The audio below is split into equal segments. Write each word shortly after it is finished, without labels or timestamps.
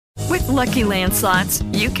Lucky Land Slots,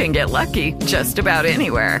 you can get lucky just about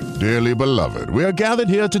anywhere. Dearly beloved, we are gathered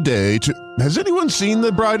here today to... Has anyone seen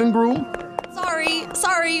the bride and groom?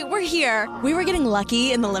 Sorry, we're here. We were getting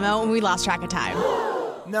lucky in the limo and we lost track of time.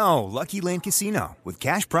 No, Lucky Land Casino, with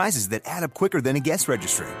cash prizes that add up quicker than a guest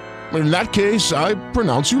registry. In that case, I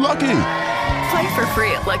pronounce you lucky. Play for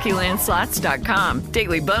free at LuckyLandSlots.com.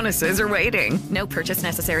 Daily bonuses are waiting. No purchase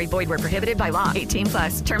necessary. Void where prohibited by law.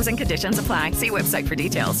 18+. Terms and conditions apply. See website for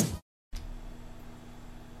details.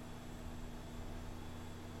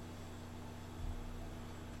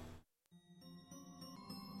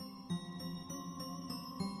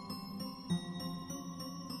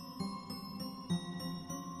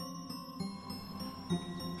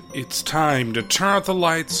 It's time to turn out the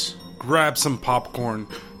lights, grab some popcorn,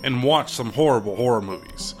 and watch some horrible horror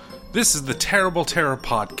movies. This is the Terrible Terror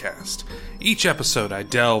Podcast. Each episode I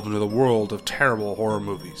delve into the world of terrible horror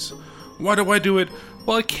movies. Why do I do it?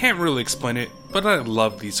 Well, I can't really explain it, but I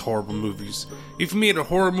love these horrible movies. If you made a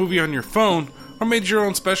horror movie on your phone, or made your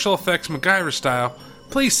own special effects MacGyver style,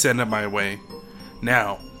 please send it my way.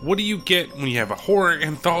 Now, what do you get when you have a horror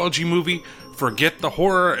anthology movie? Forget the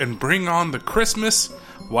horror and bring on the Christmas?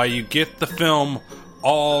 Why, you get the film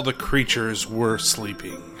All the Creatures Were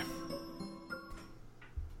Sleeping.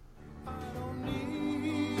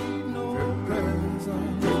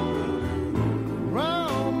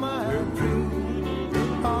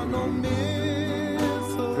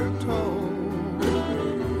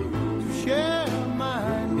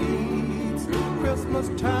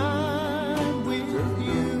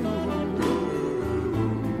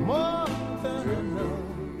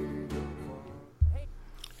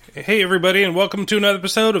 Hey everybody, and welcome to another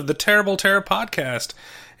episode of the Terrible Terror Podcast.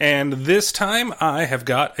 And this time I have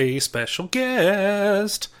got a special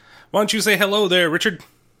guest. Why don't you say hello there, Richard?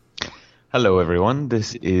 Hello everyone,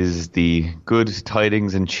 this is the Good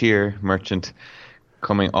Tidings and Cheer merchant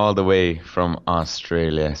coming all the way from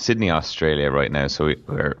Australia, Sydney, Australia right now. So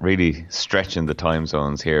we're really stretching the time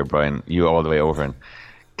zones here, Brian. You all the way over in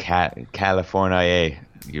California,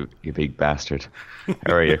 you big bastard.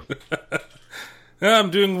 How are you?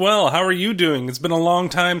 I'm doing well. How are you doing? It's been a long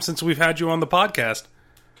time since we've had you on the podcast.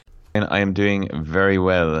 And I am doing very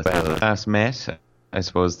well. Last met, I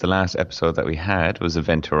suppose the last episode that we had was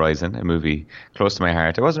Event Horizon, a movie close to my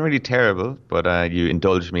heart. It wasn't really terrible, but you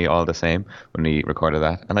indulged me all the same when we recorded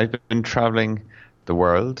that. And I've been traveling the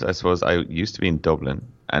world. I suppose I used to be in Dublin,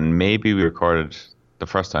 and maybe we recorded the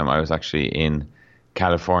first time I was actually in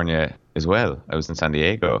California as well. I was in San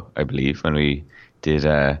Diego, I believe, when we did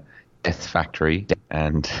Death Factory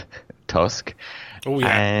and Tusk. Oh,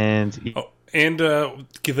 yeah. And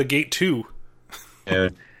The Gate 2.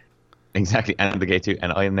 Exactly, and The Gate 2.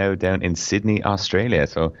 And I am now down in Sydney, Australia.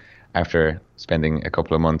 So after spending a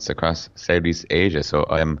couple of months across Southeast Asia, so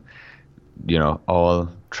I'm, all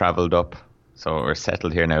travelled up. So we're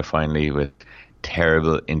settled here now finally with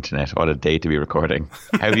terrible internet. What a day to be recording.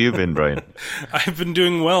 How have you been, Brian? I've been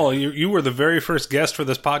doing well. You were the very first guest for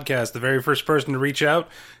this podcast, the very first person to reach out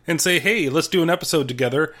and say, hey, let's do an episode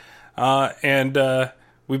together. And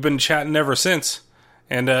we've been chatting ever since.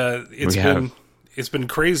 And it's been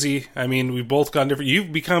crazy. I mean, we've both gone different.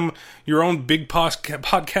 You've become your own big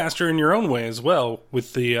podcaster in your own way as well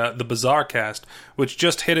with the Bizarre Cast, which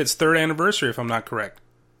just hit its 3rd anniversary, if I'm not correct.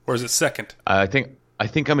 Or is it 2nd? I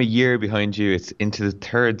think I'm a year behind you. It's into the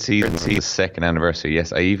 3rd season, the 2nd anniversary.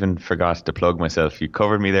 Yes, I even forgot to plug myself. You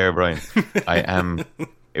covered me there, Brian. I am.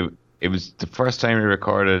 It was the first time we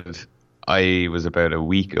recorded. I was about a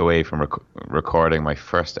week away from recording my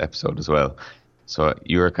first episode as well. So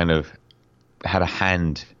you were kind of had a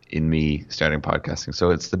hand in me starting podcasting. So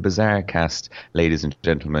it's the Bizarre Cast, ladies and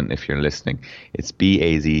gentlemen, if you're listening. It's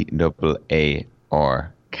BAZAAR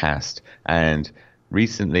cast. And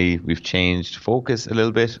recently, we've changed focus a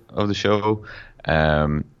little bit of the show.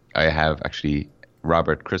 I have actually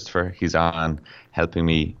Robert Christopher. He's on helping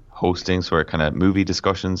me hosting, so we're kind of movie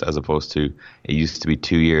discussions as opposed to it used to be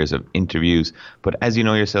 2 years of interviews. But as you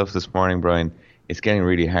know yourself this morning, Brian, it's getting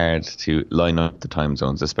really hard to line up the time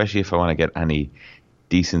zones, especially if I want to get any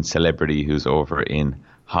decent celebrity who's over in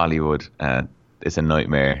Hollywood. It's a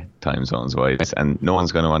nightmare time zones wise, and no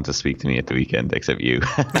one's going to want to speak to me at the weekend except you.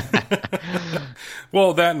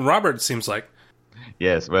 Well, that and Robert, it seems like.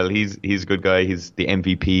 Yes, well, he's a good guy. He's the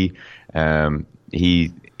MVP.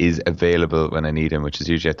 He is available when I need him, which is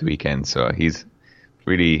usually at the weekend. So he's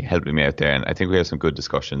really helping me out there, and I think we have some good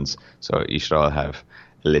discussions. So you should all have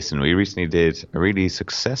a listen. We recently did a really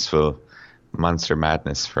successful Monster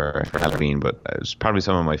Madness for Halloween, but it was probably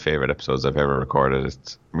some of my favorite episodes I've ever recorded.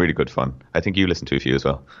 It's really good fun. I think you listened to a few as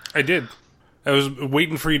well. I did. I was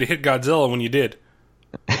waiting for you to hit Godzilla when you did.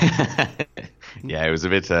 Yeah, it was a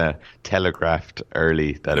bit telegraphed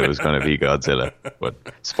early that it was going to be Godzilla. But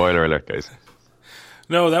spoiler alert, guys.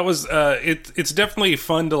 No, that was it's definitely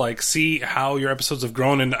fun to like see how your episodes have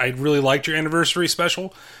grown, and I really liked your anniversary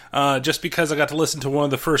special, just because I got to listen to one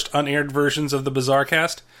of the first unaired versions of the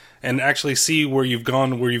Bizarrecast and actually see where you've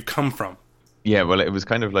gone, where you've come from. Yeah, well, it was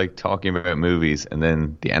kind of like talking about movies, and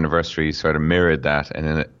then the anniversary sort of mirrored that,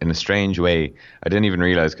 and in a strange way, I didn't even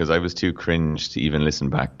realize because I was too cringe to even listen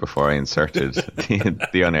back before I inserted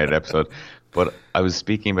the unaired episode. But I was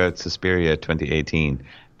speaking about Suspiria 2018,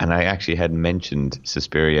 and I actually had mentioned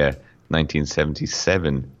Suspiria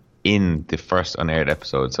 1977 in the first unaired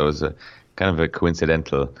episode, so it was kind of a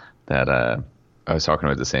coincidental that I was talking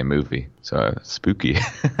about the same movie. So spooky.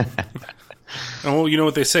 And well, you know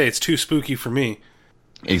what they say, it's too spooky for me.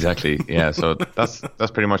 Exactly. Yeah. So that's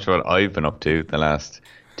pretty much what I've been up to the last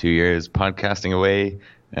 2 years, podcasting away,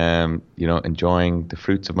 enjoying the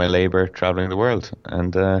fruits of my labor, traveling the world.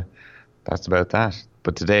 And that's about that.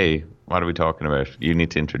 But today, what are we talking about? You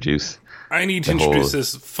need to introduce. I need to introduce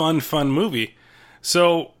this fun movie.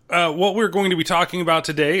 So what we're going to be talking about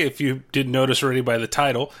today, if you didn't notice already by the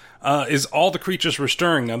title, is All the Creatures Were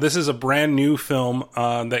Stirring. Now, this is a brand new film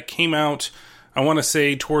that came out, I want to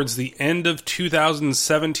say, towards the end of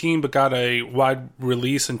 2017, but got a wide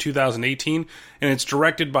release in 2018. And it's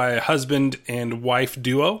directed by a husband and wife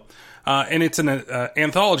duo. And it's an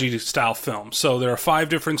anthology-style film. So there are 5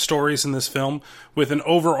 different stories in this film with an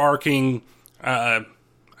overarching, I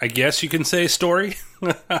guess you can say, story.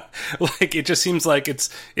 Like, it just seems like it's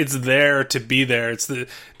there to be there. It's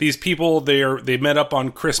these people, they met up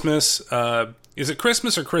on Christmas. Is it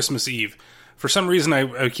Christmas or Christmas Eve? For some reason,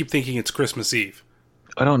 I keep thinking it's Christmas Eve.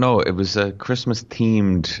 I don't know. It was a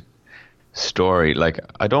Christmas-themed story. Like,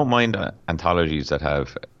 I don't mind anthologies that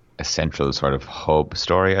have a central sort of hub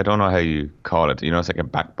story. I don't know how you call it. You know, it's like a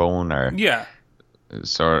backbone or... Yeah.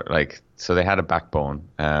 So they had a backbone.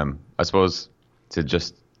 I suppose to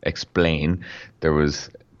just explain, there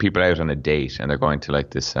was people out on a date and they're going to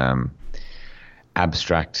like this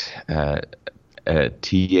abstract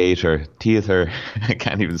theater I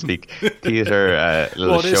can't even speak theater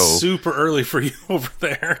little well, it show. Is super early for you over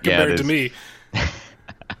there compared to me.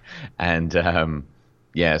 And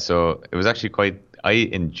so it was actually I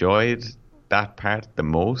enjoyed that part the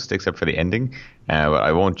most, except for the ending.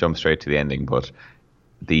 I won't jump straight to the ending, but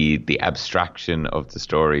the abstraction of the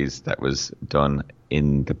stories that was done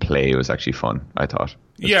in the play was actually fun, I thought.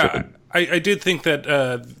 Yeah, I did think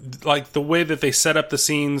that like the way that they set up the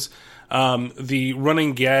scenes, the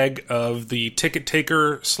running gag of the ticket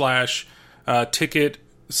taker / ticket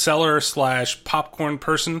seller / popcorn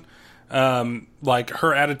person, like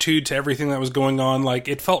her attitude to everything that was going on, like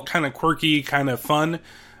it felt kind of quirky, kind of fun.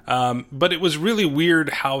 But it was really weird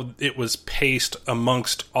how it was paced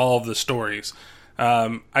amongst all of the stories.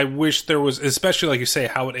 I wish there was, especially like you say,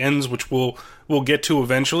 how it ends, which we'll get to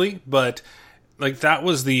eventually. But like that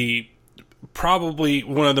was probably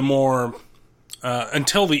one of the more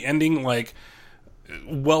until the ending, like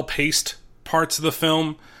well paced parts of the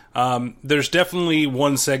film. There's definitely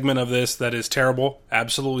one segment of this that is terrible,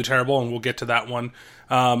 absolutely terrible, and we'll get to that one.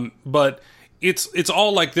 But it's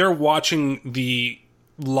all like they're watching the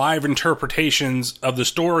live interpretations of the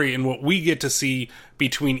story, and what we get to see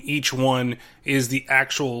between each one is the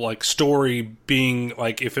actual like story being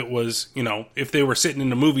like if it was, if they were sitting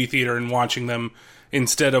in a movie theater and watching them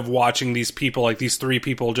instead of watching these people, like these 3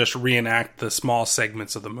 people just reenact the small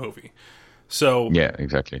segments of the movie. So yeah,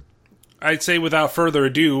 exactly. I'd say without further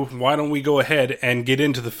ado, why don't we go ahead and get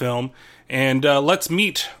into the film, and let's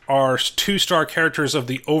meet our 2-star characters of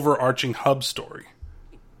the overarching hub story.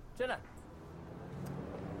 Jenna.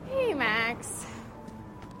 Hey, Max.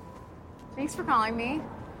 Thanks for calling me.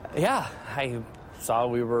 Yeah, I saw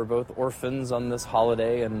we were both orphans on this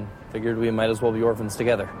holiday and figured we might as well be orphans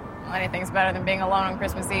together. Well, anything's better than being alone on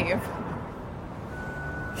Christmas Eve.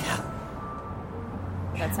 Yeah.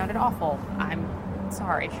 That sounded awful. I'm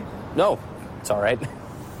sorry. No, it's all right.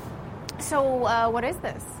 So, what is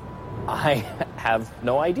this? I have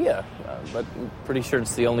no idea, but I'm pretty sure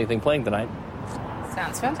it's the only thing playing tonight.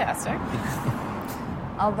 Sounds fantastic.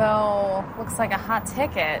 Although, looks like a hot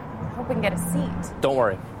ticket. Hope we can get a seat. Don't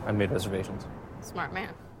worry, I made reservations. Smart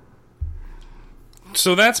man.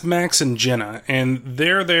 So that's Max and Jenna, and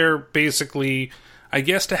they're there basically, I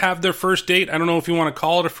guess, to have their first date. I don't know if you want to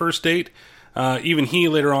call it a first date. Even he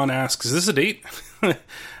later on asks, is this a date?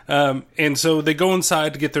 And so they go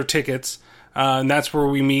inside to get their tickets, and that's where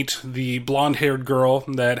we meet the blonde-haired girl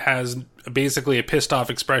that has basically a pissed-off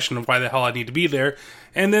expression of why the hell I need to be there.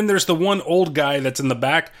 And then there's the one old guy that's in the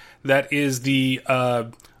back that is the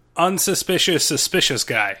unsuspicious, suspicious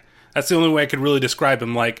guy. That's the only way I could really describe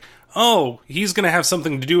him. Like, oh, he's going to have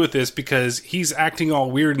something to do with this because he's acting all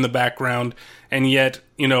weird in the background, and yet,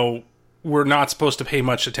 we're not supposed to pay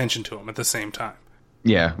much attention to him at the same time.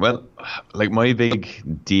 Yeah, well, like my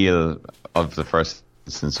big deal of the first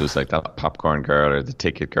instance was like that popcorn girl or the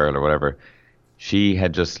ticket girl or whatever. She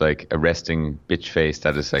had just like a resting bitch face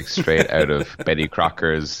that is like straight out of Betty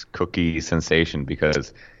Crocker's Cookie Sensation,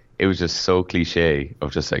 because it was just so cliche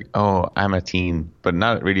of just like, oh, I'm a teen, but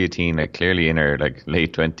not really a teen, like clearly in her like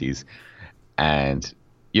late 20s. And,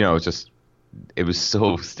 it was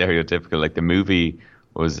so stereotypical. Like the movie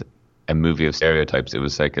was a movie of stereotypes. It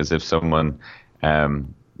was like as if someone,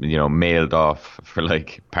 mailed off for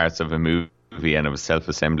like parts of a movie and it was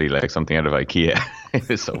self-assembly, like something out of IKEA. It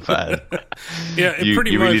was so bad. Yeah, you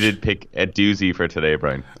pretty much. Really did pick a doozy for today,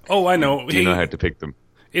 Brian. Oh, I know. You know how to pick them.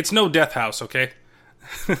 It's no Death House, okay?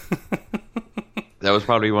 That was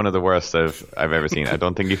probably one of the worst I've ever seen. I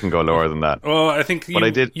don't think you can go lower than that. Well, I think you, but I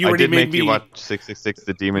did already make you watch 666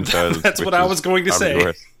 The Demon Child. That's what I was going to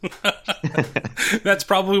say. That's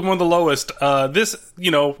probably one of the lowest. This,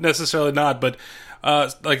 necessarily not, but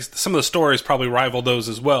like some of the stories probably rival those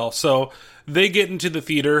as well. So they get into the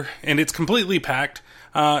theater, and it's completely packed.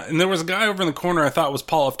 And there was a guy over in the corner I thought was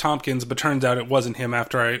Paul F. Tompkins, but turns out it wasn't him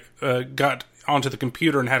after I got onto the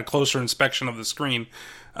computer and had a closer inspection of the screen.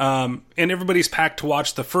 And everybody's packed to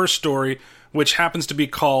watch the first story, which happens to be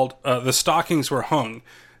called The Stockings Were Hung.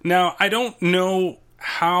 Now, I don't know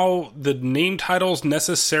how the name titles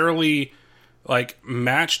necessarily like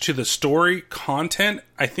match to the story content.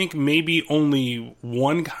 I think maybe only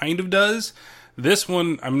one kind of does. This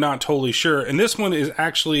one, I'm not totally sure. And this one is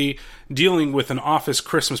actually dealing with an office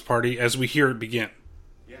Christmas party as we hear it begin.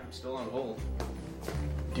 Yeah, I'm still on hold.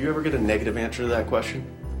 Do you ever get a negative answer to that question?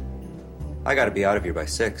 I gotta be out of here by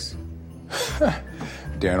 6.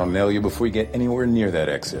 Darren will nail you before you get anywhere near that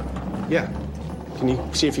exit. Yeah. Can you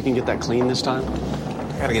see if you can get that clean this time?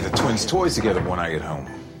 I gotta get the twins' toys together when I get home.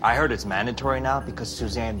 I heard it's mandatory now because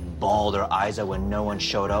Suzanne bawled her eyes out when no one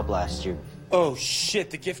showed up last year. Oh shit,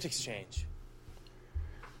 the gift exchange.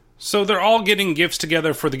 So they're all getting gifts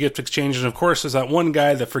together for the gift exchange, and of course there's that one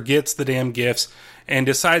guy that forgets the damn gifts and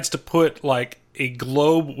decides to put like a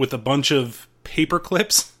globe with a bunch of paper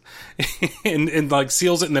clips and like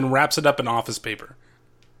seals it and then wraps it up in office paper.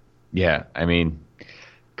 Yeah, I mean,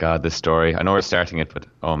 God, this story. I know we're starting it, but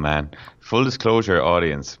oh man. Full disclosure,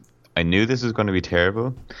 audience. I knew this was going to be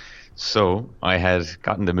terrible, so I had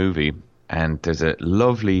gotten the movie, and there's a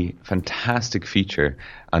lovely, fantastic feature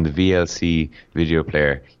on the VLC video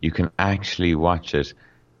player. You can actually watch it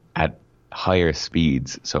at higher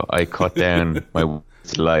speeds. So I cut down my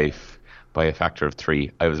life by a factor of 3.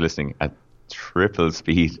 I was listening at triple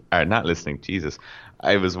speed. Not listening, Jesus.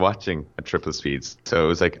 I was watching at triple speeds. So it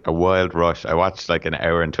was like a wild rush. I watched like an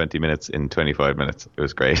hour and 20 minutes in 25 minutes. It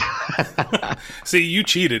was great. See, you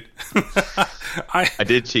cheated. I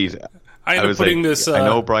did cheat. I ended up putting this... I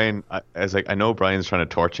know Brian... I was like, I know Brian's trying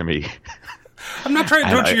to torture me. I'm not trying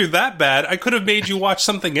to torture you that bad. I could have made you watch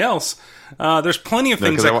something else. There's plenty of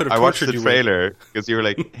things I could have tortured you with. I watched the trailer because you were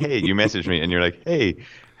like, hey, you messaged me and you're like, hey,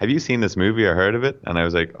 have you seen this movie or heard of it? And I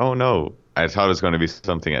was like, oh no. I thought it was going to be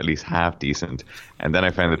something at least half decent. And then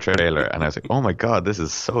I found the trailer and I was like, oh my God, this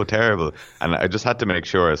is so terrible. And I just had to make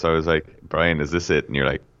sure. So I was like, Brian, is this it? And you're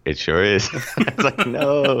like, it sure is. I was like,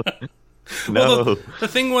 no. No. Well, the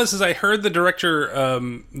thing was, is I heard the director,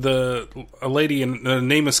 a lady, and the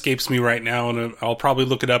name escapes me right now, and I'll probably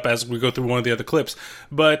look it up as we go through one of the other clips.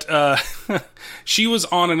 But she was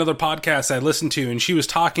on another podcast I listened to, and she was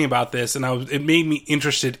talking about this, and it made me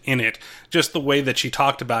interested in it, just the way that she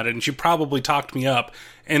talked about it, and she probably talked me up.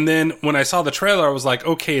 And then when I saw the trailer, I was like,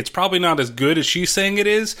 okay, it's probably not as good as she's saying it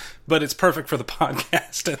is, but it's perfect for the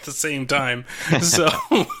podcast at the same time. So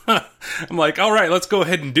I'm like, all right, let's go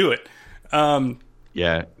ahead and do it.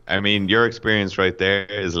 Yeah, I mean, your experience right there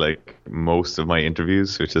is like most of my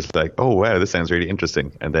interviews, which is like, oh wow, this sounds really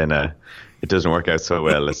interesting, and then it doesn't work out so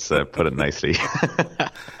well. Let's put it nicely.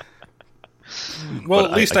 Well,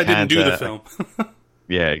 at least I didn't do the film.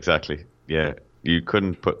 Yeah, exactly. Yeah, you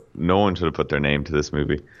couldn't no one should have put their name to this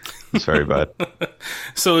movie. It's very bad.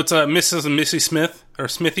 So it's Mrs. and Missy Smith, or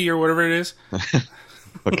Smithy, or whatever it is.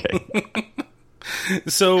 Okay.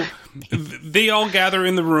 So they all gather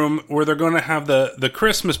in the room where they're going to have the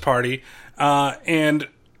Christmas party, and,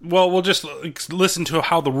 well, we'll just listen to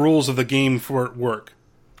how the rules of the game for it work.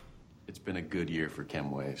 It's been a good year for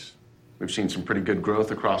Chemways. We've seen some pretty good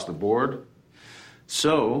growth across the board.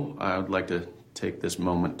 So I would like to take this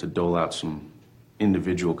moment to dole out some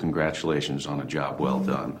individual congratulations on a job well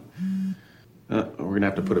done. We're going to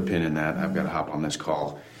have to put a pin in that. I've got to hop on this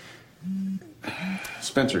call.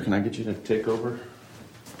 Spencer, can I get you to take over?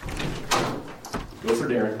 Go for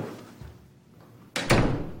Darren.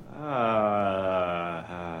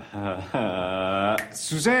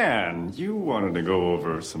 Suzanne, you wanted to go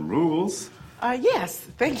over some rules. Yes,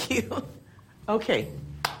 thank you. Okay,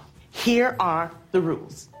 here are the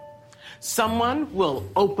rules. Someone will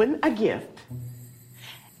open a gift,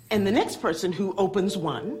 and the next person who opens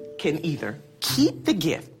one can either keep the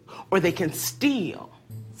gift or they can steal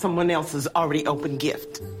someone else's already opened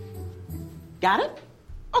gift. Got it?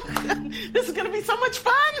 Oh, this is going to be so much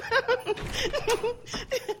fun.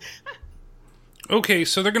 Okay,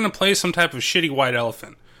 so they're going to play some type of shitty white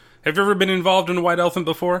elephant. Have you ever been involved in a white elephant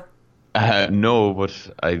before? No, but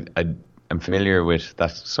I'm familiar with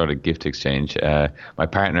that sort of gift exchange. My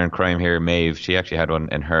partner in crime here, Maeve, she actually had one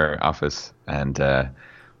in her office, and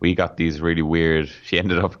we got these really weird. She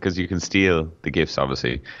ended up, because you can steal the gifts,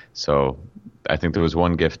 obviously. So I think there was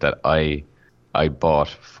one gift that I bought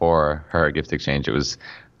for her gift exchange. It was,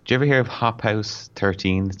 do you ever hear of Hop House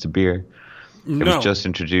 13? It's a beer. No. It was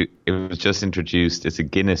just introduced. It's a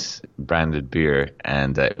Guinness branded beer,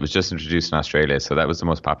 and it was just introduced in Australia. So that was the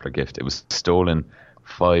most popular gift. It was stolen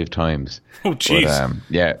 5 times. Oh, jeez.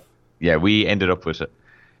 Yeah. We ended up with it.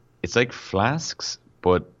 It's like flasks,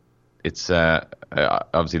 but it's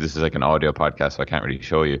obviously this is like an audio podcast, so I can't really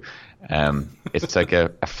show you. It's like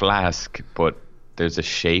a flask, but there's a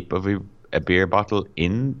shape of a beer bottle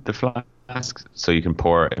in the flask, so you can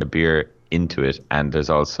pour a beer into it, and there's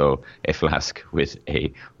also a flask with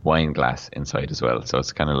a wine glass inside as well. So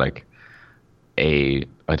it's kind of like a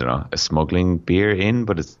smuggling beer in,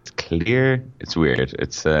 but it's clear. It's weird. It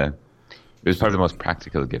was probably the most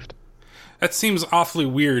practical gift. That seems awfully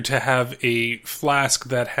weird to have a flask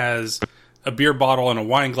that has a beer bottle and a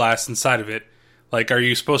wine glass inside of it. Like, are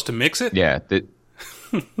you supposed to mix it? Yeah. Or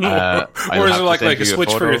is it like a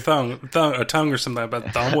switch for your tongue or something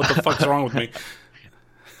about thumb? What the fuck's wrong with me?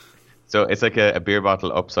 So it's like a beer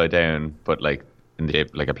bottle upside down, but like in the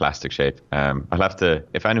like a plastic shape. I'll have to,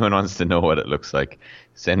 if anyone wants to know what it looks like,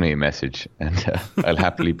 send me a message, and I'll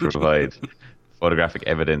happily provide photographic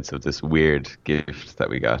evidence of this weird gift that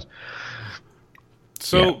we got.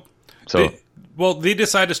 So they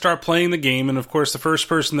decide to start playing the game, and of course the first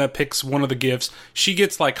person that picks one of the gifts, she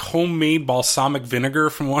gets like homemade balsamic vinegar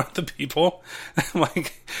from one of the people.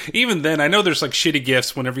 Like, even then, I know there's like shitty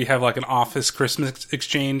gifts whenever you have like an office Christmas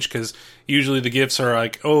exchange, because usually the gifts are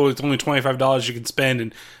like, oh, it's only $25 you can spend,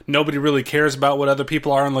 and nobody really cares about what other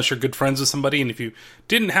people are unless you're good friends with somebody, and if you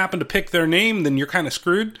didn't happen to pick their name, then you're kind of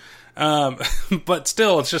screwed. But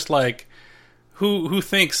still, it's just like, Who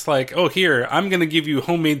thinks like, oh, here, I'm going to give you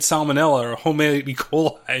homemade salmonella or homemade E.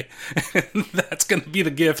 coli, and that's going to be the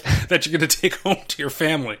gift that you're going to take home to your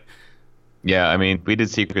family. Yeah, I mean, we did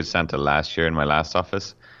Secret Santa last year in my last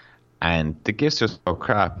office, and the gifts are so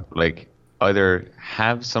crap. Like, either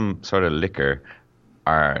have some sort of liquor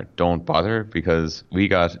or don't bother, because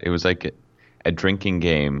it was like a drinking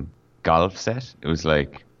game golf set. It was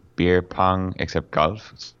like beer pong, except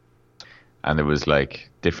golf. And there was like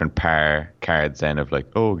different par cards then of like,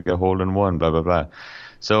 oh, get a hole in one, blah, blah, blah.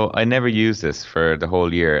 So I never used this for the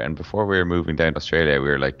whole year. And before we were moving down to Australia, we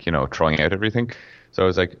were like, trying out everything. So I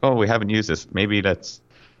was like, oh, we haven't used this. Maybe let's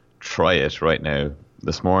try it right now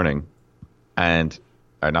this morning. And,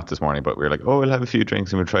 or not this morning, but we were like, oh, we'll have a few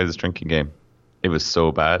drinks and we'll try this drinking game. It was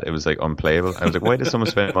so bad. It was like unplayable. I was like, why did someone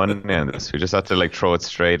spend money on this? We just had to like throw it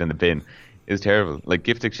straight in the bin. It was terrible. Like,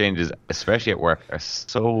 gift exchanges, especially at work, are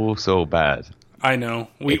so bad. I know.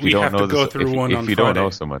 We have to go through one on Friday. If you don't know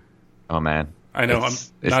someone, oh man. I know. I'm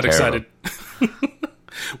not excited.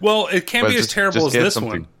 Well, it can't be as terrible as this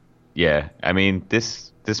one. Yeah, I mean,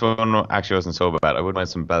 this one actually wasn't so bad. I would want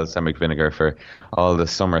some balsamic vinegar for all the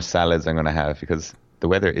summer salads I'm going to have, because the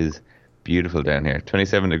weather is beautiful down here.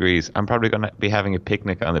 27 degrees. I'm probably going to be having a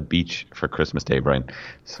picnic on the beach for Christmas Day, Brian.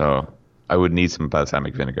 So I would need some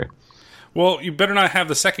balsamic vinegar. Well, you better not have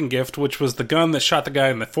the second gift, which was the gun that shot the guy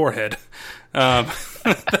in the forehead.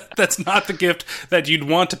 That's not the gift that you'd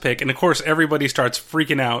want to pick. And, of course, everybody starts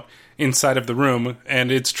freaking out inside of the room.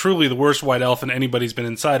 And it's truly the worst white elephant anybody's been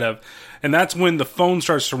inside of. And that's when the phone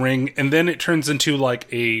starts to ring. And then it turns into, like,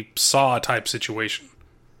 a Saw-type situation.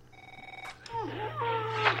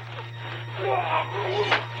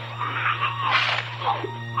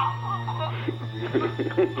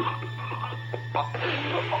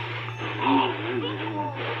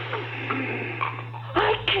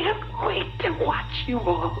 I can't wait to watch you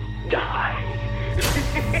all die.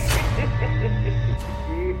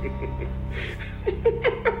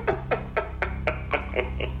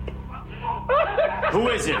 Who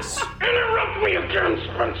is this? Interrupt me again,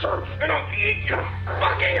 Spencer, and I'll eat your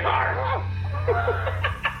fucking heart!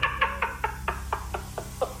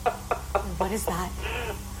 What is that?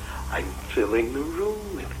 I'm filling the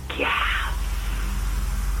room with gas.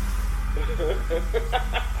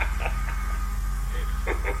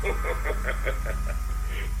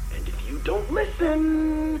 And if you don't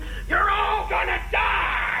listen, you're all gonna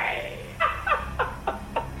die!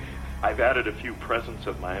 I've added a few presents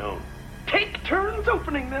of my own. Take turns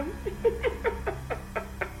opening them.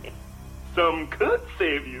 Some could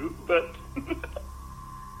save you, but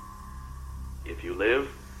if you live,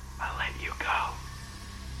 I'll let you go.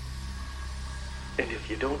 And if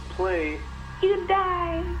you don't play, you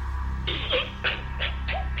die.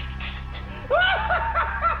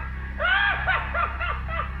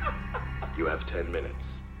 You have 10 minutes.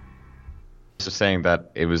 So saying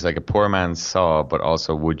that it was like a poor man's Saw, but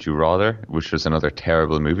also Would You Rather, which was another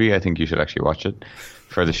terrible movie. I think you should actually watch it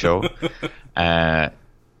for the show.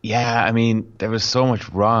 Yeah, I mean, there was so much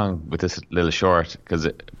wrong with this little short because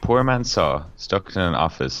poor man's Saw stuck in an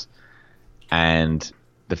office, and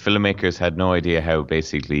the filmmakers had no idea how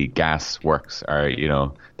basically gas works, or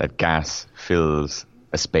that gas fills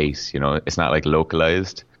a space. It's not like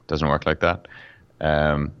localized; it doesn't work like that.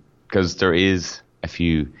 Because there is a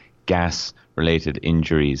few gas-related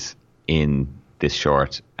injuries in this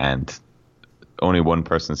short, and only one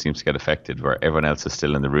person seems to get affected, where everyone else is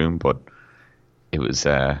still in the room. But it was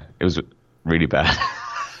really bad.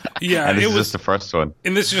 Yeah, and this is just the first one.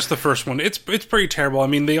 And this is just the first one. It's pretty terrible. I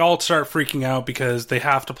mean, they all start freaking out because they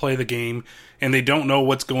have to play the game, and they don't know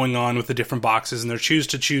what's going on with the different boxes, and they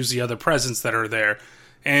choose the other presents that are there.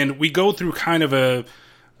 And we go through kind of a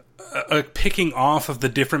picking off of the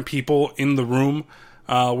different people in the room.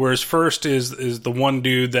 Whereas first is the one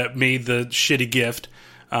dude that made the shitty gift,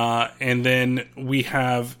 and then we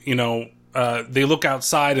have they look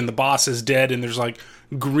outside and the boss is dead, and there's like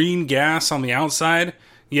green gas on the outside,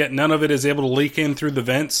 yet none of it is able to leak in through the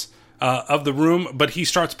vents of the room. But he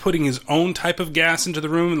starts putting his own type of gas into the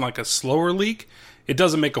room in like a slower leak. It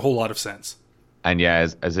doesn't make a whole lot of sense. And yeah,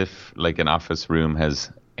 as if like an office room has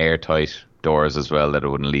airtight doors as well that it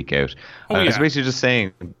wouldn't leak out. I was basically just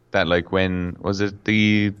saying that, like, when was it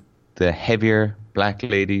the heavier black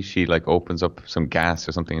lady, she like opens up some gas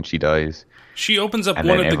or something and she dies. She opens up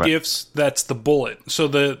one of the gifts that's the bullet. So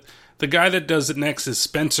the guy that does it next is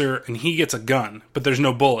Spencer, and he gets a gun, but there's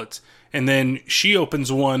no bullets. And then she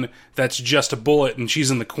opens one that's just a bullet, and she's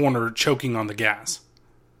in the corner choking on the gas.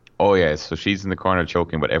 Oh yeah, so she's in the corner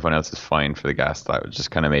choking, but everyone else is fine for the gas. That just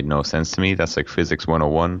kind of made no sense to me. That's like physics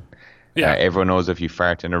 101. Yeah, everyone knows if you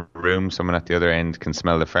fart in a room, someone at the other end can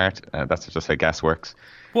smell the fart. That's just how gas works.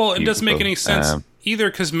 Well, it doesn't make any sense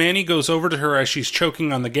either, because Manny goes over to her as she's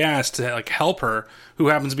choking on the gas to like help her, who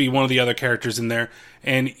happens to be one of the other characters in there,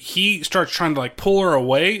 and he starts trying to like pull her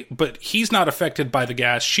away, but he's not affected by the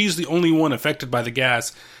gas. She's the only one affected by the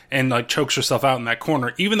gas, and like chokes herself out in that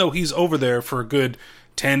corner, even though he's over there for a good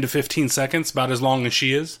 10 to 15 seconds, about as long as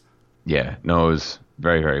she is. Yeah, no, it was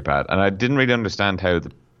very, very bad. And I didn't really understand how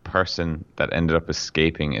the person that ended up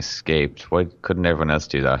escaped. Why couldn't everyone else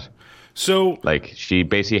do that? So, like, she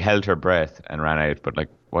basically held her breath and ran out, but like,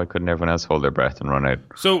 why couldn't everyone else hold their breath and run out?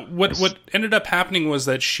 So what ended up happening was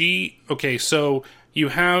that so you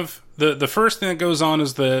have the first thing that goes on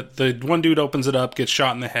is the one dude opens it up, gets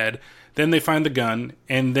shot in the head, then they find the gun,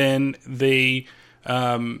 and then they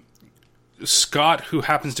Scott, who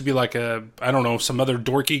happens to be like some other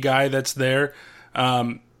dorky guy that's there,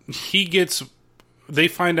 they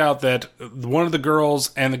find out that one of the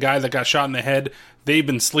girls and the guy that got shot in the head, they've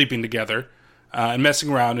been sleeping together and messing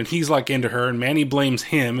around, and he's like into her, and Manny blames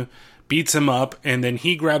him, beats him up, and then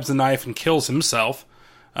he grabs the knife and kills himself,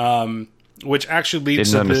 which actually leads to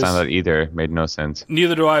this... Didn't understand that either. Made no sense.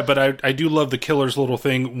 Neither do I, but I do love the killer's little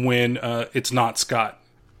thing when it's not Scott.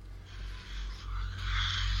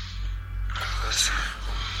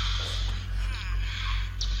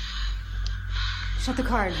 Shut the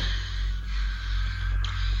card.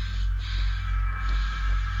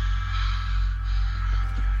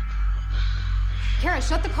 Kara,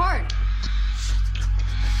 shut the card.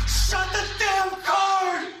 Shut the damn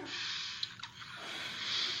card!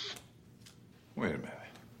 Wait a minute.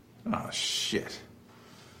 Oh, shit.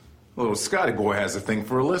 Little Scotty boy has a thing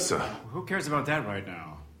for Alyssa. Who cares about that right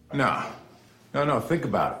now? No, think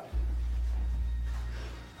about it.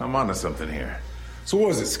 I'm onto something here. So what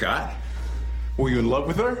was it, Scott? Were you in love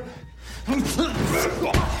with her?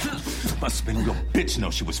 Must have been a real bitch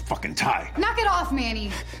know she was fucking Ty. Knock it off,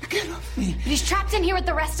 Manny. Get off me. But he's trapped in here with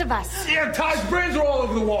the rest of us. Yeah, Ty's brains are all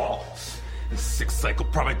over the wall. This sick cycle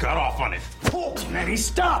probably got off on it. Oh, Manny,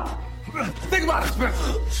 stop! Think about it,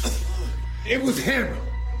 Spencer. It was him.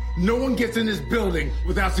 No one gets in this building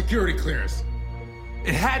without security clearance.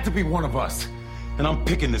 It had to be one of us. And I'm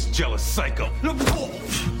picking this jealous psycho.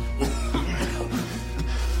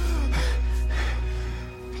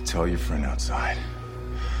 Tell your friend outside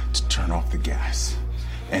to turn off the gas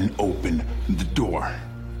and open the door.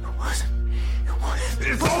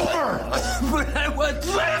 It's over! But I want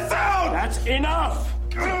to let us out! That's enough!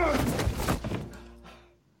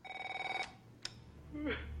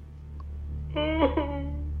 Oh,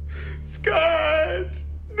 Scott!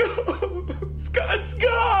 No! Scott's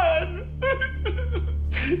gone!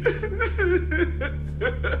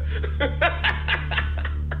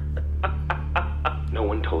 No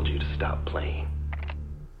one told you to stop playing.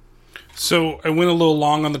 So I went a little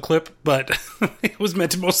long on the clip, but it was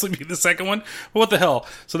meant to mostly be the second one. But what the hell?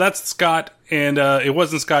 So that's Scott, and it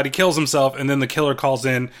wasn't Scott. He kills himself, and then the killer calls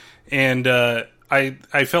in, and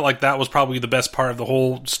I felt like that was probably the best part of the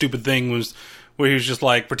whole stupid thing, was where he was just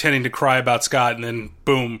like pretending to cry about Scott, and then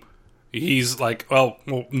boom, he's like, well,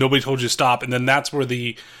 nobody told you to stop. And then that's where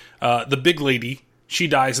the big lady, she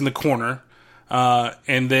dies in the corner,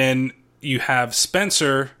 and then you have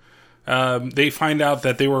Spencer. They find out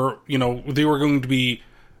that they were going to be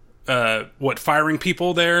firing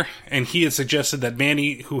people there, and he had suggested that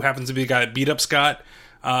Manny, who happens to be the guy that beat up Scott,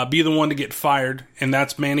 be the one to get fired, and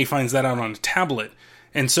that's Manny finds that out on a tablet.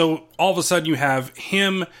 And so all of a sudden you have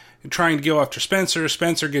him trying to go after Spencer.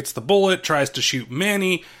 Spencer gets the bullet, tries to shoot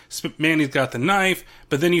Manny. Manny's got the knife,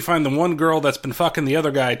 but then you find the one girl that's been fucking the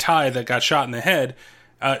other guy, Ty, that got shot in the head.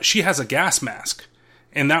 She has a gas mask,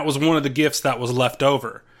 and that was one of the gifts that was left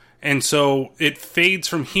over. And so it fades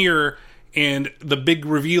from here, and the big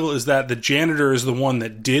reveal is that the janitor is the one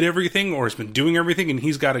that did everything, or has been doing everything, and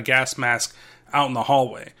he's got a gas mask out in the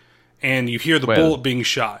hallway. And you hear the bullet being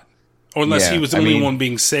shot. Or unless he was the only one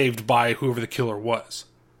being saved by whoever the killer was.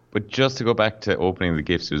 But just to go back to opening the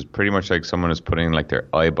gifts, it was pretty much like someone was putting like their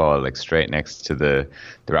eyeball like straight next to the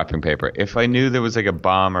wrapping paper. If I knew there was like a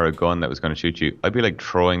bomb or a gun that was going to shoot you, I'd be like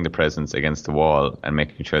throwing the presents against the wall and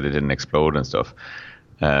making sure they didn't explode and stuff.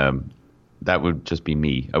 That would just be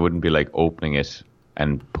me. I wouldn't be like opening it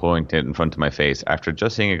and pointing it in front of my face after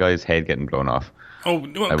just seeing a guy's head getting blown off. Oh,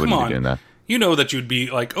 well, I wouldn't come on. be doing that. You know that you'd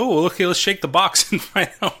be like, oh, okay, let's shake the box and find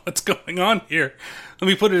out what's going on here. Let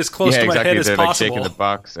me put it as close to my head as They're possible. Like shaking the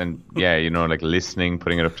box and like listening,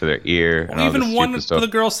 putting it up to their ear. And even one of the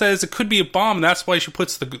girl says it could be a bomb, and that's why she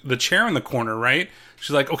puts the chair in the corner, right? She's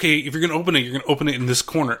like, okay, if you're going to open it, you're going to open it in this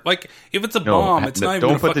corner. Like, if it's a bomb, it's not even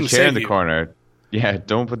going to fucking save you. Don't put the chair in the corner. Yeah,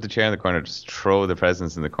 don't put the chair in the corner. Just throw the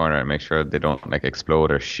presents in the corner and make sure they don't like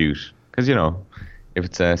explode or shoot. Because, if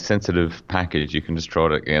it's a sensitive package, you can just throw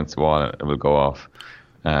it against the wall and it will go off.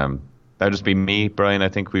 That would just be me, Brian. I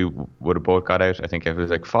think we would have both got out. I think if it was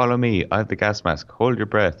like, follow me, I have the gas mask, hold your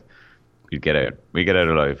breath, we'd get out. We get out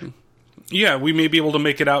alive. Yeah, we may be able to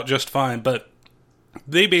make it out just fine, but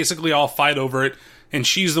they basically all fight over it, and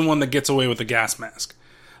she's the one that gets away with the gas mask.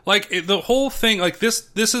 Like, the whole thing, like, this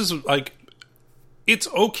is, like, it's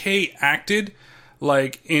okay acted,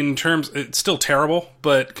 like, in terms, it's still terrible,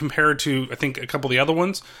 but compared to, I think, a couple of the other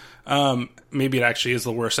ones, maybe it actually is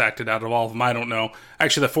the worst acted out of all of them, I don't know.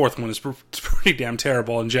 Actually, the fourth one is pretty damn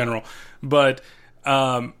terrible in general, but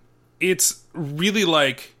it's really,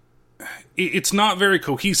 like, it's not very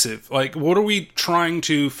cohesive. Like, what are we trying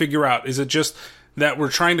to figure out? Is it just that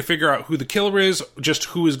we're trying to figure out who the killer is, just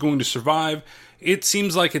who is going to survive? It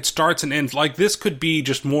seems like it starts and ends, like, this could be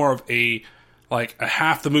just more of a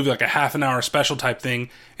half the movie, like a half an hour special type thing.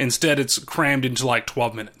 Instead, it's crammed into like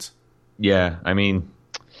 12 minutes. Yeah, I mean,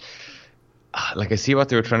 like, I see what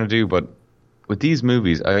they were trying to do, but with these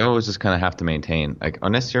movies, I always just kind of have to maintain, like,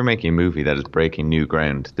 unless you're making a movie that is breaking new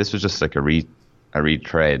ground, this was just like a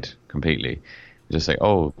retread completely. Just like,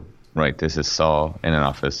 oh, right, this is Saw in an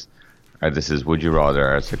office, or this is Would You Rather,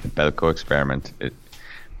 or it's like the Belko experiment. It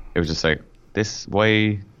was just like, this,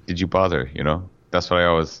 why did you bother, That's what I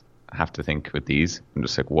always have to think with these. I'm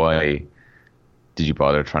just like, why did you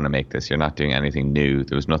bother trying to make this? You're not doing anything new.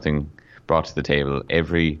 There was nothing brought to the table.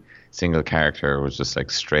 Every single character was just like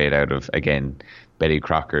straight out of, again, Betty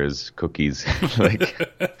Crocker's Cookies. Like,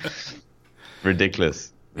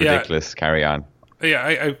 ridiculous. Carry on. Yeah,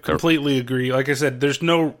 I completely agree. Like I said, there's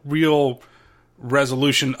no real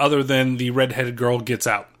resolution other than the redheaded girl gets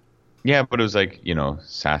out. Yeah, but it was like,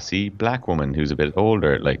 sassy black woman who's a bit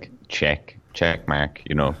older, like, check mark,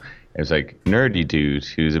 It was like nerdy dude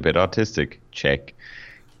who's a bit autistic, check.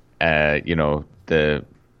 The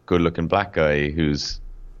good-looking black guy who's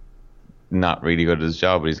not really good at his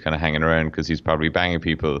job, but he's kind of hanging around because he's probably banging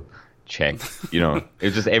people, check. It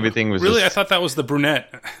was just everything was really. just, I thought that was the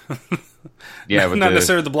brunette. yeah, but not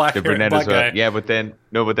necessarily the black brunette black as well. guy. Yeah, but then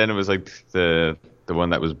it was like the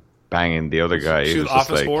one that was banging the other guy. She it was just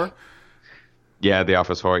office like, whore. Yeah, the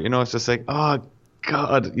office whore. It's just like, oh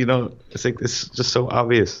God, it's like it's just so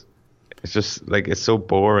obvious. It's just like it's so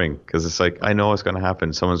boring because it's like I know what's going to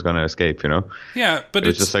happen. Someone's going to escape. Yeah, but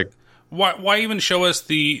it's just like. Why even show us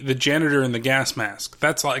the janitor in the gas mask?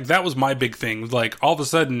 That was my big thing. Like all of a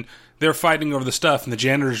sudden they're fighting over the stuff and the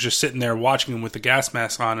janitor's just sitting there watching him with the gas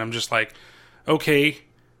mask on. I'm just like, okay,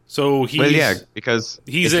 so because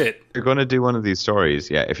he's if you're going to do one of these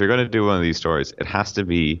stories, if you're going to do one of these stories, it has to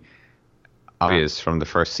be obvious from the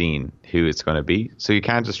first scene who it's going to be. So you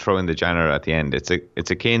can't just throw in the janitor at the end.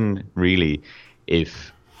 It's akin really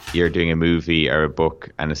if you're doing a movie or a book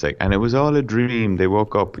and it's like, and it was all a dream, they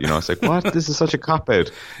woke up, it's like, what? This is such a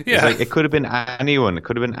cop-out. It's like, it could have been anyone. It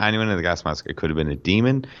could have been anyone in the gas mask. It could have been a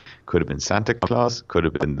demon, could have been Santa Claus, could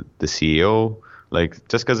have been the CEO. Like,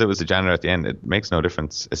 just because it was a janitor at the end, it makes no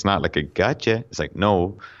difference. It's not like a gotcha. It's like,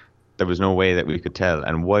 no, there was no way that we could tell.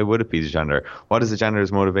 And why would it be the janitor? What is the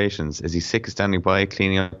janitor's motivations? Is he sick of standing by,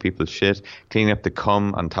 cleaning up people's shit, cleaning up the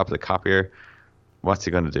cum on top of the copier? What's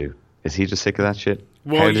he going to do? Is he just sick of that shit?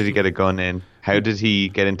 Well, how did he get a gun in? How did he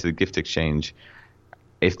get into the gift exchange?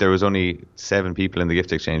 If there was only 7 people in the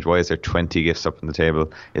gift exchange, why is there 20 gifts up on the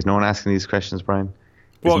table? Is no one asking these questions, Brian?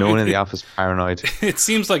 Is no one in the office paranoid? It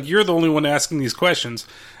seems like you're the only one asking these questions,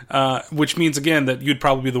 which means, again, that you'd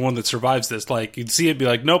probably be the one that survives this. Like, you'd see it, be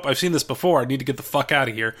like, nope, I've seen this before. I need to get the fuck out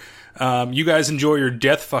of here. You guys enjoy your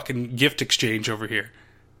death fucking gift exchange over here.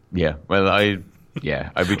 Yeah, well, I'd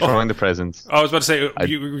be throwing the presents. I was about to say,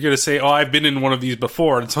 you were going to say, I've been in one of these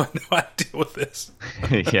before, and so I know how to deal with this.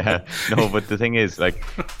 Yeah, no, but the thing is, like,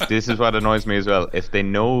 this is what annoys me as well. If they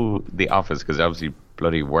know the office, because obviously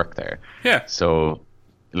bloody work there. Yeah. So,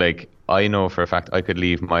 like, I know for a fact I could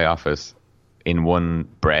leave my office in one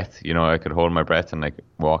breath. I could hold my breath and, like,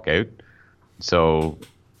 walk out. So,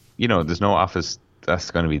 there's no office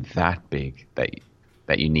that's going to be that big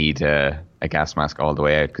that you need a gas mask all the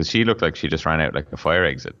way out, because she looked like she just ran out like a fire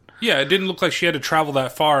exit. Yeah, it didn't look like she had to travel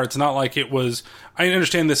that far. It's not like it was... I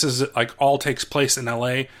understand this is like all takes place in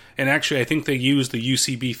LA, and actually I think they used the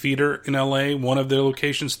UCB Theater in LA, one of their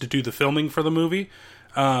locations, to do the filming for the movie.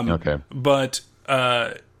 Okay. But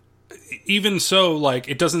even so, like,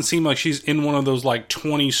 it doesn't seem like she's in one of those like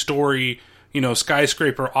 20-story,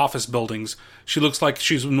 skyscraper office buildings. She looks like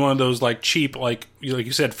she's in one of those like cheap, like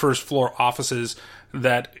you said, first floor offices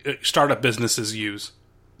that startup businesses use.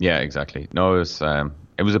 Yeah, exactly. No,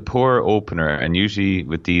 it was a poor opener, and usually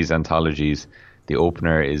with these anthologies, the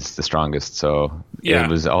opener is the strongest. So it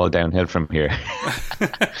was all downhill from here.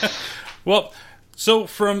 Well, so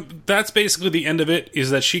that's basically the end of it, is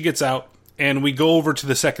that she gets out, and we go over to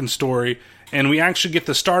the second story, and we actually get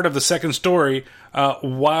the start of the second story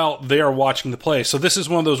while they are watching the play. So this is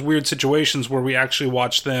one of those weird situations where we actually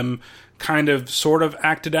watch them kind of sort of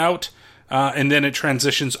act it out, and then it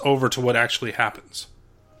transitions over to what actually happens.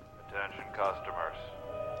 Attention customers.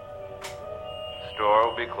 Store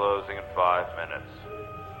will be closing in 5 minutes.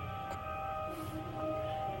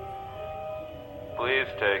 Please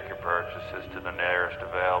take your purchases to the nearest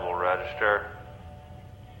available register.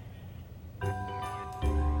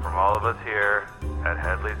 From all of us here at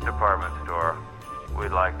Headley's Department Store,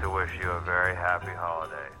 we'd like to wish you a very happy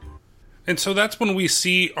holiday. And so that's when we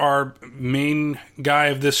see our main guy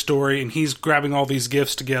of this story, and he's grabbing all these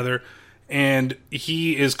gifts together, and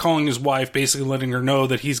he is calling his wife, basically letting her know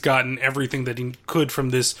that he's gotten everything that he could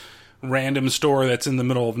from this random store that's in the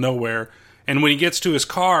middle of nowhere. And when he gets to his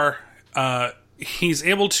car, he's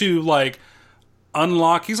able to, like,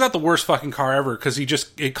 unlock... He's got the worst fucking car ever, because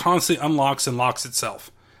it constantly unlocks and locks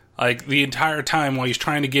itself. Like, the entire time while he's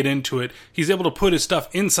trying to get into it, he's able to put his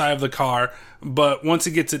stuff inside of the car, but once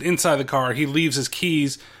he gets it inside the car, he leaves his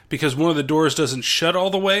keys because one of the doors doesn't shut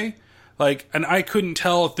all the way. Like, and I couldn't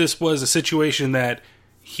tell if this was a situation that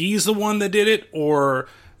he's the one that did it, or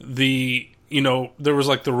there was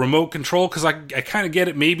like the remote control, because I kind of get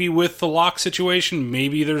it maybe with the lock situation,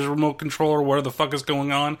 maybe there's a remote control or whatever the fuck is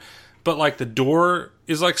going on, but like the door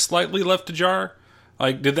is like slightly left ajar.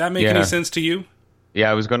 Like, did that make any sense to you? Yeah,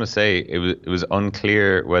 I was going to say it was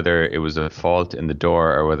unclear whether it was a fault in the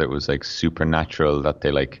door or whether it was like supernatural that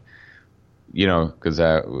they like, because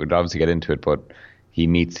we'd obviously get into it, but he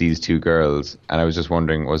meets these 2 girls, and I was just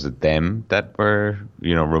wondering, was it them that were,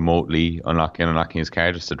 remotely unlocking his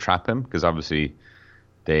car just to trap him? Because obviously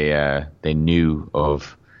they knew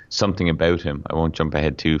of something about him. I won't jump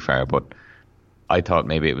ahead too far, but I thought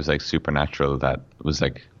maybe it was like supernatural that was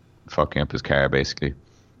like fucking up his car, basically.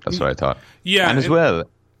 That's what I thought. Yeah. And as well,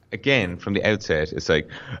 again, from the outset, it's like,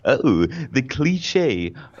 oh, the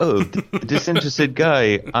cliche of the disinterested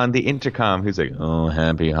guy on the intercom who's like, oh,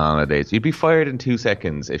 happy holidays. You'd be fired in 2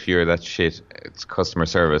 seconds if you're that shit. It's customer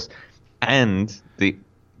service. And the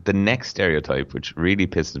next stereotype, which really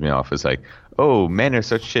pisses me off, is like, oh, men are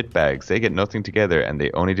such shitbags. They get nothing together and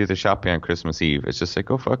they only do their shopping on Christmas Eve. It's just like,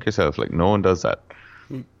 go fuck yourself. Like, no one does that.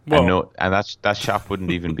 Well, and that shop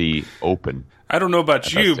wouldn't even be open. I don't know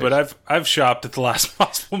about you, but I've shopped at the last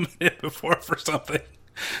possible minute before for something.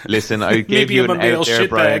 Listen, I gave you an out there,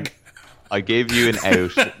 Brian. I gave you an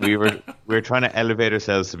out. We were trying to elevate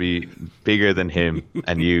ourselves to be bigger than him,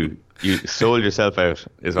 and you sold yourself out,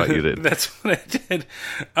 is what you did. That's what I did.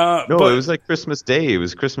 But it was like Christmas Day. It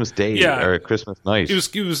was Christmas Day or Christmas night. It was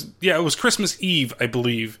Christmas Eve, I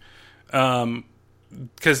believe,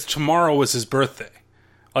 because tomorrow was his birthday.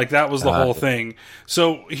 Like, that was the whole thing.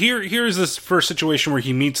 So here's this first situation where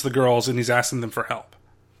he meets the girls and he's asking them for help.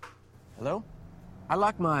 Hello? I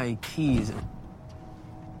locked my keys.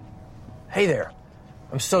 Hey there.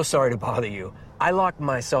 I'm so sorry to bother you. I locked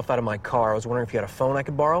myself out of my car. I was wondering if you had a phone I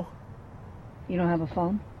could borrow? You don't have a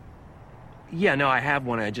phone? Yeah, no, I have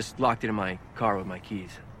one. I just locked it in my car with my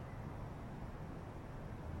keys.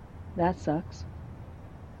 That sucks.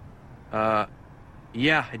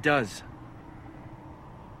 Yeah, it does.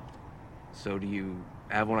 So do you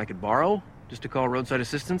have one I could borrow, just to call roadside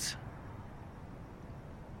assistance?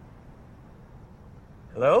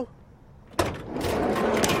 Hello?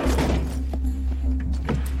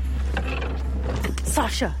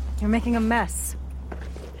 Sasha, you're making a mess.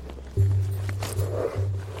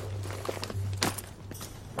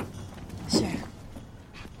 Sure.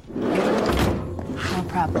 No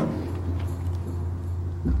problem.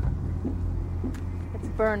 It's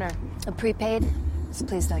Burner. A prepaid? So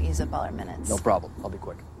please don't use up all our minutes. No problem. I'll be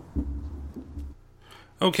quick.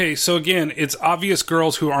 Okay, so again, it's obvious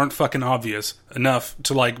girls who aren't fucking obvious enough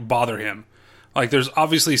to, like, bother him. Like, there's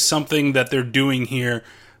obviously something that they're doing here.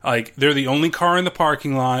 Like, they're the only car in the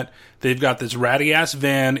parking lot. They've got this ratty-ass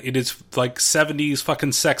van. It is, like, 70s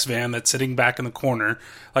fucking sex van that's sitting back in the corner.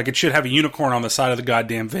 Like, it should have a unicorn on the side of the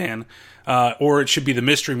goddamn van. Or it should be the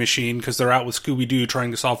Mystery Machine, because they're out with Scooby-Doo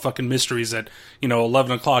trying to solve fucking mysteries at,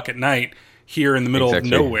 11 o'clock at night here in the middle of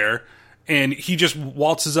nowhere. And he just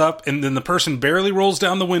waltzes up, and then the person barely rolls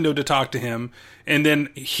down the window to talk to him, and then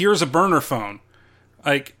here's a burner phone.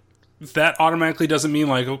 Like, that automatically doesn't mean,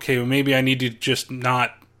 like, okay, well, maybe I need to just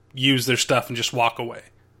not use their stuff and just walk away.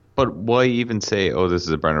 But why even say, oh, this is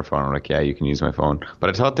a burner phone? I'm like, yeah, you can use my phone. But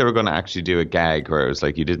I thought they were going to actually do a gag where it was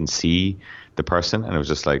like you didn't see the person and it was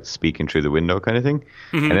just like speaking through the window kind of thing.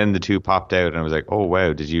 Mm-hmm. And then the two popped out and I was like, oh,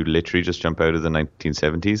 wow, did you literally just jump out of the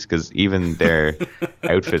 1970s? Because even their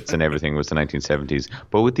outfits and everything was the 1970s.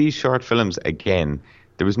 But with these short films, again,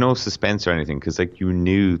 there was no suspense or anything because like you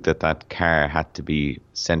knew that car had to be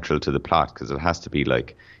central to the plot because it has to be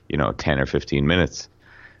like, 10 or 15 minutes.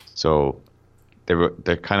 So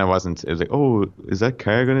there kind of wasn't, it was like, oh, is that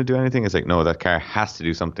car going to do anything? It's like, no, that car has to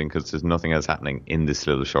do something because there's nothing else happening in this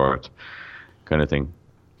little short kind of thing.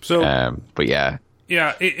 So, but yeah.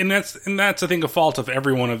 Yeah, and that's I think a fault of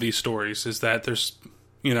every one of these stories is that there's,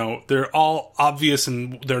 they're all obvious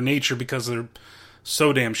in their nature because they're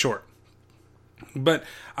so damn short. But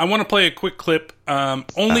I want to play a quick clip,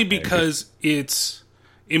 only because it's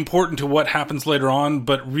important to what happens later on,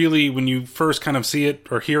 but really when you first kind of see it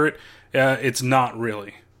or hear it, it's not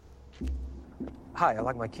really. Hi, I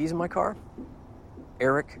locked my keys in my car.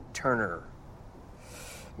 Eric Turner.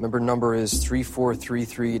 Member number is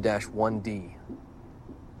 3433-1D.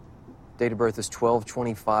 Date of birth is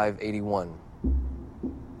 12/25/81.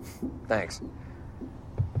 Thanks.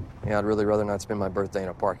 Yeah, I'd really rather not spend my birthday in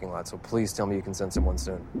a parking lot, so please tell me you can send someone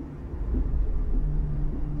soon.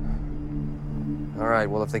 All right,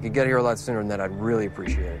 well, if they could get here a lot sooner than that, I'd really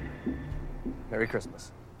appreciate it. Merry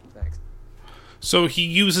Christmas. Thanks. So he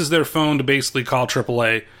uses their phone to basically call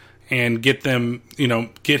AAA and get them,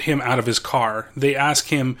 get him out of his car. They ask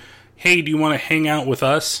him, hey, do you want to hang out with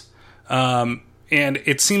us? And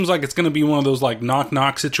it seems like it's going to be one of those, like,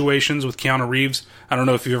 knock-knock situations with Keanu Reeves. I don't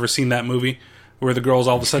know if you've ever seen that movie, where the girls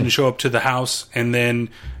all of a sudden show up to the house and then,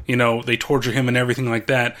 they torture him and everything like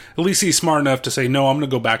that. At least he's smart enough to say, no, I'm going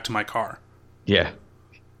to go back to my car. Yeah.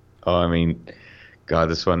 Oh, I mean, God,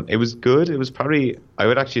 this one, it was good. It was probably, I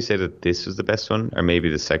would actually say that this was the best one, or maybe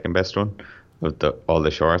the second best one of all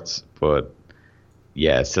the shorts. But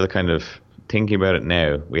yeah, still kind of thinking about it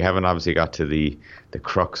now. We haven't obviously got to the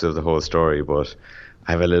crux of the whole story, but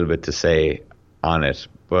I have a little bit to say on it.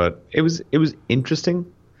 But it was interesting,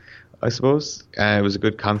 I suppose. It was a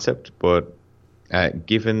good concept, but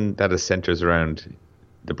given that it centers around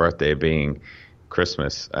the birthday being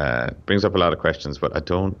Christmas brings up a lot of questions, but I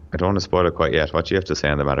don't want to spoil it quite yet. What do you have to say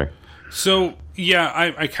on the matter? So,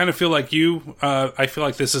 yeah, I kind of feel like you. I feel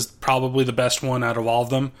like this is probably the best one out of all of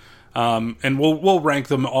them. And we'll rank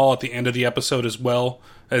them all at the end of the episode as well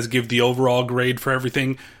as give the overall grade for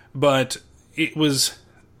everything. But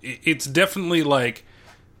it's definitely like,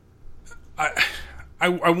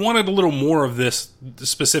 I wanted a little more of this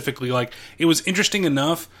specifically. Like, it was interesting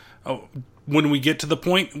enough when we get to the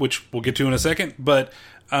point, which we'll get to in a second, but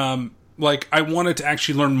like, I wanted to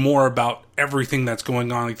actually learn more about everything that's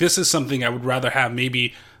going on. Like, this is something I would rather have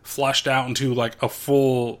maybe fleshed out into like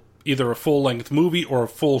either a full-length movie or a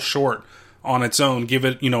full short on its own. Give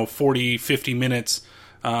it, 40, 50 minutes,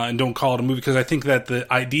 and don't call it a movie, because I think that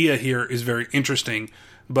the idea here is very interesting,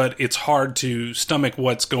 but it's hard to stomach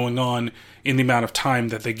what's going on in the amount of time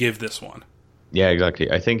that they give this one. Yeah,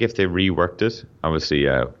 exactly. I think if they reworked it, obviously,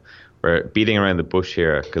 we're beating around the bush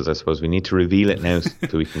here, because I suppose we need to reveal it now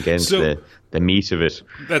so we can get into the meat of it.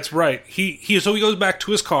 That's right. So he goes back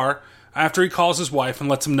to his car after he calls his wife and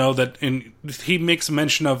lets him know that, and he makes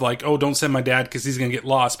mention of like, oh, don't send my dad because he's going to get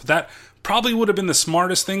lost. But that probably would have been the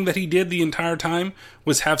smartest thing that he did the entire time,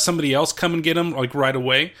 was have somebody else come and get him like right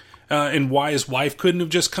away. And why his wife couldn't have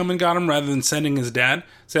just come and got him rather than sending his dad.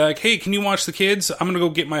 Say like, hey, can you watch the kids? I'm going to go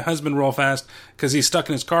get my husband real fast because he's stuck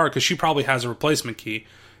in his car, because she probably has a replacement key.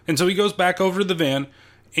 And so he goes back over to the van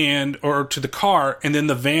or to the car, and then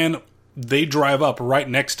the van, they drive up right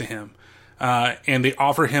next to him. And they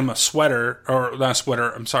offer him a scarf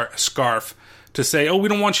to say, oh, we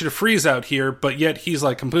don't want you to freeze out here, but yet he's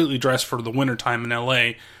like completely dressed for the wintertime in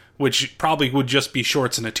LA, which probably would just be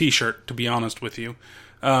shorts and a t-shirt, to be honest with you.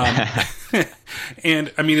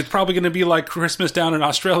 And I mean, it's probably going to be like Christmas down in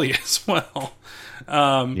Australia as well.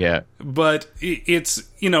 Yeah. But it's,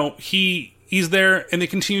 he's there and they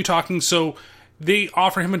continue talking. So they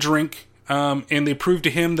offer him a drink, and they prove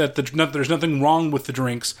to him that there's nothing wrong with the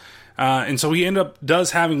drinks. And so he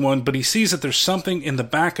does having one, but he sees that there's something in the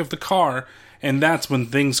back of the car, and that's when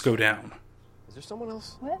things go down. Is there someone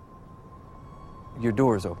else? What? Your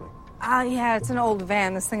door is opening. Yeah, it's an old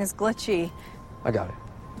van. This thing is glitchy. I got it.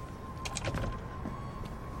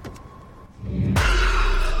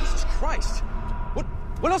 Jesus Christ!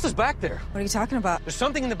 What else is back there? What are you talking about? There's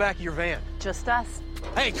something in the back of your van. Just us.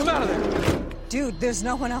 Hey, come out of there! Dude, there's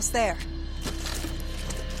no one else there.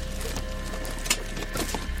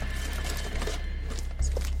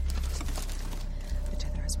 The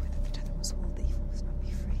tether must hold, the evil must not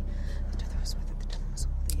be free. The tether has withered,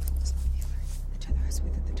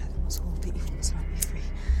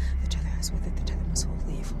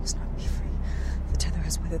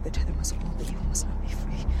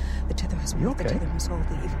 the tether must hold,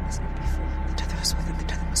 the evil must not be free. The tether has withered, the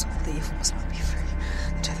tether must hold, the evil must not be free.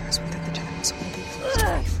 The tether has withered, the tether must hold, the evil must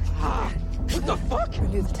not be free. What the fuck?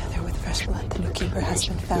 Renew the tether with fresh blood. The new keeper has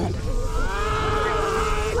been found.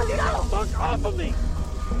 Let the fuck off of me!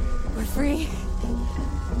 We're free.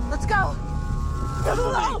 Let's go.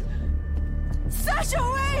 No! Sasha,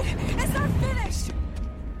 wait! It's not finished!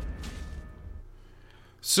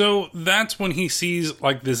 So that's when he sees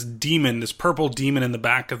like this demon, this purple demon in the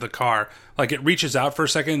back of the car. Like, it reaches out for a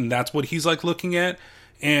second, and that's what he's like looking at.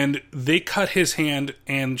 And they cut his hand,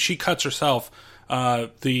 and she cuts herself.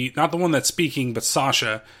 Not the one that's speaking, but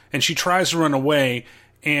Sasha. And she tries to run away.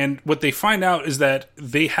 And what they find out is that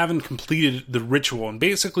they haven't completed the ritual. And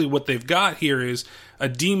basically what they've got here is a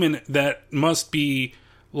demon that must be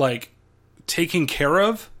like taken care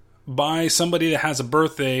of by somebody that has a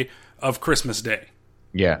birthday of Christmas Day.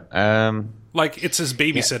 Yeah. Like it's his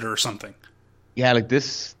babysitter or something. Yeah, like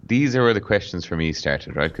these are where the questions for me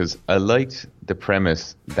started, right? Because I liked the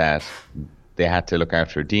premise that they had to look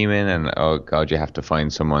after a demon and, oh God, you have to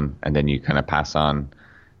find someone, and then you kind of pass on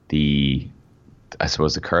the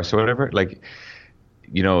curse or whatever. Like,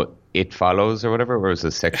 It Follows or whatever, where it's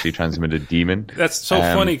a sexually transmitted demon. That's so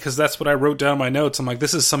funny, because that's what I wrote down in my notes. I'm like,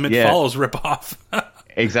 this is some It Follows ripoff.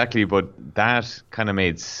 Exactly, but that kind of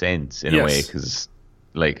made sense in a way, because,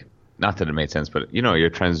 like, not that it made sense, but, you're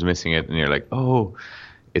transmitting it and you're like, oh,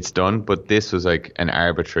 it's done. But this was like an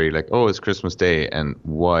arbitrary, like, oh, it's Christmas Day, and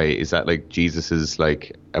why? Is that like Jesus's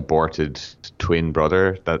like aborted twin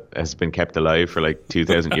brother that has been kept alive for like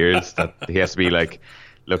 2,000 years that he has to be like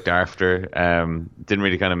looked after? Didn't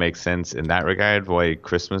really kind of make sense in that regard why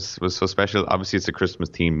Christmas was so special. Obviously it's a Christmas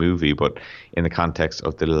themed movie, but in the context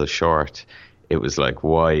of the little short, it was like,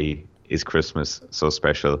 why is Christmas so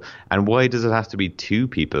special? And why does it have to be two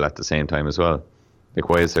people at the same time as well? Like,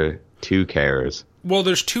 why is there 2 carers. Well,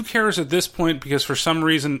 there's 2 carers at this point because for some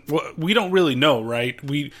reason, we don't really know, right?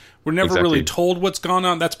 We're never really told what's gone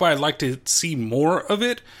on. That's why I'd like to see more of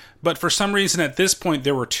it. But for some reason at this point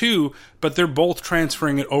there were 2, but they're both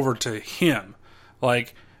transferring it over to him.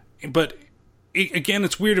 Again,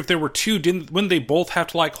 it's weird if there were 2. Wouldn't they both have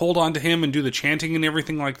to hold on to him and do the chanting and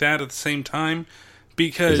everything like that at the same time?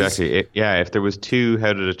 Because exactly, if there was 2,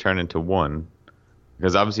 how did it turn into 1?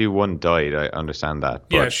 Because obviously 1 died. I understand that.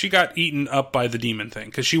 But she got eaten up by the demon thing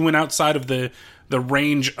because she went outside of the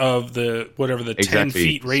range of the 10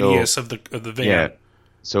 feet radius of the van. Yeah.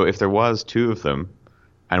 So if there was 2 of them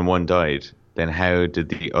and 1 died, then how did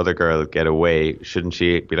the other girl get away? Shouldn't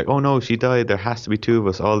she be like, oh no, she died. There has to be 2 of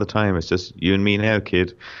us all the time. It's just you and me now,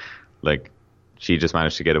 kid. She just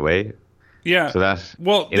managed to get away. Yeah. So that,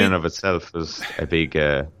 in and of itself, was a big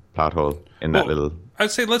plot hole in that little... I'd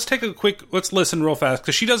say let's listen real fast,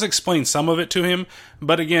 because she does explain some of it to him,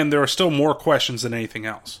 but again, there are still more questions than anything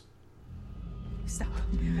else.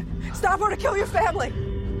 Stop or to kill your family!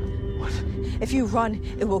 What? If you run,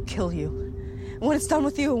 it will kill you. And when it's done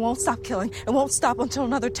with you, it won't stop killing. It won't stop until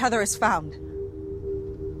another tether is found.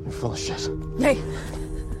 You're full of shit. Hey,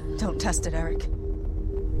 don't test it, Eric.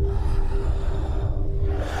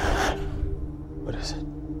 What is it?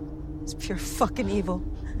 It's pure fucking evil.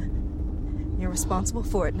 You're responsible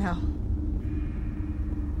for it now.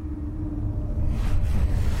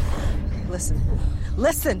 Okay, listen.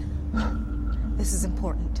 This is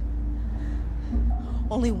important.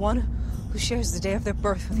 Only one who shares the day of their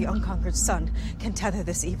birth with the unconquered sun can tether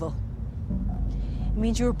this evil. It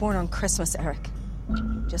means you were born on Christmas, Eric.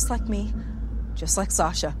 Just like me, just like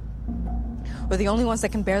Sasha. We're the only ones that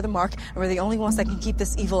can bear the mark, and we're the only ones that can keep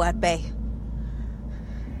this evil at bay.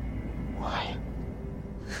 Why?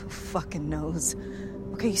 Who fucking knows?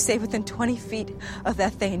 Okay, you stay within 20 feet of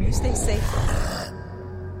that thing. You stay safe.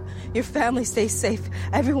 Your family stays safe.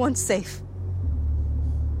 Everyone's safe.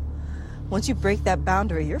 Once you break that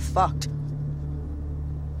boundary, you're fucked.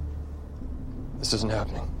 This isn't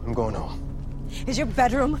happening. I'm going home. Is your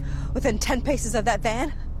bedroom within 10 paces of that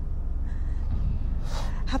van?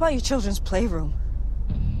 How about your children's playroom?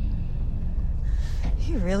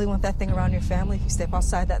 You really want that thing around your family if you step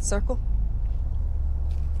outside that circle?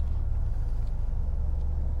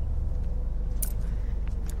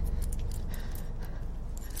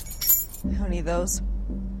 You don't need those.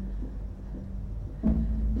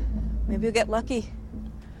 Maybe you'll get lucky.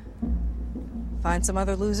 Find some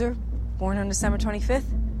other loser born on December 25th.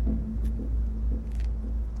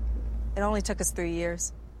 It only took us 3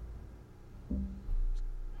 years.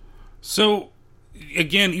 So,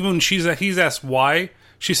 again, even when he's asked why,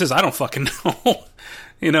 she says, I don't fucking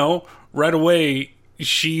know. Right away,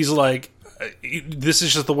 she's like, this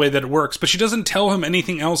is just the way that it works. But she doesn't tell him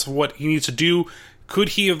anything else of what he needs to do. Could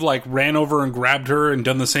he have, ran over and grabbed her and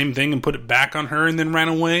done the same thing and put it back on her and then ran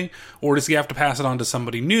away? Or does he have to pass it on to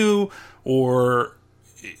somebody new? Or,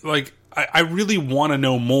 I really want to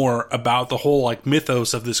know more about the whole,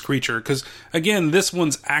 mythos of this creature. Because, again, this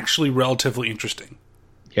one's actually relatively interesting.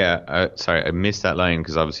 Yeah, sorry, I missed that line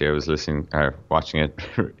because obviously I was watching it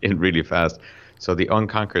really fast. So the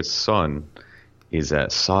unconquered sun is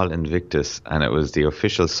Sol Invictus, and it was the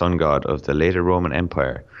official sun god of the later Roman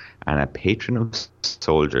Empire and a patron of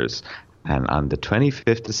soldiers. And on the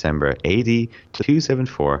 25th December AD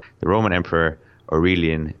 274, the Roman Emperor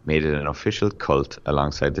Aurelian made it an official cult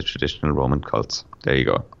alongside the traditional Roman cults. There you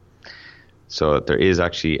go. So there is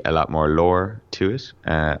actually a lot more lore to it.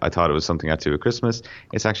 I thought it was something got to do with Christmas.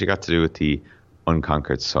 It's actually got to do with the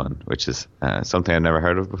unconquered sun, which is something I've never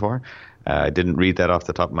heard of before. I didn't read that off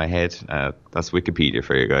the top of my head. That's Wikipedia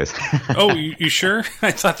for you guys. Oh, you sure?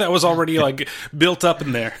 I thought that was already built up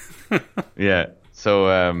in there. Yeah.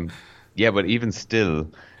 So, but even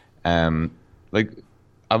still,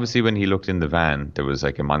 obviously when he looked in the van, there was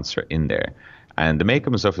a monster in there. And the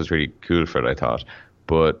makeup and stuff was really cool for it, I thought.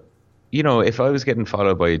 But if I was getting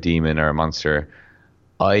followed by a demon or a monster,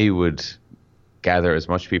 I would gather as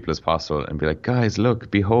much people as possible and be like, guys,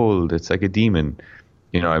 look, behold, it's like a demon.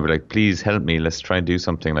 I'd be like, please help me. Let's try and do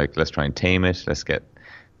something. Let's try and tame it. Let's get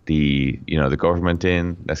the government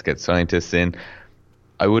in. Let's get scientists in.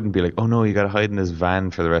 I wouldn't be like, oh no, you got to hide in this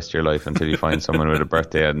van for the rest of your life until you find someone with a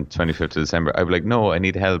birthday on 25th of December. I'd be like, no, I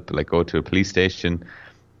need help. Go to a police station,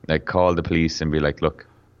 call the police and be like, look,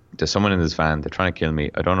 there's someone in this van. They're trying to kill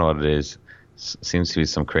me. I don't know what it is. Seems to be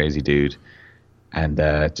some crazy dude. And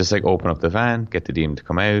just open up the van, get the demon to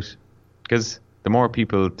come out. Because the more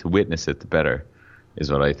people to witness it, the better,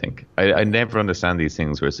 is what I think. I never understand these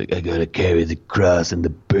things where it's I got to carry the cross and the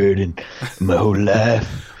burden my whole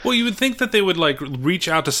life. Well, you would think that they would like reach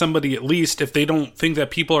out to somebody at least if they don't think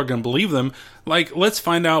that people are going to believe them. Like, let's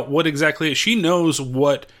find out what exactly she knows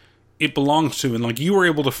what it belongs to, and like you were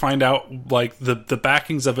able to find out like the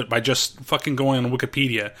backings of it by just fucking going on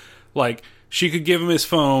Wikipedia. Like, she could give him his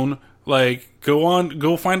phone. Like,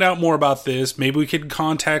 go find out more about this. Maybe we could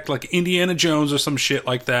contact, like, Indiana Jones or some shit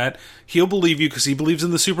like that. He'll believe you because he believes in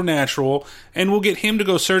the supernatural, and we'll get him to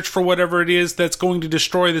go search for whatever it is that's going to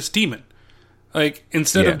destroy this demon. Like,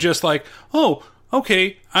 instead of just like, oh,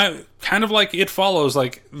 okay, I kind of like It Follows.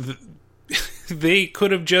 Like, they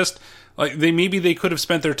could have just, like, they could have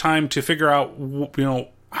spent their time to figure out, you know,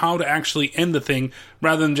 how to actually end the thing,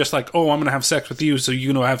 rather than just like, oh, I'm going to have sex with you, so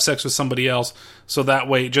you know, have sex with somebody else, so that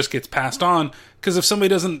way it just gets passed on. Because if somebody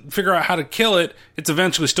doesn't figure out how to kill it, it's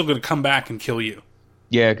eventually still going to come back and kill you.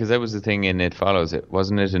 Yeah, because that was the thing in It Follows. It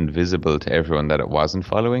wasn't it invisible to everyone that it wasn't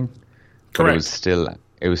following. Correct. But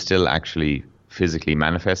it was still actually physically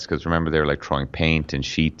manifest. Because remember, they were like throwing paint and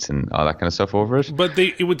sheets and all that kind of stuff over it. But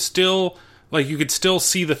it would still, like, you could still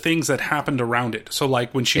see the things that happened around it. So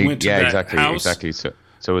like when she went to that house, exactly.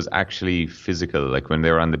 So it was actually physical, like when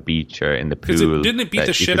they were on the beach or in the pool. Didn't it beat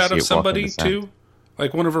the shit out of somebody too?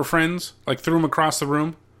 Like one of her friends, like threw him across the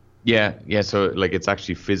room. Yeah. So like it's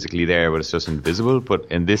actually physically there, but it's just invisible. But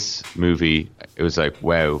in this movie, it was like,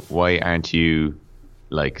 wow, why aren't you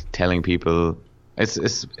like telling people? It's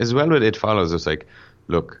as well with It Follows. It's like,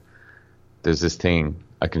 look, there's this thing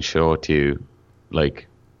I can show it to you. Like,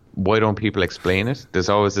 why don't people explain it? There's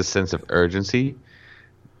always this sense of urgency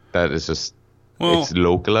that is just. Well, it's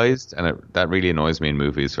localized, and that really annoys me in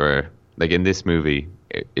movies where, like in this movie,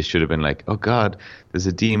 it should have been like, oh God, there's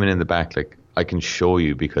a demon in the back. Like, I can show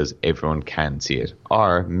you because everyone can see it.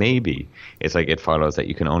 Or maybe it's like It Follows that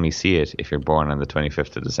you can only see it if you're born on the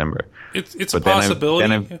 25th of December. It's a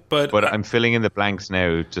possibility, but I'm filling in the blanks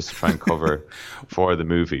now just to try and cover for the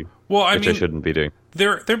movie. Well, I which I shouldn't be doing.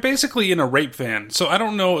 They're basically in a rape van, so I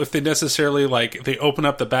don't know if they necessarily like they open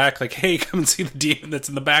up the back like, hey, come and see the demon that's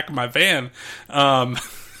in the back of my van. Why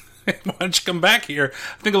don't you come back here?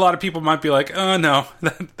 I think a lot of people might be like, oh no,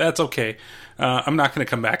 that's okay. I'm not going to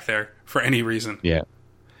come back there for any reason. Yeah.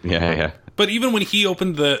 But even when he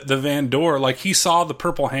opened the van door, like he saw the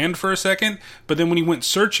purple hand for a second, but then when he went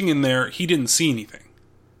searching in there, he didn't see anything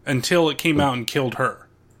until it came out and killed her.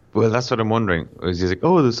 Well, that's what I'm wondering. He's like,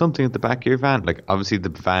 oh, there's something at the back of your van. Like, obviously the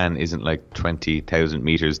van isn't like 20,000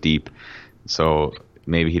 meters deep, so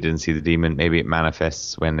maybe he didn't see the demon. Maybe it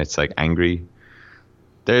manifests when it's like angry.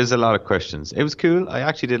 There's a lot of questions. It was cool. I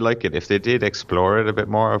actually did like it. If they did explore it a bit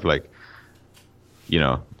more of like, you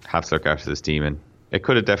know, have to look after this demon, it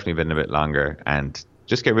could have definitely been a bit longer and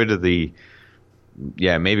just get rid of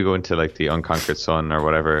maybe go into like the Unconquered Sun or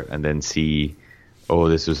whatever and then see, oh,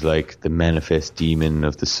 this was like the manifest demon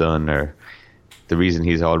of the sun, or the reason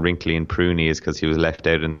he's all wrinkly and pruny is because he was left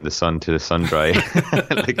out in the sun to the sun dry.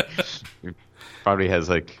 Like, he probably has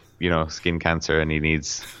like, you know, skin cancer and he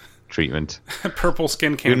needs treatment. Purple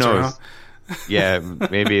skin cancer. Who knows? Huh? Yeah,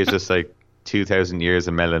 maybe it's just like 2,000 years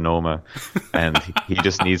of melanoma and he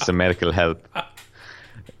just needs some medical help.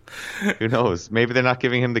 Who knows? Maybe they're not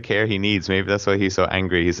giving him the care he needs. Maybe that's why he's so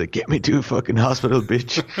angry. He's like, get me to a fucking hospital,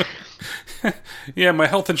 bitch. Yeah, my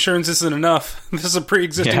health insurance isn't enough. This is a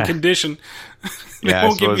pre-existing condition. They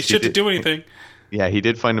won't give me shit to do anything. Yeah, he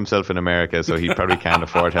did find himself in America, so he probably can't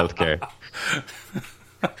afford healthcare.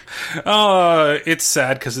 It's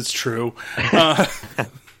sad because it's true.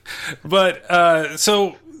 But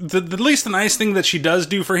so the least the nice thing that she does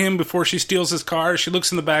do for him before she steals his car, she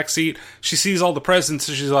looks in the back seat, she sees all the presents,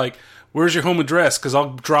 and she's like, where's your home address? Because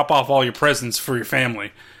I'll drop off all your presents for your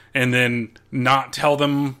family. And then not tell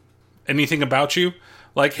them anything about you.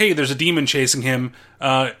 Like, hey, there's a demon chasing him.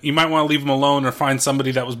 You might want to leave him alone or find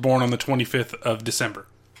somebody that was born on the 25th of December.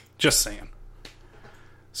 Just saying.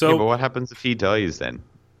 So, yeah, but what happens if he dies then?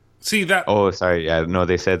 See that? Oh, sorry. Yeah, no,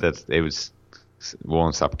 they said that it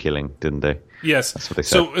won't stop killing, didn't they? Yes. That's what they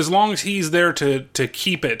said. So as long as he's there to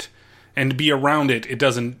keep it and be around it, it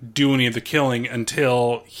doesn't do any of the killing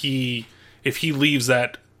until if he leaves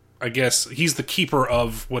that, I guess, he's the keeper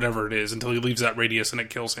of whatever it is until he leaves that radius and it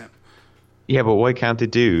kills him. Yeah, but why can't they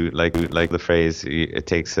do, like the phrase, it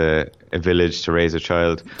takes a village to raise a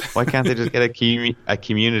child? Why can't they just get a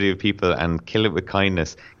community of people and kill it with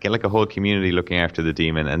kindness? Get like a whole community looking after the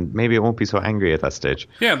demon, and maybe it won't be so angry at that stage.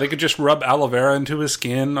 Yeah, they could just rub aloe vera into his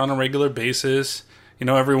skin on a regular basis. You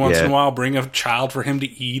know, every once in a while, bring a child for him to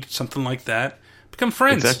eat, something like that. Become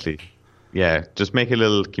friends. Exactly. Yeah, just make a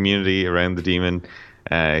little community around the demon.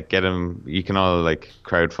 Get him, you can all like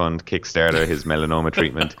crowdfund, Kickstarter his melanoma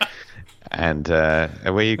treatment. And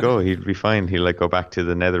away you go. He'd be fine. He'll like go back to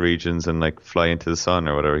the nether regions and like fly into the sun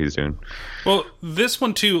or whatever he's doing. Well, this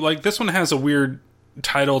one too, like this one has a weird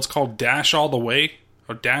title. It's called Dash All the Way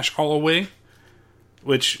or Dash All Away,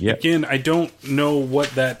 which again, I don't know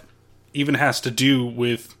what that even has to do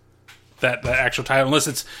with that actual title, unless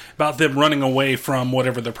it's about them running away from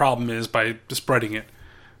whatever the problem is by spreading it.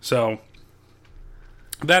 So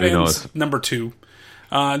that ends number 2.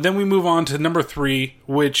 Then we move on to number 3,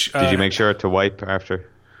 which... Did you make sure to wipe after?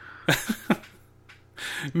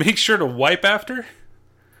 Make sure to wipe after?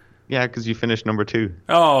 Yeah, because you finished number 2.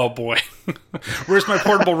 Oh, boy. Where's my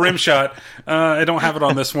portable rim shot? I don't have it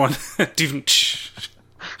on this one.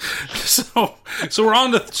 So we're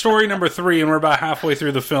on to story number 3, and we're about halfway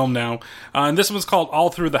through the film now. And this one's called All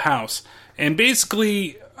Through the House. And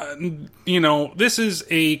basically, this is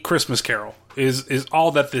a Christmas Carol, is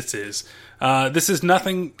all that this is. This is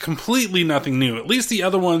completely nothing new. At least the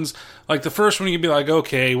other ones, like the first one, you'd be like,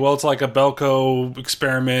 okay, well, it's like a Belko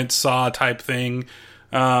experiment, Saw type thing,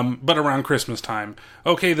 but around Christmas time.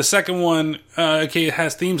 Okay, the second one, it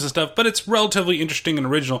has themes and stuff, but it's relatively interesting and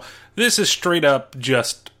original. This is straight up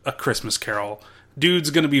just a Christmas Carol. Dude's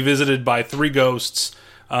going to be visited by 3 ghosts,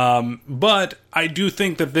 but I do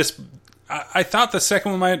think that this... I thought the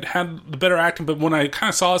second one might have the better acting, but when I kind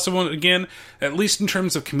of saw this one again, at least in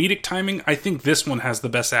terms of comedic timing, I think this one has the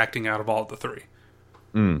best acting out of all of the 3.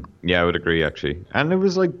 Yeah, I would agree, actually. And it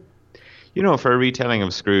was like, for a retelling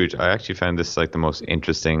of Scrooge, I actually found this like the most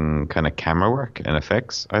interesting kind of camera work and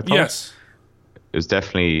effects, I thought. Yes. It was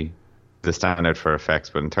definitely the standout for effects,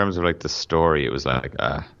 but in terms of like the story, it was like,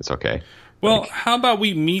 it's okay. Well, how about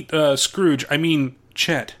we meet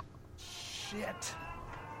Chet? Shit.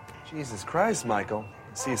 Jesus Christ, Michael.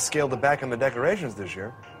 I see you scaled it back on the decorations this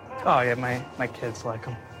year. Oh, yeah, my kids like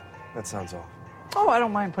them. That sounds awful. Oh, I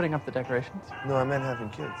don't mind putting up the decorations. No, I meant having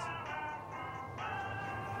kids.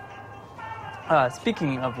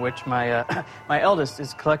 Speaking of which, my eldest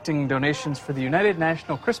is collecting donations for the United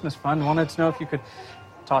National Christmas Fund. Wanted to know if you could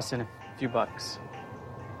toss in a few bucks.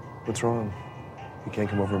 What's wrong? He can't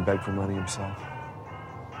come over and beg for money himself.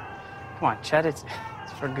 Come on, Chet, it's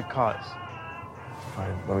for a good cause.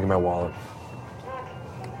 Fine, let me get my wallet.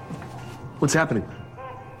 What's happening?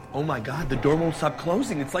 Oh my God, the door won't stop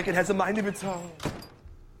closing. It's like it has a mind of its own.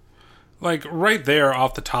 Like, right there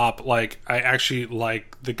off the top, like, I actually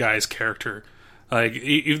like the guy's character. Like,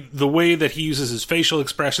 the way that he uses his facial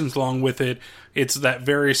expressions along with it, it's that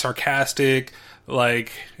very sarcastic,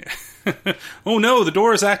 like, oh no, the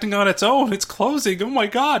door is acting on its own. It's closing. Oh my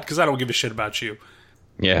God, because I don't give a shit about you.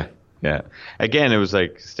 Yeah. Yeah. Again, it was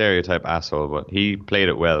like stereotype asshole, but he played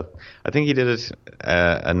it well. I think he did it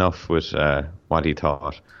enough with what he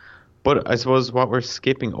thought. But I suppose what we're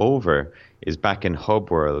skipping over is back in Hub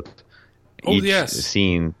World. Each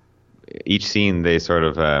scene, they sort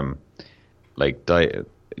of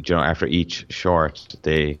after each short,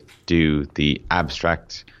 they do the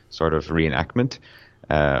abstract sort of reenactment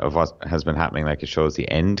of what has been happening. Like it shows the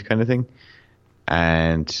end kind of thing.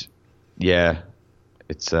 And yeah.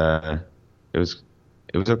 It was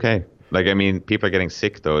okay. Like, I mean, people are getting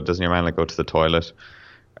sick though. Doesn't your man like go to the toilet?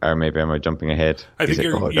 Or maybe am I jumping ahead? I think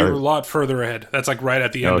you're a lot further ahead. That's like right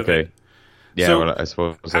at the end of it. Yeah, so well, I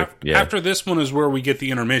suppose. After this one is where we get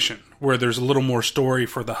the intermission, where there's a little more story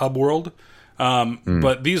for the Hub World.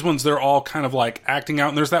 But these ones, they're all kind of like acting out.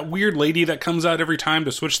 And there's that weird lady that comes out every time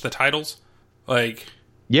to switch the titles. Like,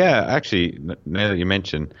 yeah, actually, now that you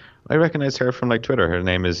mention, I recognize her from like Twitter. Her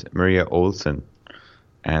name is Maria Olsen.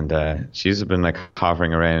 And she's been like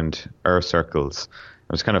hovering around our circles.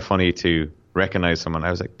 It was kind of funny to recognize someone.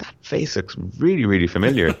 I was like, that face looks really, really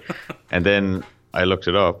familiar. And then I looked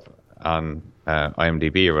it up on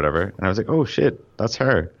IMDb or whatever, and I was like, oh shit, that's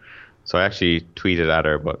her. So I actually tweeted at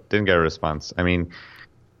her, but didn't get a response. I mean,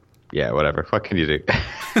 yeah, whatever. What can you do?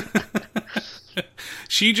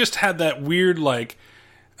 She just had that weird, like,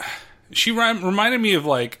 she reminded me of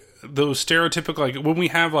like those stereotypical, like when we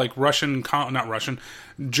have like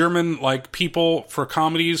German like people for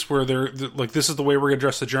comedies where they're like, this is the way we're gonna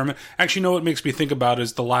address the German. Actually, what it makes me think about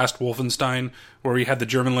is the last Wolfenstein, where we had the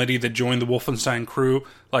German lady that joined the Wolfenstein crew.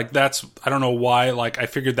 Like that's, I don't know why, like I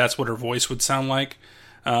figured that's what her voice would sound like.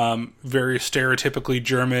 Very stereotypically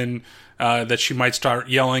German, that she might start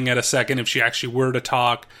yelling at a second if she actually were to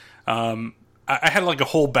talk. I had like a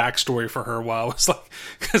whole backstory for her while I was like,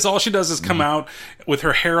 because all she does is come out with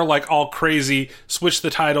her hair like all crazy, switch the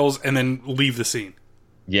titles, and then leave the scene.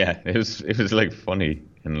 Yeah, it was like funny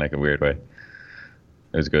in like a weird way.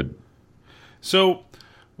 It was good. So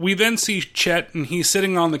we then see Chet, and he's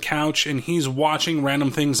sitting on the couch and he's watching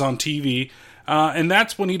random things on TV. And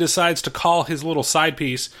that's when he decides to call his little side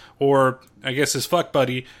piece, or I guess his fuck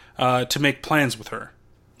buddy, to make plans with her.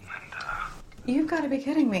 You've got to be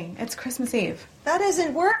kidding me. It's Christmas Eve. That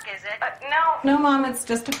isn't work, is it? No, Mom, it's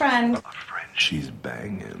just a friend. She's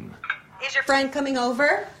banging. Is your friend coming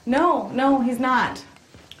over? No, he's not.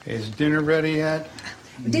 Is dinner ready yet?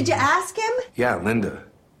 Did you ask him? Yeah, Linda.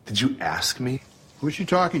 Did you ask me? Who's she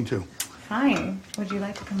talking to? Fine. Would you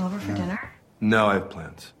like to come over for dinner? No, I have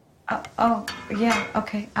plans. Yeah,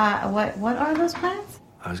 okay. What are those plans?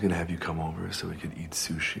 I was gonna have you come over so we could eat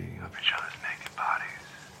sushi of each other's naked bodies.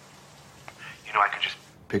 You know, I could just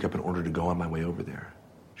pick up an order to go on my way over there.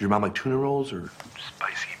 Does your mom like tuna rolls or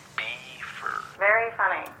spicy beef or... Very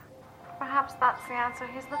funny. Perhaps that's the answer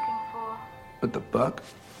he's looking for. What the fuck?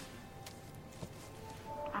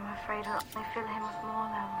 I'm afraid it'll only fill him with more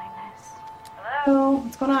loneliness. Hello?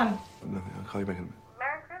 What's going on? Nothing. I'll call you back in a minute.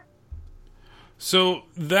 So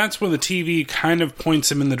that's when the TV kind of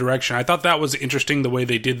points him in the direction. I thought that was interesting the way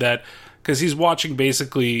they did that, because he's watching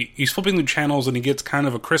basically, he's flipping through channels and he gets kind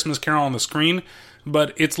of a Christmas Carol on the screen,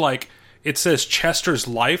 but it's like, it says Chester's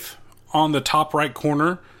Life on the top right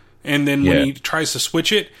corner, and then when he tries to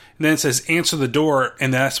switch it, and then it says answer the door,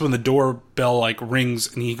 and that's when the doorbell like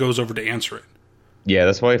rings and he goes over to answer it. Yeah,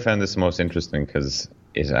 that's why I found this most interesting, because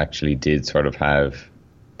it actually did sort of have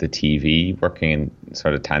the TV working in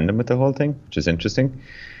sort of tandem with the whole thing, which is interesting.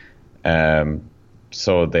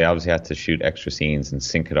 So they obviously had to shoot extra scenes and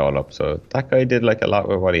sync it all up. So that guy did like a lot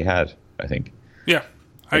with what he had, I think. Yeah,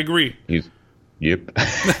 I agree. Yep.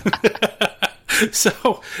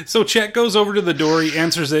 So Chet goes over to the door, he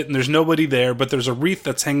answers it, and there's nobody there, but there's a wreath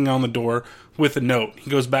that's hanging on the door with a note. He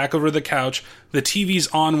goes back over to the couch, the TV's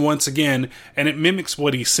on once again, and it mimics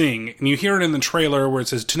what he's seeing. And you hear it in the trailer where it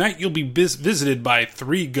says, tonight you'll be visited by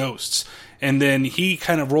 3 ghosts. And then he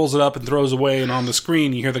kind of rolls it up and throws away, and on the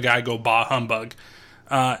screen you hear the guy go, bah humbug.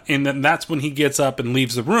 And then that's when he gets up and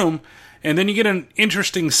leaves the room. And then you get an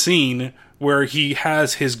interesting scene where he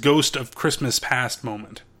has his Ghost of Christmas Past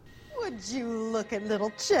moment. Would you look at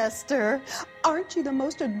little Chester? Aren't you the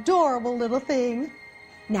most adorable little thing?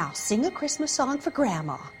 Now sing a Christmas song for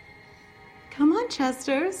Grandma. Come on,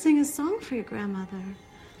 Chester. Sing a song for your grandmother.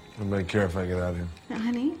 Nobody care if I get out of here. Now,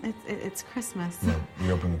 honey, it's Christmas. No,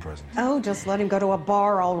 you open the present. Oh, just let him go to a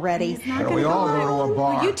bar already. He's not gonna go to a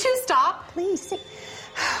bar. Will you two stop? Please sing.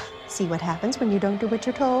 See what happens when you don't do what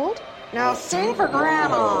you're told? Now sing for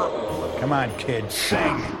Grandma. Come on, kids,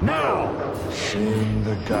 sing now. Sing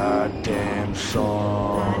the goddamn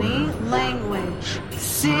song. Honey, language.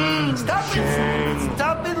 Sing! Stop it!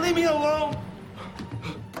 Stop it! Leave me alone!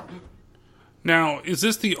 Now, is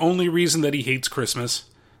this the only reason that he hates Christmas?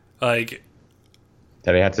 Like,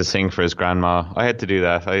 that he had to sing for his grandma. I had to do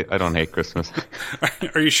that. I don't hate Christmas.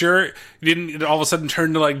 Are you sure? You didn't all of a sudden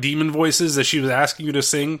turn to like demon voices as she was asking you to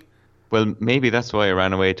sing? Well, maybe that's why I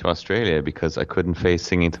ran away to Australia, because I couldn't face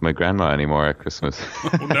singing to my grandma anymore at Christmas.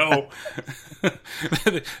 Oh, no.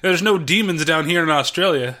 There's no demons down here in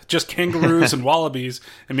Australia. Just kangaroos and wallabies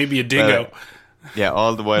and maybe a dingo. Yeah,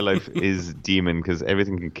 all the wildlife is demon, because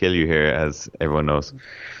everything can kill you here, as everyone knows.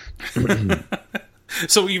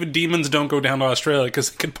 So even demons don't go down to Australia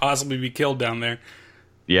because they could possibly be killed down there.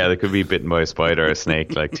 Yeah, they could be bitten by a spider or a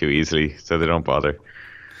snake like too easily, so they don't bother.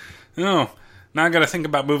 Oh, now I got to think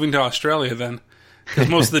about moving to Australia then, because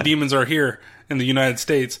most of the demons are here in the United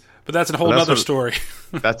States. But that's a whole other story.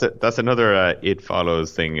 That's another It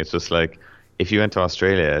Follows thing. It's just like, if you went to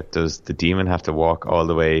Australia, does the demon have to walk all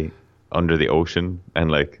the way under the ocean and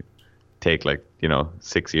like take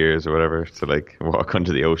 6 years or whatever to like walk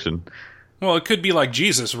under the ocean? Well, it could be like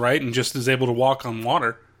Jesus, right? And just is able to walk on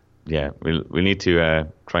water. Yeah, we need to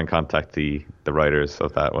try and contact the writers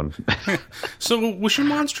of that one. So was your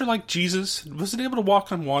monster like Jesus? Was it able to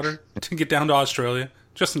walk on water to get down to Australia?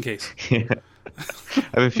 Just in case. Yeah. I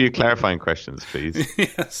have a few clarifying questions, please.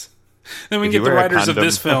 Yes. Then we can get the writers of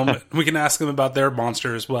this film. We can ask them about their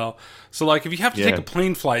monster as well. So like if you have to take a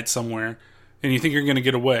plane flight somewhere and you think you're going to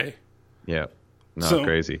get away. Yeah. No,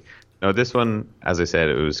 crazy. No, this one, as I said,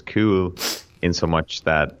 it was cool in so much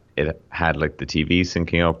that it had like the TV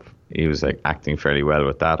syncing up. He was like acting fairly well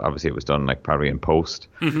with that. Obviously, it was done like probably in post,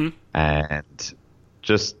 and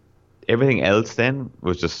just everything else. Then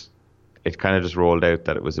was just it kind of just rolled out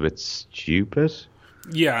that it was a bit stupid.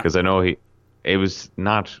 Yeah, because I know it was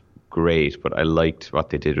not great, but I liked what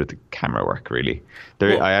they did with the camera work. Really,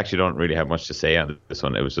 I actually don't really have much to say on this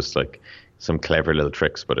one. It was just like some clever little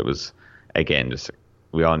tricks, but it was again just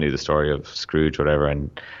we all knew the story of Scrooge, whatever, and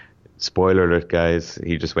spoiler alert, guys,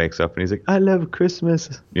 he just wakes up and he's like, I love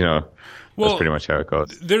Christmas. You know, that's pretty much how it goes.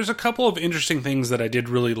 There's a couple of interesting things that I did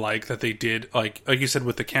really like that they did, like you said,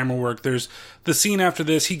 with the camera work. There's the scene after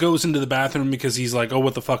this, he goes into the bathroom because he's like, oh,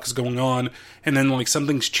 what the fuck is going on? And then like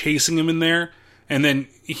something's chasing him in there. And then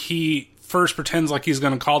he first pretends like he's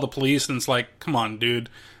going to call the police, and it's like, come on, dude.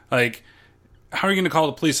 Like, how are you going to call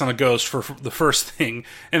the police on a ghost for the first thing?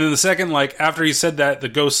 And then the second, like, after he said that, the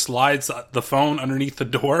ghost slides the phone underneath the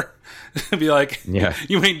door. Be like, yeah,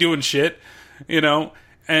 you ain't doing shit, you know?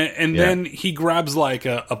 And then he grabs, like,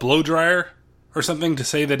 a blow dryer or something to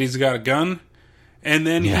say that he's got a gun. And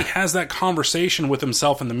then he has that conversation with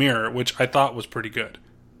himself in the mirror, which I thought was pretty good.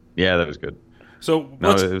 Yeah, that was good. So,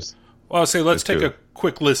 let's take a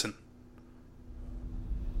quick listen.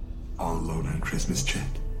 All alone on Christmas, chick?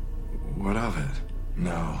 What of it?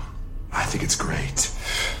 No, I think it's great.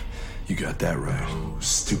 You got that right. No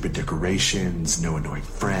stupid decorations, no annoying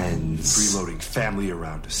friends, freeloading family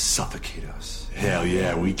around to suffocate us. Hell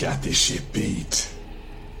yeah, we got this shit beat.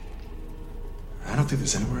 I don't think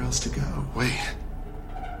there's anywhere else to go. Wait.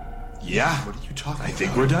 Yeah? What are you talking about? I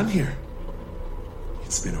think we're done here.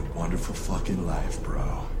 It's been a wonderful fucking life,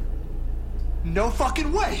 bro. No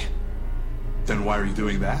fucking way! Then why are you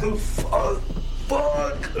doing that? Fuck!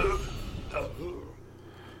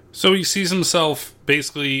 So he sees himself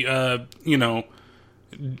basically,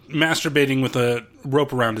 masturbating with a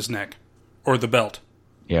rope around his neck. Or the belt.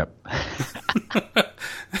 Yep.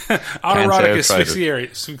 Autoerotic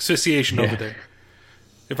asphyxiation over there.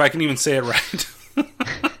 If I can even say it right.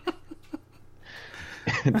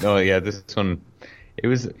 No, yeah, this one, it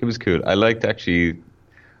was cool. I liked actually,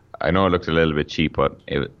 I know it looked a little bit cheap, but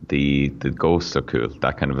the ghosts are cool,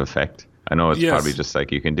 that kind of effect. I know it's probably just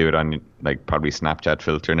like you can do it on like probably Snapchat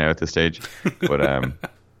filter now at this stage, but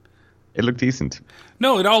it looked decent.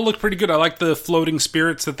 No, it all looked pretty good. I liked the floating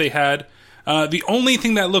spirits that they had. The only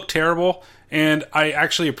thing that looked terrible, and I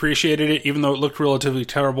actually appreciated it even though it looked relatively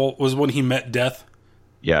terrible, was when he met death.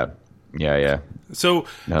 Yeah. So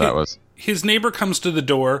his neighbor comes to the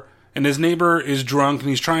door, and his neighbor is drunk, and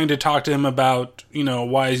he's trying to talk to him about,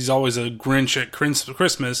 why he's always a Grinch at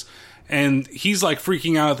Christmas. And he's like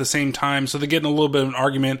freaking out at the same time, so they get in a little bit of an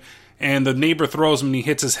argument, and the neighbor throws him and he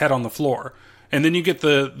hits his head on the floor. And then you get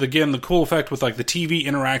the cool effect with like the TV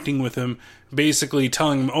interacting with him, basically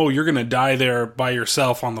telling him, oh, you're going to die there by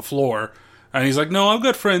yourself on the floor. And he's like, no, I've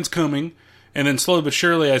got friends coming. And then slowly but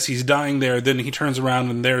surely as he's dying there, then he turns around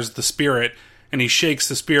and there's the spirit, and he shakes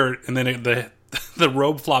the spirit, and then the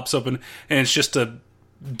robe flops open, and it's just a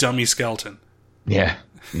dummy skeleton. Yeah.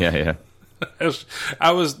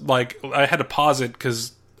 I was like, I had to pause it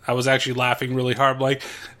because I was actually laughing really hard. Like,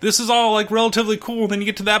 this is all like relatively cool. And then you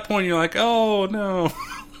get to that point and you're like, oh no.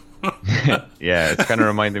 Yeah, it's kind of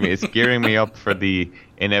reminding me, it's gearing me up for the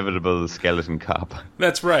inevitable skeleton cop.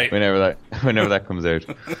 That's right. Whenever that comes out.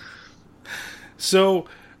 So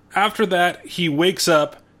after that, he wakes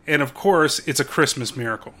up, and of course, it's a Christmas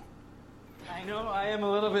miracle. I know I am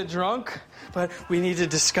a little bit drunk, but we need to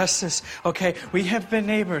discuss this. Okay, we have been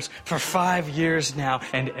neighbors for 5 years now,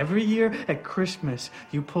 and every year at Christmas,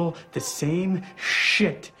 you pull the same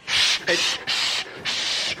shit.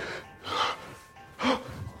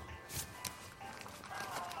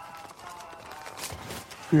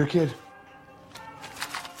 For your kid.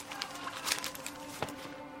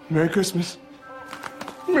 Merry Christmas.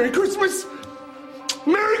 Merry Christmas!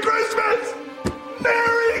 Merry Christmas!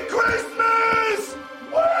 Merry Christmas!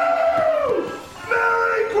 Woo!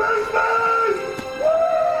 Merry Christmas! Woo!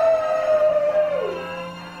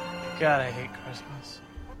 God, I hate Christmas.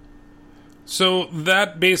 So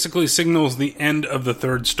that basically signals the end of the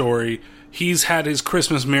third story. He's had his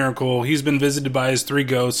Christmas miracle. He's been visited by his 3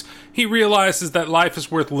 ghosts. He realizes that life is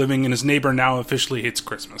worth living, and his neighbor now officially hates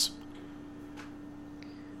Christmas.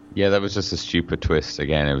 Yeah, that was just a stupid twist.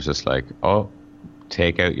 Again, it was just like, oh,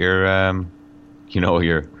 take out your,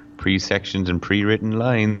 your pre-sectioned and pre-written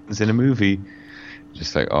lines in a movie.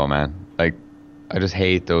 Just like, oh man, like, I just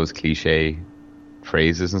hate those cliche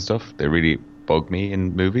phrases and stuff. They really bug me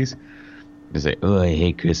in movies. They say, oh, I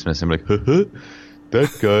hate Christmas. I'm like,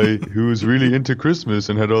 that guy who was really into Christmas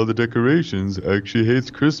and had all the decorations actually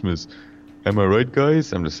hates Christmas. Am I right,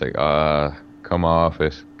 guys? I'm just like, come off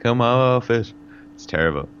it. Come off it. It's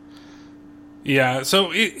terrible. Yeah,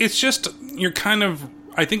 so it's just, you're kind of,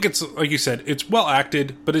 I think it's, like you said, it's well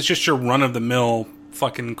acted, but it's just your run-of-the-mill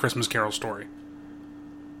fucking Christmas Carol story.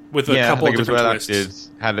 With a couple of different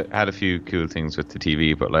twists. Acted, had a few cool things with the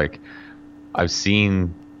TV, but like, I've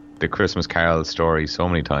seen the Christmas Carol story so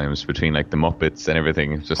many times between like the Muppets and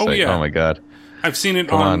everything. It's just oh my god. I've seen it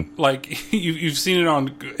on like you've seen it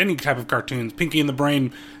on any type of cartoons. Pinky and the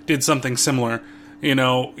Brain did something similar. You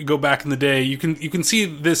know, you go back in the day, you can see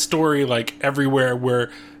this story like everywhere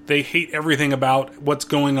where they hate everything about what's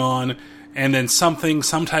going on, and then some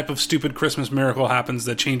type of stupid Christmas miracle happens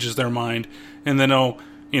that changes their mind, and then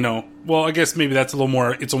well, I guess maybe that's a little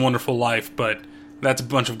more It's a Wonderful Life, but that's a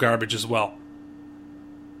bunch of garbage as well.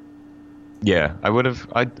 Yeah, I would have.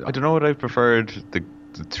 I don't know what I preferred. The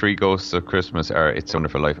Three Ghosts of Christmas or It's a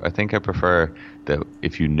Wonderful Life. I think I prefer the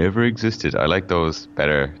If You Never Existed. I like those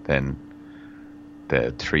better than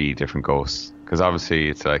the three different ghosts, because obviously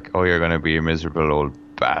it's like, oh, you're going to be a miserable old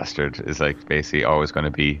bastard is like basically always going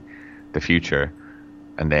to be the future.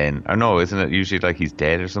 And then, I don't know, isn't it usually like he's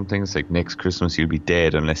dead or something? It's like next Christmas you'll be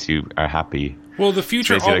dead unless you are happy. Well, the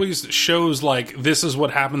future always shows like this is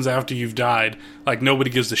what happens after you've died. Like nobody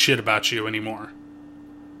gives a shit about you anymore.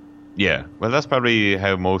 Yeah, well, that's probably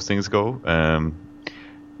how most things go.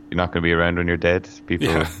 You're not going to be around when you're dead.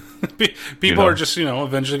 People are just,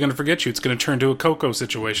 eventually going to forget you. It's going to turn to a Coco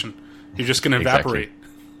situation. You're just going to evaporate.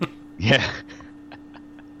 Yeah.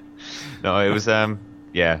 No, it was,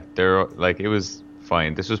 it was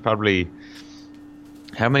fine. This was probably,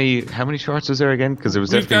 how many shorts was there again? Because there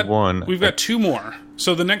was definitely one. We've got two more.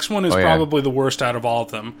 So the next one is probably the worst out of all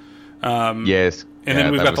of them. Yes. And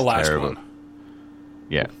then we've got the last one.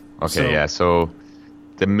 Yeah. Okay, so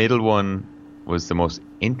the middle one was the most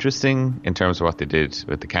interesting in terms of what they did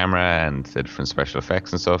with the camera and the different special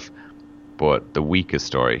effects and stuff, but the weakest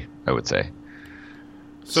story, I would say.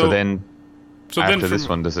 So then after this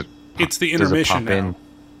one, it's the intermission now.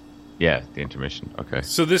 Yeah, the intermission. Okay.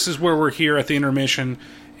 So this is where we're here at the intermission,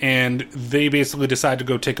 and they basically decide to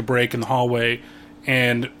go take a break in the hallway,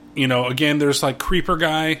 and, again, there's, like, Creeper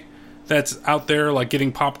Guy that's out there, like,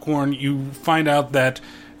 getting popcorn. You find out that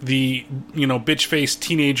the, bitch-faced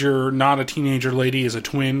teenager, not a teenager lady, is a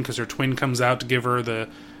twin, because her twin comes out to give her the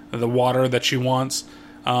water that she wants,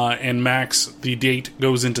 and Max, the date,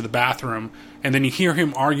 goes into the bathroom, and then you hear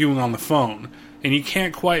him arguing on the phone, and you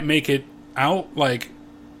can't quite make it out, like,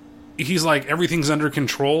 he's like, everything's under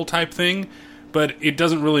control type thing, but it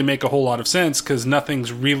doesn't really make a whole lot of sense, because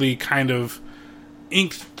nothing's really kind of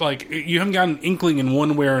inked, like, you haven't got an inkling in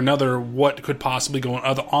one way or another what could possibly go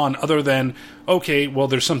on other than, okay, well,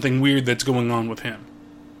 there's something weird that's going on with him.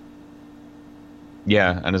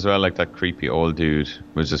 Yeah, and as well, like, that creepy old dude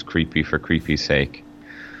was just creepy for creepy's sake.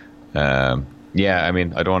 I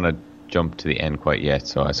mean, I don't want to jump to the end quite yet,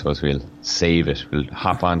 so I suppose we'll save it. We'll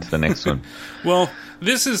hop on to the next one. Well,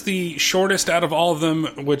 this is the shortest out of all of them,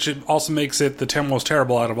 which it also makes it the most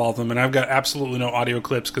terrible out of all of them, and I've got absolutely no audio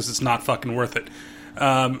clips because it's not fucking worth it.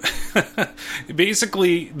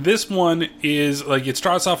 Basically, this one is like, it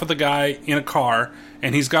starts off with a guy in a car,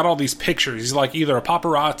 and he's got all these pictures. He's like either a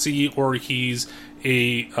paparazzi or he's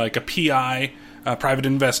a PI, a private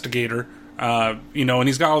investigator, and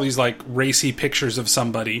he's got all these like racy pictures of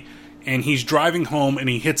somebody, and he's driving home and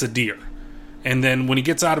he hits a deer. And then when he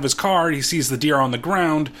gets out of his car, he sees the deer on the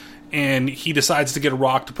ground, and he decides to get a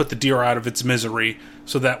rock to put the deer out of its misery,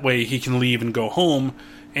 so that way he can leave and go home.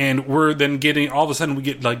 And we're then getting, all of a sudden we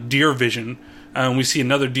get like deer vision, and we see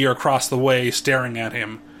another deer across the way staring at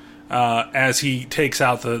him as he takes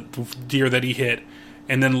out the deer that he hit.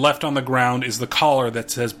 And then left on the ground is the collar that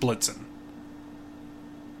says Blitzen.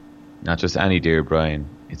 Not just any deer, Brian.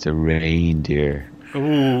 It's a reindeer.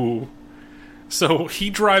 Ooh. So he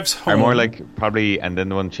drives home. Or more like probably, and then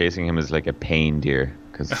the one chasing him is like a pain deer,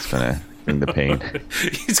 because it's going to bring the pain.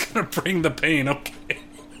 He's going to bring the pain, okay.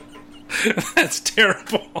 That's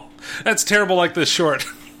terrible. That's terrible, like this short.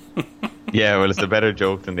 Yeah, well, it's a better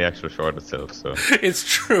joke than the actual short itself, so. It's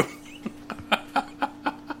true.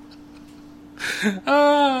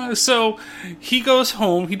 So he goes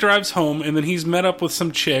home, he drives home, and then he's met up with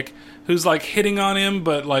some chick who's like hitting on him,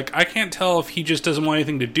 but like I can't tell if he just doesn't want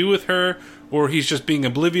anything to do with her or he's just being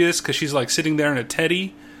oblivious, because she's like sitting there in a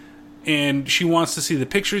teddy and she wants to see the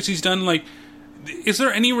pictures he's done. Like, is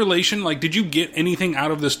there any relation? Like, did you get anything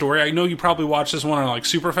out of the story? I know you probably watched this one on like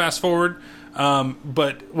super fast forward,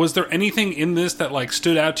 but was there anything in this that like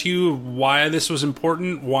stood out to you? Why this was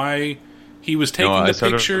important? Why he was taking the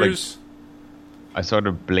pictures? I sort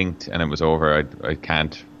of blinked and it was over. I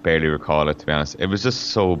can't barely recall it, to be honest. It was just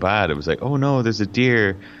so bad. It was like, oh no, there's a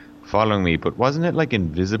deer following me. But wasn't it like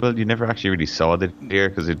invisible? You never actually really saw the deer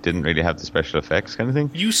because it didn't really have the special effects kind of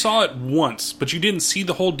thing? You saw it once, but you didn't see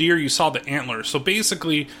the whole deer. You saw the antlers. So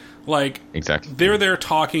basically, like, exactly, they're there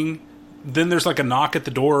talking. then there's like a knock at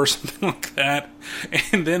the door or something like that,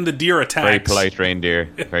 and then the deer attacks. Very polite reindeer.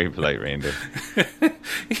 Very polite reindeer.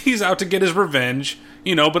 He's out to get his revenge,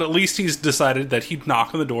 but at least he's decided that he'd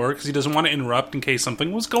knock on the door because he doesn't want to interrupt in case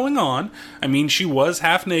something was going on. I mean, she was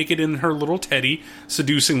half naked in her little teddy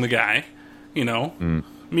seducing the guy,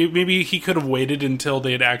 Maybe he could have waited until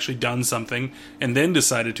they had actually done something and then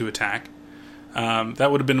decided to attack.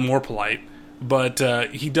 That would have been more polite. But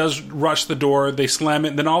he does rush the door, they slam it,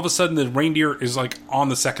 and then all of a sudden the reindeer is like on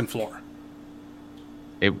the second floor.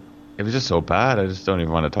 It was just so bad, I just don't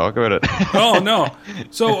even want to talk about it. Oh, no.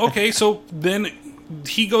 So then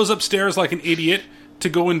he goes upstairs like an idiot to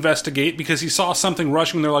go investigate because he saw something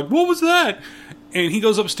rushing. They're like, what was that? And he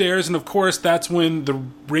goes upstairs, and of course that's when the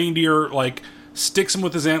reindeer like sticks him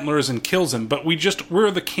with his antlers and kills him. But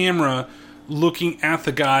we're the camera looking at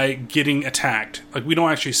the guy getting attacked. Like, we don't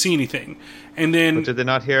actually see anything. And then... But did they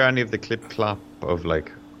not hear any of the clip-clop of,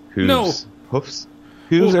 like, hooves? No. Hoofs?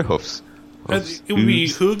 Hooves or hoofs? It would be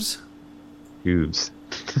hooves. Hooves.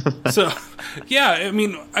 So, yeah, I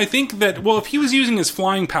mean, I think that, well, if he was using his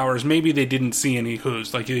flying powers, maybe they didn't see any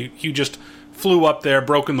hooves. Like, he just flew up there,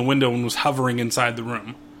 broke in the window, and was hovering inside the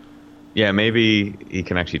room. Yeah, maybe he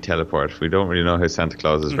can actually teleport. We don't really know how Santa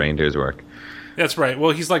Claus's reindeers work. That's right.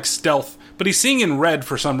 Well, he's like stealth, but he's seeing in red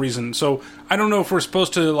for some reason. So I don't know if we're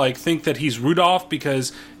supposed to like think that he's Rudolph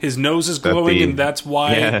because his nose is glowing and that's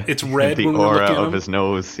why it's red. The when we're looking aura at him. of his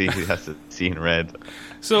nose, he has to see in red.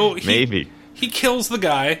 So maybe he kills the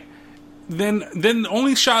guy. Then the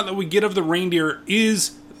only shot that we get of the reindeer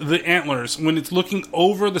is the antlers when it's looking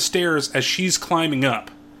over the stairs as she's climbing up,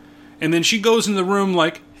 and then she goes in the room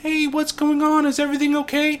like, hey, what's going on? Is everything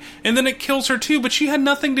okay? And then it kills her too, but she had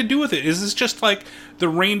nothing to do with it. Is this just like the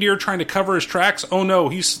reindeer trying to cover his tracks? Oh no,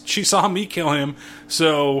 she saw me kill him,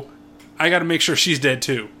 so I gotta make sure she's dead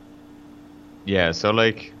too. Yeah, so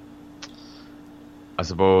like, I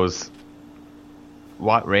suppose,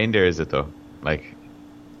 what reindeer is it though? Like,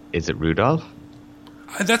 is it Rudolph?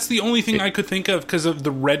 That's the only thing I could think of because of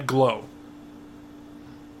the red glow.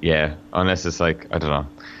 Yeah, unless it's like, I don't know.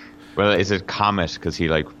 Well, is it Comet because he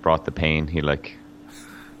like brought the pain? He like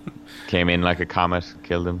came in like a comet,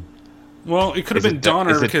 killed him. Well, it could have been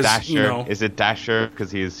Donner because Is it Dasher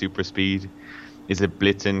because he has super speed? Is it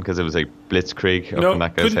Blitzen because it was like Blitzkrieg up in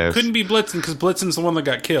that guy's house? Couldn't be Blitzen because Blitzen's the one that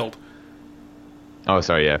got killed. Oh,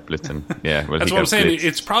 sorry, yeah, Blitzen. Yeah, well, that's what I'm saying.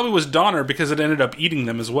 It probably was Donner because it ended up eating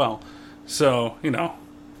them as well. So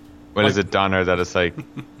Well, is it Donner that it's like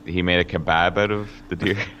he made a kebab out of the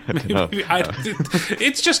deer? I don't know.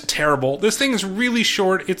 It's just terrible. This thing is really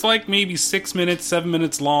short. It's like maybe 6 minutes, 7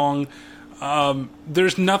 minutes long.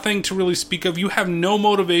 There's nothing to really speak of. You have no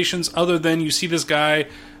motivations other than you see this guy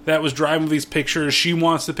that was driving these pictures. She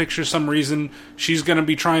wants the picture for some reason. She's going to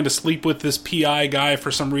be trying to sleep with this PI guy for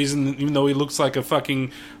some reason, even though he looks like a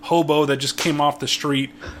fucking hobo that just came off the street.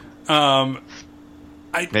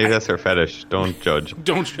 Maybe that's her fetish. Don't judge.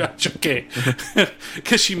 Don't judge, okay.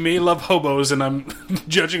 Because she may love hobos and I'm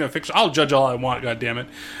judging a fiction. I'll judge all I want, goddammit.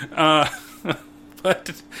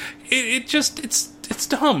 But it's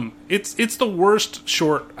dumb. It's the worst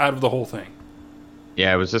short out of the whole thing.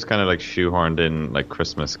 Yeah, it was just kind of like shoehorned in like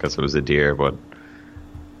Christmas because it was a deer, but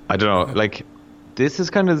I don't know. Like, this is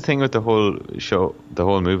kind of the thing with the whole show, the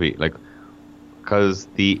whole movie. Like, because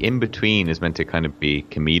the in-between is meant to kind of be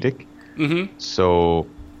comedic. Mm-hmm. So,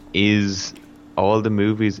 is all the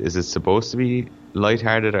movies, is it supposed to be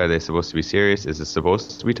lighthearted? Are they supposed to be serious? Is it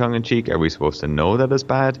supposed to be tongue-in-cheek? Are we supposed to know that it's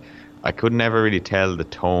bad? I could never really tell the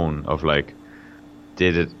tone of, like,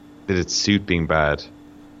 did it suit being bad?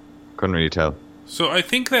 Couldn't really tell. So I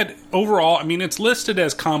think that overall, I mean, it's listed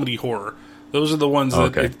as comedy horror. Those are the ones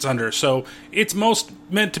that it's under. So it's most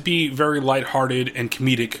meant to be very lighthearted and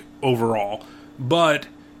comedic overall. But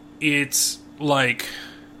it's like,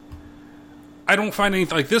 I don't find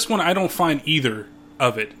anything like this one. I don't find either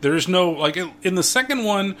of it. There's no, like, in the second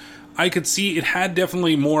one, I could see it had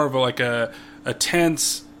definitely more of a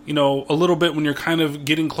tense, a little bit when you're kind of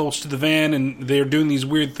getting close to the van and they're doing these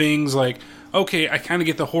weird things. Like, okay, I kind of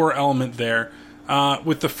get the horror element there.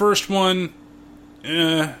 With the first one,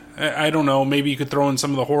 I don't know. Maybe you could throw in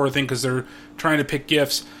some of the horror thing because they're trying to pick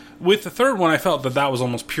gifts. With the third one, I felt that was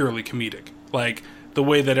almost purely comedic. Like, the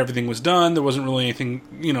way that everything was done, there wasn't really anything,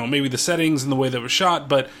 maybe the settings and the way that it was shot,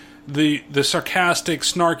 but the sarcastic,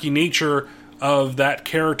 snarky nature of that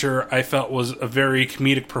character, I felt was a very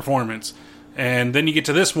comedic performance. And then you get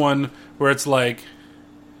to this one where it's like,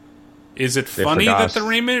 is it funny that the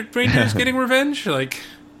reindeer is getting revenge? Like,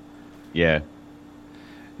 yeah.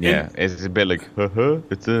 Yeah, it's a bit like,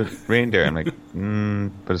 it's a reindeer. I'm like,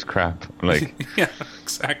 but it's crap. Like, yeah,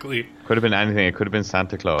 exactly. Could have been anything. It could have been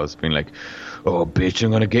Santa Claus being like, "Oh, bitch,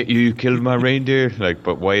 I'm gonna get you. You killed my reindeer." Like,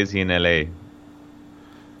 but why is he in LA?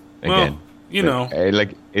 Again,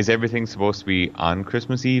 like, is everything supposed to be on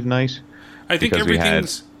Christmas Eve night? I think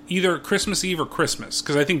everything's either Christmas Eve or Christmas,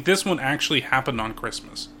 because I think this one actually happened on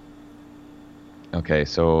Christmas. Okay,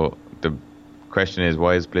 so the question is,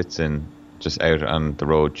 why is Blitzen just out on the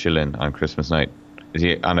road chilling on Christmas night? Is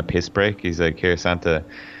he on a piss break? He's like, "Here, Santa,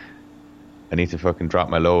 I need to fucking drop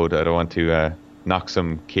my load. I don't want to knock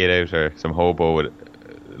some kid out or some hobo with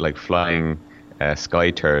like flying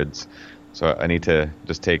sky turds. So I need to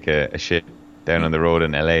just take a shit down on the road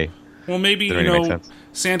in LA." Well, maybe,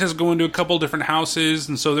 Santa's going to a couple different houses,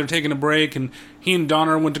 and so they're taking a break, and he and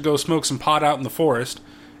Donner went to go smoke some pot out in the forest.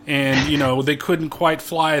 And, they couldn't quite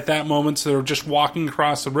fly at that moment, so they were just walking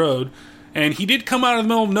across the road. And he did come out of the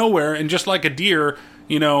middle of nowhere, and just like a deer,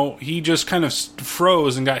 he just kind of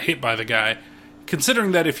froze and got hit by the guy.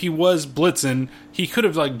 Considering that if he was Blitzen, he could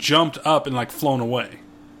have, like, jumped up and, like, flown away.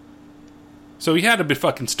 So he had to be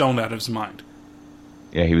fucking stoned out of his mind.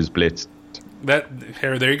 Yeah, he was blitzed.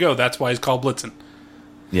 There you go. That's why he's called Blitzen.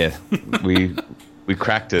 Yeah, we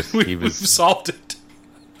cracked it. We've solved it.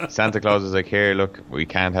 Santa Claus was like, "Here, look, we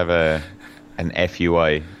can't have an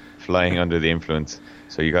FUI, flying under the influence,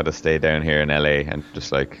 so you got to stay down here in LA and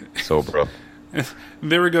just like sober up."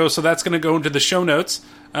 There we go. So that's going to go into the show notes.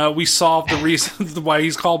 We solved the reasons why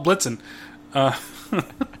he's called Blitzen.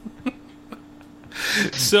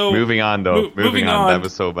 So moving on, though. Moving on. That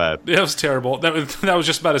was so bad. That was terrible. That was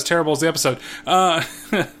just about as terrible as the episode.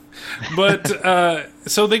 But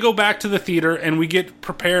so they go back to the theater, and we get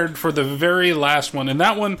prepared for the very last one. And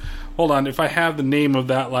that one, hold on, if I have the name of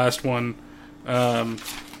that last one. It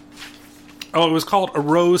was called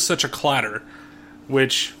 "Arose Such a Clatter,"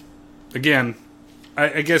 which, again,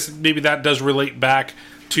 I guess maybe that does relate back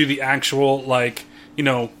to the actual, like,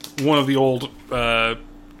 one of the old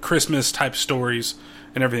Christmas type stories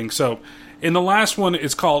and everything. So in the last one,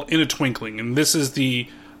 it's called "In a Twinkling," and this is the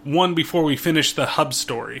one before we finish the hub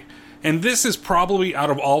story. And this is probably, out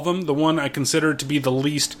of all of them, the one I consider to be the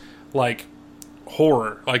least, like,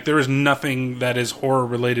 horror. Like, there is nothing that is horror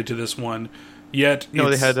related to this one. Yet,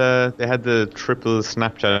 they had the triple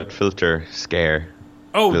Snapchat filter scare.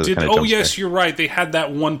 Yes, you're right. They had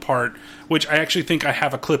that one part, which I actually think I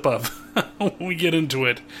have a clip of when we get into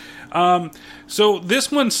it. So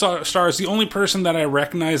this one stars the only person that I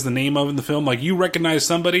recognize the name of in the film. Like, you recognize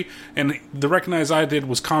somebody, and the recognize I did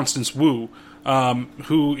was Constance Wu,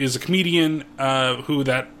 who is a comedian who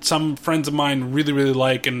that some friends of mine really, really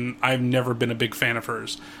like, and I've never been a big fan of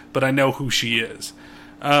hers, but I know who she is.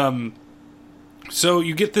 So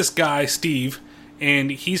you get this guy, Steve,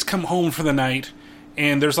 and he's come home for the night,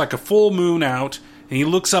 and there's like a full moon out, and he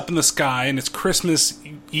looks up in the sky, and it's Christmas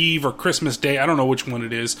Eve or Christmas Day. I don't know which one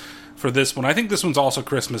it is for this one. I think this one's also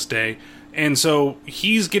Christmas Day. And so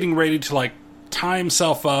he's getting ready to, like, tie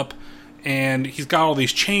himself up, and he's got all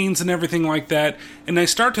these chains and everything like that. And I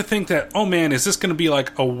start to think that, oh man, is this going to be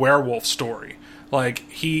like a werewolf story? Like,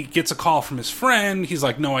 he gets a call from his friend. He's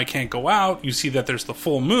like, "No, I can't go out." You see that there's the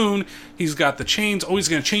full moon. He's got the chains. Oh, he's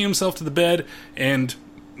going to chain himself to the bed. And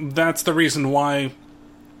that's the reason why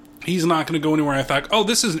he's not going to go anywhere. I thought, oh,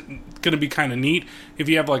 this is going to be kind of neat if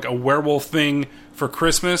you have like a werewolf thing for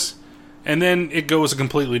Christmas. And then it goes a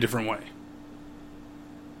completely different way.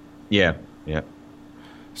 Yeah.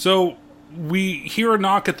 So we hear a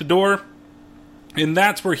knock at the door, and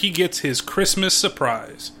that's where he gets his Christmas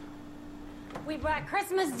surprise. "We brought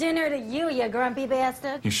Christmas dinner to you, you grumpy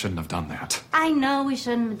bastard." You shouldn't have done that. I know we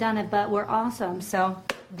shouldn't have done it, but we're awesome, so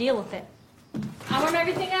deal with it. I'll warm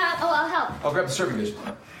everything up. Oh, I'll help. I'll grab the serving dish.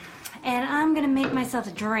 And I'm gonna make myself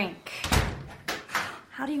a drink.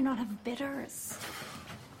 How do you not have bitters?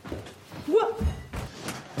 What?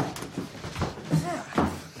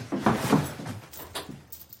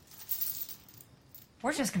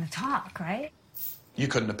 We're just gonna talk, right? You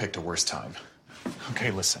couldn't have picked a worse time.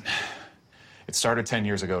 Okay, listen. It started 10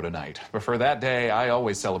 years ago tonight. But for that day, I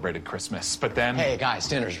always celebrated Christmas. But then... Hey, guys,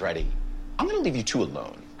 dinner's ready. I'm gonna leave you two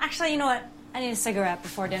alone. Actually, you know what? I need a cigarette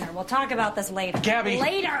before dinner. We'll talk about this later. Gabby!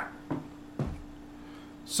 Later!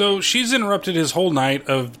 So she's interrupted his whole night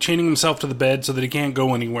of chaining himself to the bed so that he can't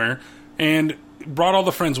go anywhere, and brought all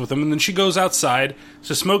the friends with him, and then she goes outside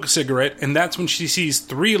to smoke a cigarette, and that's when she sees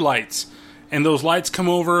 3 lights. And those lights come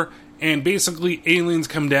over, and basically aliens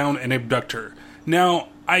come down and abduct her. Now,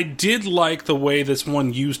 I did like the way this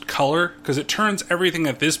one used color, because it turns everything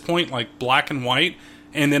at this point like black and white,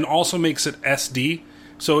 and then also makes it SD.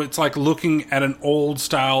 So it's like looking at an old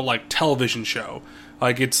style like television show.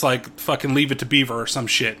 Like it's like fucking Leave It to Beaver or some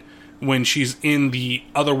shit. when she's in the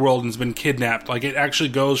other world and has been kidnapped. Like, it actually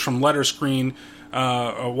goes from letter screen,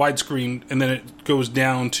 a widescreen, and then it goes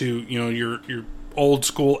down to, your old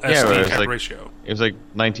school SD ratio. It was like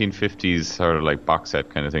 1950s sort of like box set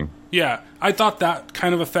kind of thing. Yeah, I thought that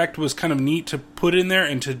kind of effect was kind of neat to put in there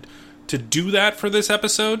and to do that for this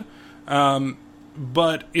episode.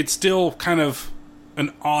 But it's still kind of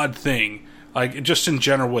an odd thing, like just in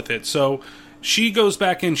general with it. So she goes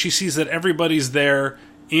back in, she sees that everybody's there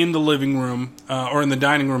in the living room, or in the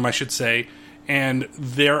dining room, I should say, and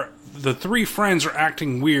the three friends are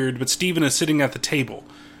acting weird, but Steven is sitting at the table.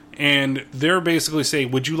 And they're basically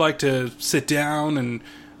saying, would you like to sit down, and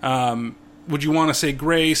would you want to say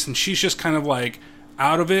grace? And she's just kind of like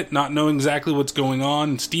out of it, not knowing exactly what's going on.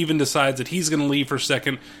 And Steven decides that he's going to leave for a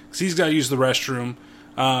second because he's got to use the restroom.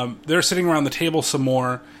 They're sitting around the table some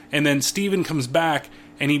more, and then Steven comes back,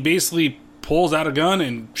 and he basically pulls out a gun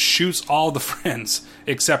and shoots all the friends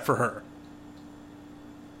except for her.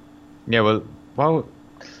 Yeah, well,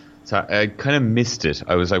 so I kind of missed it.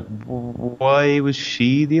 I was like, why was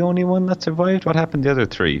she the only one that survived? What happened to the other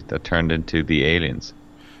three that turned into the aliens?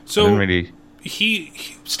 So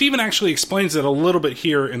Steven actually explains it a little bit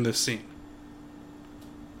here in this scene.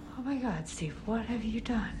 Oh my God, Steve, what have you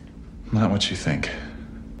done? Not what you think.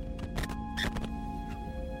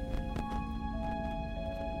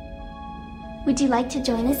 Would you like to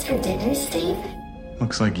join us for dinner, Steve?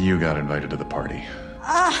 Looks like you got invited to the party.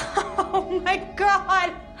 Oh my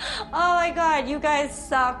God. Oh my God, you guys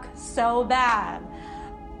suck so bad.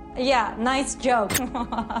 Yeah, nice joke.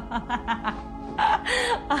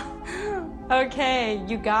 Okay,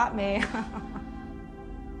 you got me.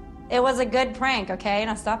 It was a good prank, okay?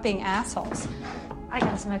 Now stop being assholes. I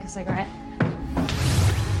gotta smoke a cigarette.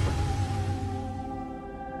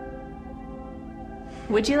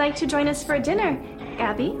 Would you like to join us for dinner,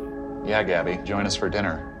 Gabby? Yeah, Gabby, join us for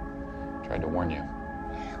dinner. Tried to warn you.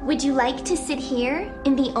 Would you like to sit here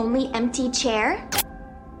in the only empty chair?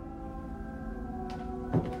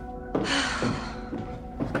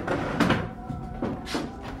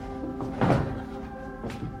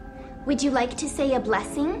 Would you like to say a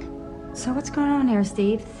blessing? So what's going on here,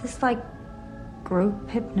 Steve? Is this like group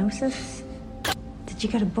hypnosis? Did you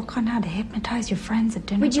get a book on how to hypnotize your friends at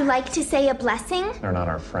dinner? Would you like to say a blessing? They're not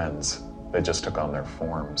our friends. They just took on their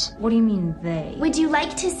forms. What do you mean, they? Would you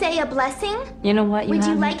like to say a blessing? You know what? Would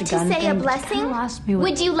you like to say a blessing?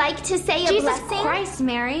 Would you like to say a Jesus blessing? Jesus Christ,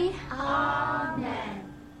 Mary.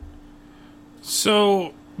 Amen.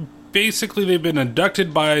 So basically, they've been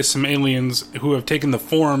abducted by some aliens who have taken the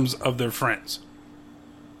forms of their friends.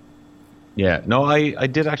 Yeah, no, I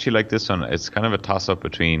did actually like this one. It's kind of a toss-up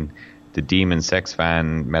between the demon sex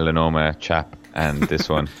fan melanoma chap and this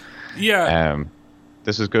one. Yeah.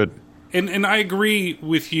 This is good. And I agree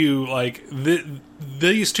with you, like,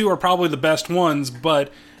 these two are probably the best ones,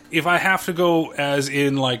 but if I have to go as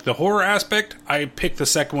in, like, the horror aspect, I pick the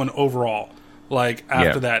second one overall, like,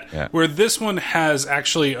 after that. Yeah. Where this one has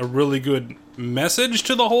actually a really good message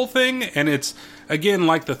to the whole thing, and it's, again,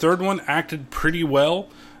 like the third one, acted pretty well,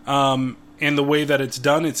 and the way that it's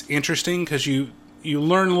done, it's interesting, because you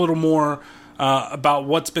learn a little more about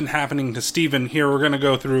what's been happening to Steven. Here we're going to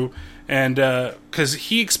go through, and because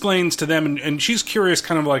he explains to them, and she's curious,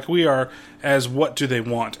 kind of like we are, as what do they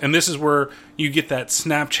want. And this is where you get that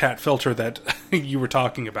Snapchat filter that you were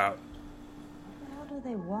talking about. What do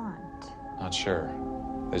they want? Not sure.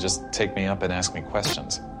 They just take me up and ask me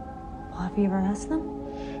questions. Well, have you ever asked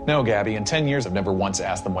them? No, Gabby. In 10 years, I've never once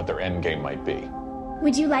asked them what their end game might be.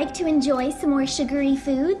 Would you like to enjoy some more sugary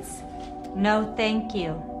foods? No, thank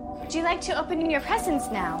you. Would you like to open your presents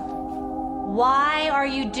now? Why are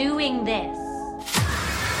you doing this?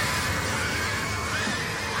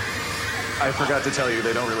 I forgot to tell you,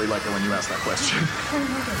 they don't really like it when you ask that question.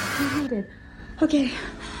 I need it. Okay.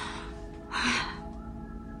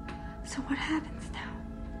 So what happens now?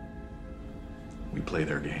 We play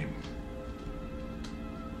their game.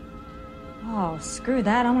 Oh, screw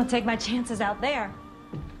that. I'm gonna take my chances out there.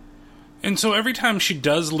 And so every time she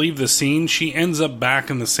does leave the scene, she ends up back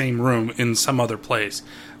in the same room in some other place.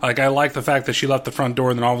 Like, I like the fact that she left the front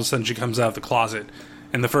door and then all of a sudden she comes out of the closet.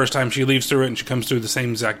 And the first time she leaves through it and she comes through the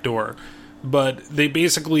same exact door. But they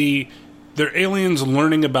basically, they're aliens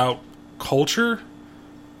learning about culture,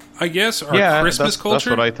 I guess, or Christmas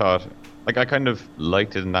culture. That's what I thought. Like, I kind of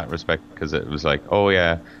liked it in that respect because it was like, oh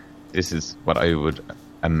yeah, this is what I would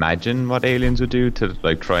imagine what aliens would do to,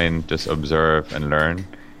 like, try and just observe and learn.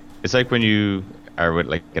 It's like when you are with,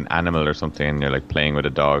 like, an animal or something and you're, like, playing with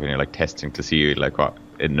a dog and you're, like, testing to see, like, what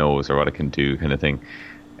it knows or what it can do kind of thing.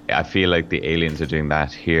 I feel like the aliens are doing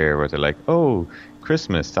that here where they're like, oh,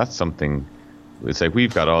 Christmas, that's something it's like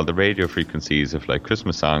we've got all the radio frequencies of like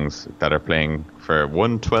Christmas songs that are playing for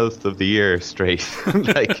 1/12 of the year straight,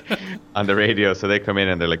 like on the radio. So they come in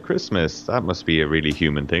and they're like, Christmas, that must be a really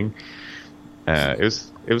human thing. It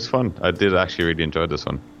was fun. I did actually really enjoy this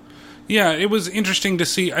one. Yeah, it was interesting to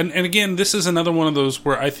see. And again, this is another one of those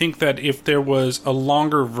where I think that if there was a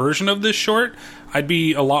longer version of this short, I'd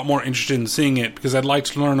be a lot more interested in seeing it, because I'd like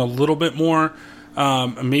to learn a little bit more.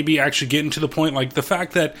 Maybe actually getting to the point, like the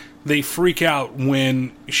fact that they freak out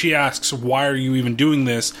when she asks, why are you even doing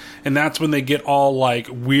this? And that's when they get all like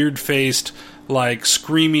weird faced, like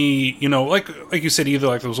screamy, you know, like you said, either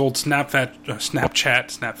like those old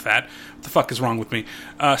Snapchat, what the fuck is wrong with me?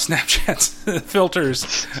 Snapchat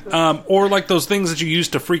filters, or like those things that you use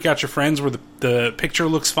to freak out your friends where the picture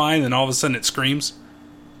looks fine and all of a sudden it screams.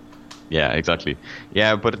 Yeah, exactly.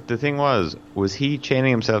 Yeah, but the thing was he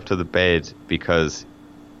chaining himself to the bed because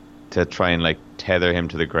to try and like tether him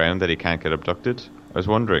to the ground that he can't get abducted? I was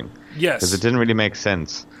wondering. Yes. Because it didn't really make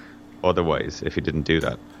sense otherwise if he didn't do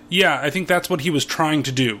that. Yeah, I think that's what he was trying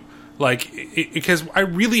to do. Like, because I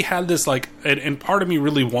really had this, like, and part of me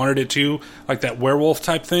really wanted it too, like that werewolf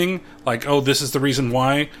type thing. Like, oh, this is the reason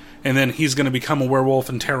why. And then he's going to become a werewolf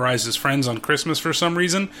and terrorize his friends on Christmas for some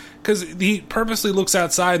reason. Because he purposely looks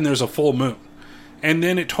outside and there's a full moon. And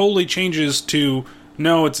then it totally changes to,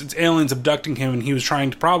 no, it's aliens abducting him, and he was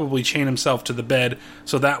trying to probably chain himself to the bed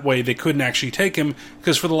so that way they couldn't actually take him,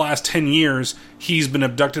 because for the last 10 years, he's been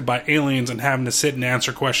abducted by aliens and having to sit and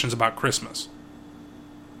answer questions about Christmas.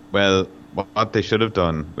 Well, what they should have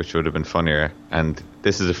done, which would have been funnier, and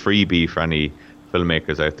this is a freebie for any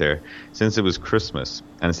filmmakers out there, since it was Christmas,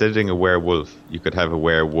 and instead of doing a werewolf, you could have a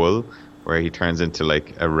werewolf where he turns into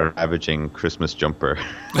like a ravaging Christmas jumper.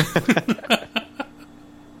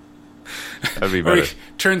 That'd be better. Or he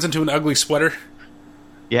turns into an ugly sweater.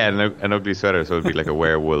 Yeah, an ugly sweater, so it'd be like a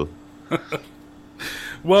werewolf.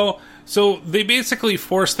 Well, so they basically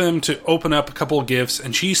force them to open up a couple of gifts,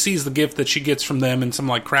 and she sees the gift that she gets from them in some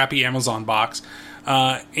like crappy Amazon box,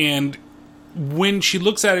 and when she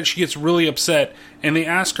looks at it, she gets really upset, and they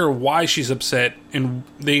ask her why she's upset, and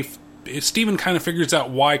Steven kind of figures out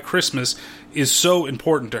why Christmas is so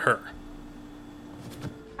important to her.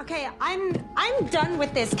 Okay, I'm done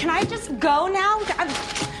with this. Can I just go now?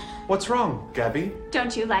 What's wrong, Gabby?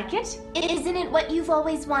 Don't you like it? Isn't it what you've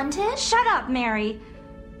always wanted? Shut up, Mary.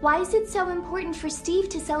 Why is it so important for Steve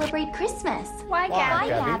to celebrate Christmas? Why,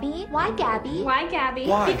 Gabby? Why, Gabby? Why, Gabby?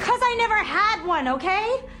 Why? Because I never had one,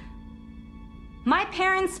 okay? My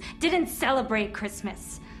parents didn't celebrate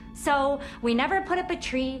Christmas, so we never put up a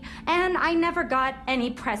tree, and I never got any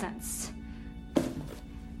presents.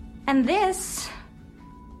 And this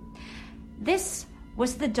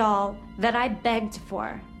was the doll that I begged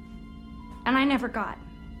for, and I never got.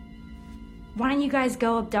 Why don't you guys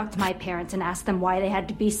go abduct my parents and ask them why they had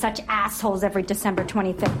to be such assholes every December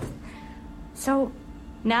 25th? So,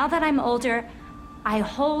 now that I'm older, I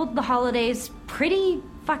hold the holidays pretty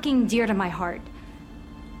fucking dear to my heart.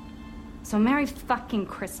 So Merry fucking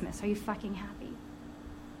Christmas. Are you fucking happy?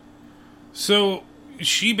 So,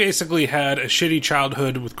 she basically had a shitty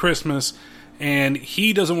childhood with Christmas, and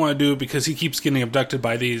he doesn't want to do it because he keeps getting abducted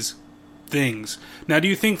by these things. Now, do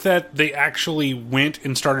you think that they actually went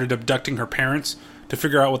and started abducting her parents to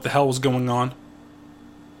figure out what the hell was going on?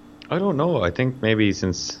 I don't know. I think maybe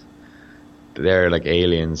since they're like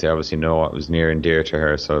aliens, they obviously know what was near and dear to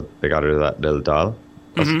her, so they got her that little doll.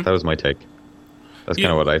 That was my take. That's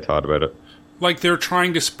kind of what I thought about it. Like they're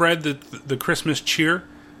trying to spread the Christmas cheer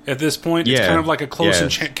at this point. It's kind of like a Close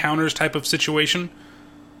Encounters type of situation.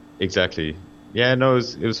 Exactly. Yeah, no,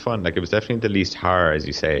 it was fun. Like, it was definitely the least horror, as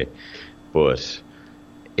you say, but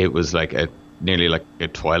it was like nearly like a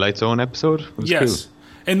Twilight Zone episode. It was cool.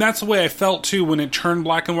 And that's the way I felt too when it turned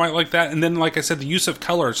black and white like that. And then, like I said, the use of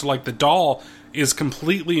color. So, like, the doll is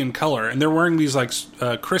completely in color, and they're wearing these like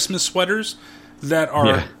Christmas sweaters that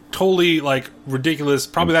are totally like ridiculous.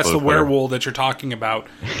 Probably that's the werewolf that you're talking about.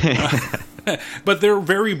 But they're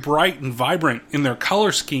very bright and vibrant in their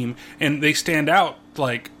color scheme, and they stand out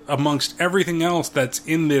like amongst everything else that's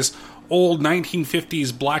in this old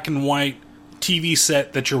 1950s black and white TV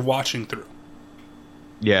set that you're watching through.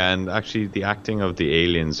 Yeah, and actually the acting of the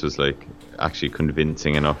aliens was like actually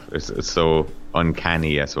convincing enough. It's so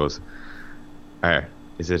uncanny, I suppose.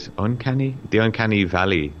 Is it uncanny? The Uncanny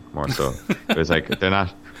Valley, more so. It was like they're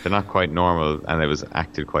not quite normal, and it was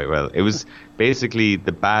acted quite well. It was basically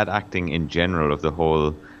the bad acting in general of the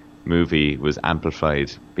whole movie was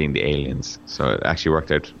amplified being the aliens. So it actually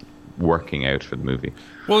working out for the movie.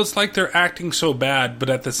 Well, it's like they're acting so bad,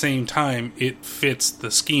 but at the same time, it fits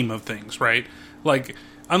the scheme of things, right? Like,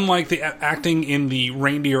 unlike the acting in the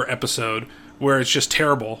reindeer episode, where it's just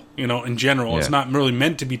terrible, in general. It's not really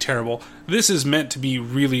meant to be terrible. This is meant to be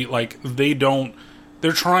really,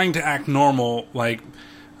 they're trying to act normal,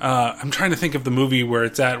 I'm trying to think of the movie where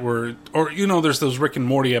it's at, there's those Rick and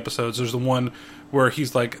Morty episodes. There's the one where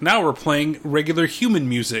he's like, now we're playing regular human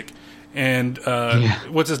music. And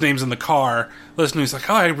what's his name's in the car listening. He's like,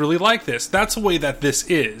 oh, I really like this. That's the way that this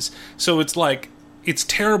is. So it's like, it's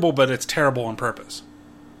terrible, but it's terrible on purpose.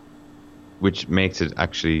 Which makes it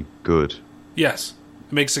actually good. Yes.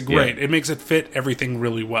 It makes it great. Yeah. It makes it fit everything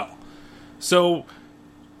really well. So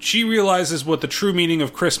she realizes what the true meaning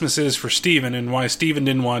of Christmas is for Steven and why Steven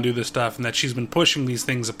didn't want to do this stuff, and that she's been pushing these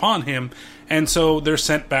things upon him. And so they're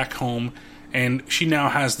sent back home. And she now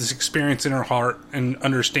has this experience in her heart and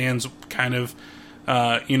understands kind of,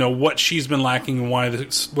 what she's been lacking and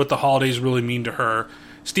what the holidays really mean to her.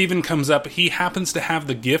 Steven comes up. He happens to have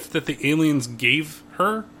the gift that the aliens gave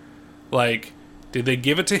her. Did they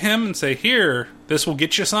give it to him and say, here, this will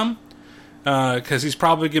get you some? Because he's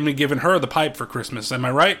probably going to be giving her the pipe for Christmas. Am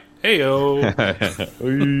I right? Hey-o.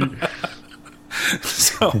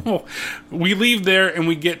 So we leave there and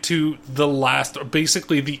we get to the last,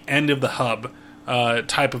 basically the end of the hub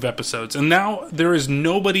type of episodes. And now there is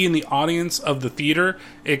nobody in the audience of the theater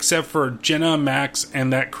except for Jenna, Max,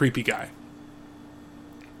 and that creepy guy.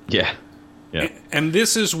 Yeah. And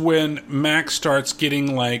this is when Max starts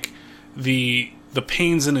getting the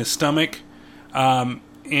pains in his stomach.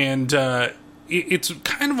 It's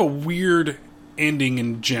kind of a weird ending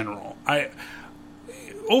in general.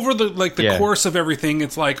 Over the course of everything,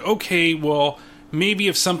 it's like, okay, well, maybe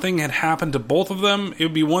if something had happened to both of them, it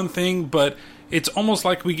would be one thing, but it's almost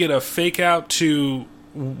like we get a fake out to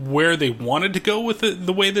where they wanted to go with it,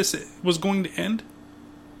 the way this was going to end.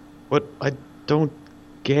 But I don't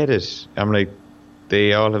get it. I'm like,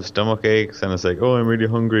 they all have stomach aches, and it's like, oh, I'm really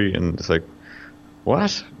hungry, and it's like,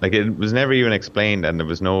 what? It was never even explained, and there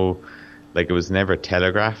was no, it was never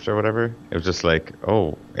telegraphed or whatever. It was just like,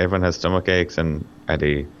 oh, everyone has stomach aches, and are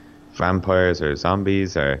they vampires or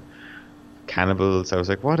zombies or cannibals? I was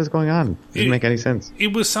like, what is going on? It didn't make any sense.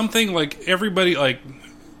 It was something everybody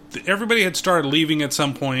had started leaving at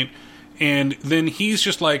some point, and then he's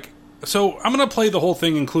just like, so I'm going to play the whole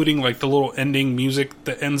thing, including the little ending music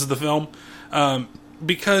that ends the film,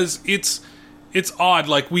 because it's odd.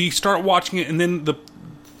 We start watching it, and then the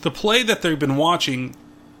play that they've been watching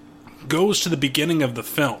goes to the beginning of the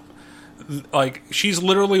film. She's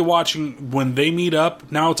literally watching when they meet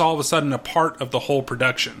up. Now it's all of a sudden a part of the whole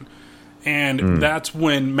production. And that's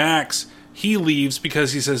when Max, he leaves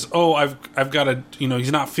because he says, oh, I've got to,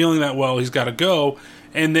 he's not feeling that well. He's got to go.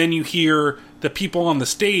 And then you hear the people on the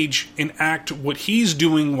stage enact what he's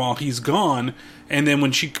doing while he's gone. And then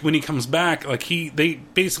when he comes back, they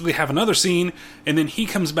basically have another scene, and then he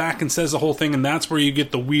comes back and says the whole thing. And that's where you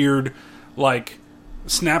get the weird,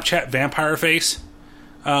 Snapchat vampire face.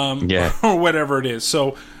 Or whatever it is.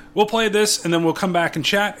 So we'll play this, and then we'll come back and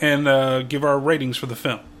chat and give our ratings for the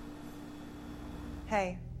film.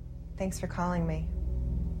 Hey, thanks for calling me.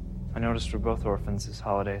 I noticed we're both orphans this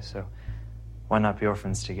holiday, so why not be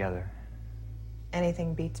orphans together?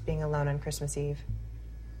 Anything beats being alone on Christmas Eve.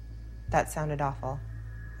 That sounded awful.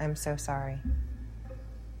 I'm so sorry.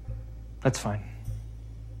 That's fine.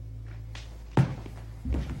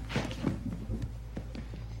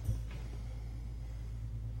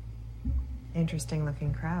 Interesting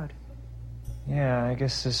looking crowd. Yeah, I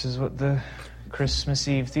guess this is what the Christmas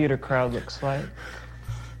Eve theater crowd looks like.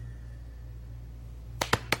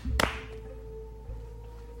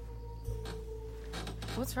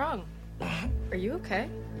 What's wrong? Are you okay?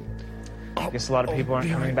 I guess a lot of people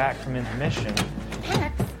aren't coming back from intermission.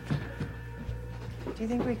 Max? Do you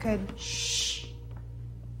think we could... Shh.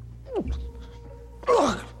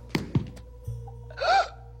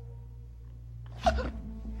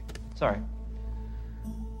 Sorry.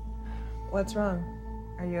 What's wrong?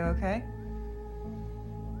 Are you okay?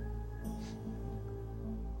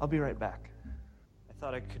 I'll be right back. I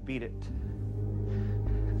thought I could beat it.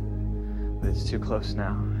 But it's too close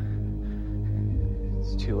now.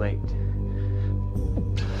 It's too late.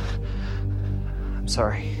 I'm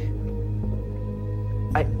sorry.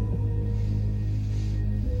 I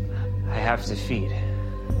have to feed.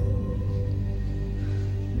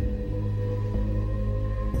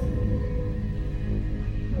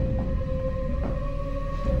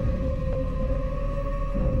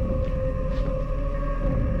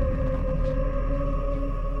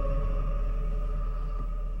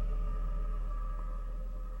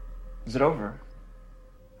 Is it over?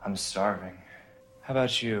 I'm starving. How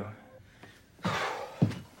about you?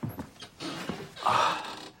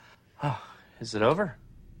 Oh, is it over?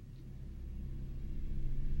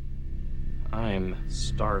 I'm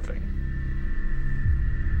starving.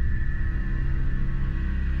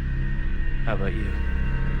 How about you?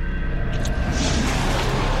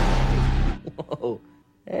 Whoa.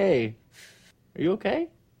 Hey. Are you okay?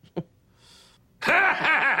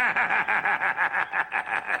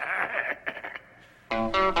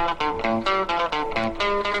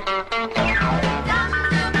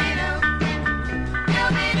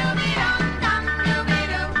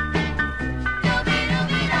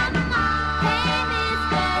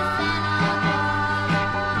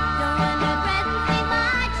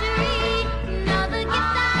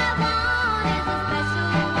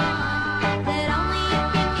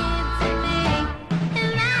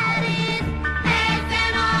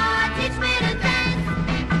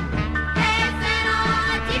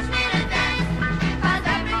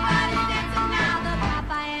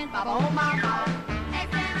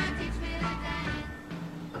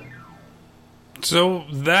 So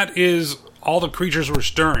that is all the creatures were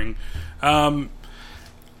stirring. Yeah,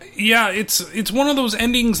 it's one of those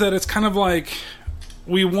endings that it's kind of like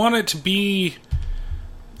we want it to be.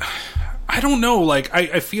 I don't know. Like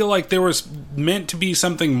I feel like there was meant to be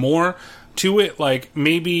something more to it. Like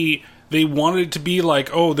maybe they wanted it to be like,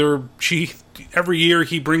 oh, every year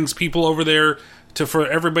he brings people over there for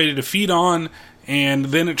everybody to feed on. And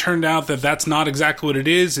then it turned out that that's not exactly what it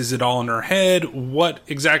is. Is it all in her head? What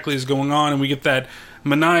exactly is going on? And we get that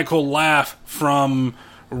maniacal laugh from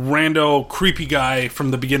rando creepy guy from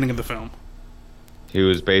the beginning of the film. He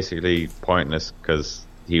was basically pointless because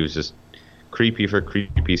he was just creepy for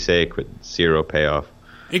creepy's sake with zero payoff.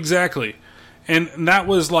 Exactly. And that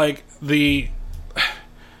was like that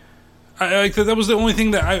was the only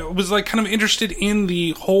thing that I was like kind of interested in,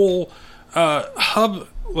 the whole hub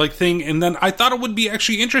like thing, and then I thought it would be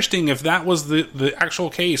actually interesting if that was the actual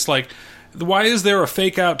case. Like, why is there a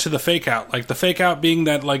fake out to the fake out? Like the fake out being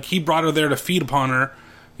that like he brought her there to feed upon her,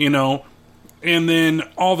 you know, and then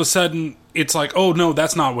all of a sudden it's like, oh no,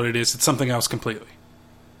 that's not what it is. It's something else completely.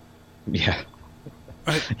 Yeah,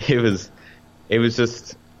 it was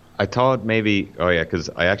just. I thought maybe, because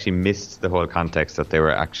I actually missed the whole context that they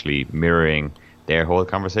were actually mirroring their whole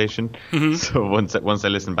conversation. Mm-hmm. So once I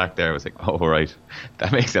listened back there, I was like, oh, right,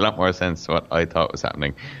 that makes a lot more sense to what I thought was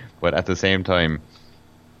happening. But at the same time,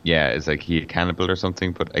 yeah, it's like he cannibal or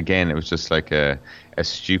something. But again, it was just like a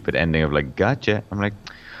stupid ending of like, gotcha. I'm like,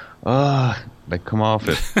 oh, like, come off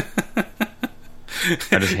it.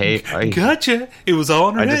 I just hate... gotcha. It was all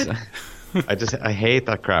in her head. I hate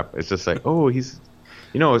that crap. It's just like, oh, he's...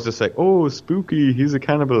 You know, it's just like, oh, spooky, he's a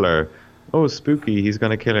cannibal, or, oh, spooky, he's going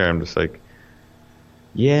to kill her. I'm just like,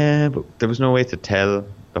 yeah, but there was no way to tell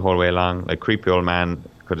the whole way along. Like, creepy old man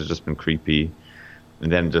could have just been creepy.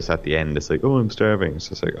 And then just at the end, it's like, oh, I'm starving. It's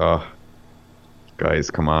just like, oh,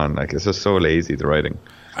 guys, come on. Like, it's just so lazy, the writing.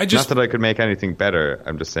 Not that I could make anything better.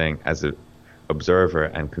 I'm just saying, as an observer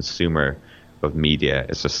and consumer of media,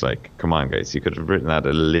 it's just like, come on, guys, you could have written that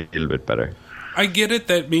a little bit better. I get it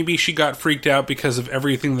that maybe she got freaked out because of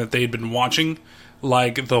everything that they'd been watching.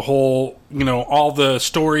 Like the whole, you know, all the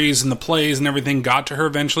stories and the plays and everything got to her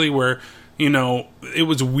eventually where, you know, it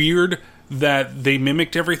was weird that they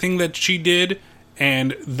mimicked everything that she did,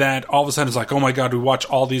 and that all of a sudden it's like, oh my god, we watch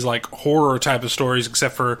all these like horror type of stories,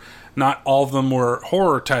 except for not all of them were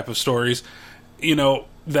horror type of stories. You know,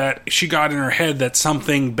 that she got in her head that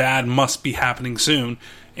something bad must be happening soon.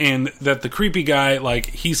 And that the creepy guy, like,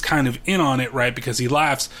 he's kind of in on it, right? Because he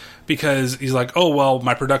laughs, because he's like, oh, well,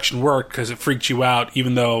 my production worked because it freaked you out,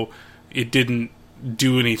 even though it didn't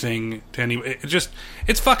do anything to anyone.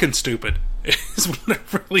 It's fucking stupid. It's what it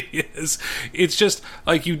really is. It's just,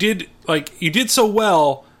 like, you did so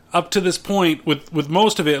well up to this point with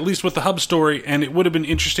most of it, at least with the hub story, and it would have been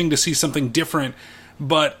interesting to see something different,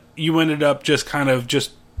 but you ended up just kind of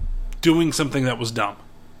just doing something that was dumb.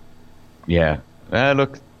 Yeah.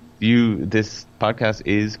 Look, this podcast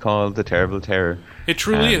is called The Terrible Terror. It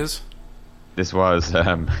truly is. This was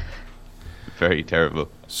very terrible.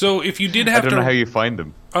 So if you did have to... I don't know how you find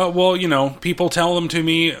them. Well, you know, people tell them to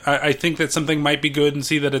me. I think that something might be good and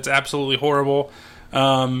see that it's absolutely horrible.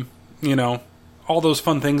 You know, all those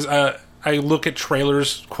fun things. I look at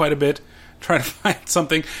trailers quite a bit, try to find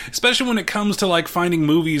something, especially when it comes to like finding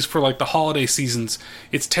movies for like the holiday seasons.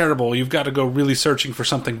 It's terrible. You've got to go really searching for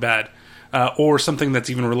something bad. Or something that's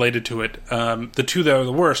even related to it. The two that are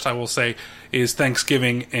the worst, I will say, is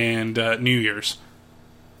Thanksgiving and New Year's.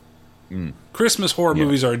 Christmas horror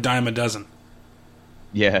movies are a dime a dozen.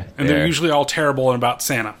 Yeah. And they're usually all terrible and about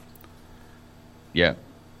Santa. Yeah.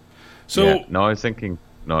 So... Yeah. No, I was thinking...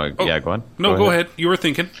 No, yeah, go on. No, go ahead. You were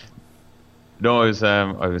thinking. No,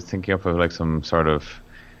 I was thinking of like some sort of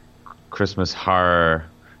Christmas horror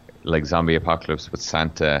like zombie apocalypse, but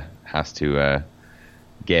Santa has to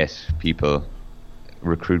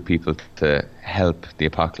recruit people to help the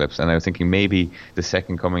apocalypse. And I was thinking maybe the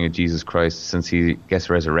second coming of Jesus Christ, since he gets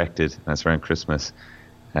resurrected and it's around Christmas,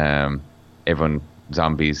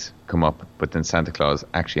 zombies come up, but then Santa Claus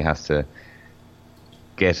actually has to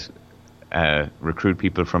recruit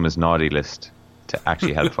people from his naughty list to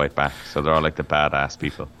actually help fight back. So they're all like the badass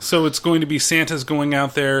people. So it's going to be Santa's going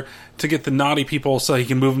out there to get the naughty people so he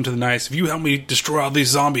can move them to the nice. If you help me destroy all these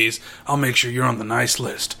zombies, I'll make sure you're on the nice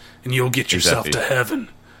list and you'll get yourself to heaven.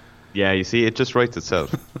 Yeah, you see, it just writes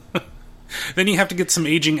itself. Then you have to get some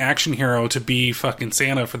aging action hero to be fucking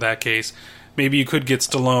Santa for that case. Maybe you could get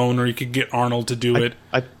Stallone or you could get Arnold to do it.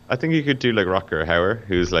 I think you could do like Rutger Hauer,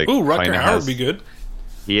 who's like... Ooh, Rutger Hauer would be good.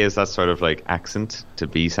 He has that sort of like accent to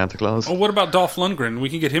be Santa Claus. Oh, what about Dolph Lundgren? We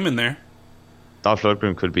can get him in there. Dolph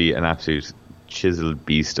Lundgren could be an absolute chiseled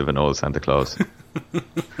beast of an old Santa Claus.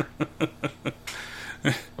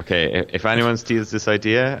 Okay, if anyone steals this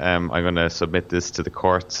idea, I'm going to submit this to the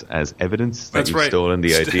courts as evidence that you've stolen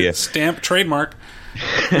the idea. Stamp, trademark.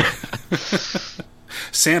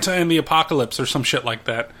 Santa and the Apocalypse or some shit like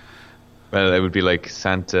that. Well, it would be like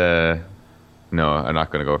Santa... No, I'm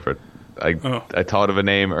not going to go for it. I thought of a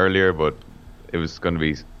name earlier, but it was going to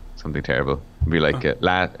be something terrible. It would be like it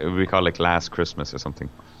would be called like Last Christmas or something.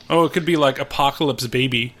 Oh, it could be like Apocalypse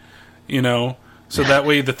Baby, you know. So that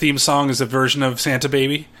way the theme song is a version of Santa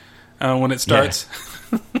Baby when it starts.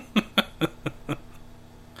 Yeah.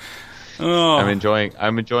 Oh. I'm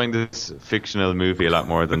enjoying this fictional movie a lot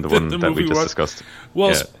more than the one that we just discussed.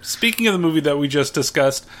 Well, speaking of the movie that we just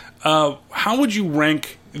discussed, how would you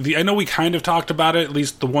rank I know we kind of talked about it, at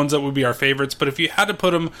least the ones that would be our favorites, but if you had to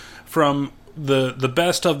put them from the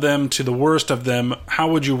best of them to the worst of them, how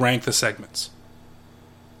would you rank the segments?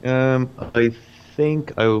 I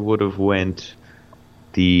think I would have went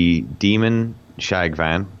the Demon Shag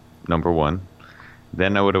Van, number 1.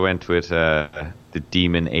 Then I would have went with the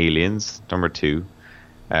Demon Aliens, number 2.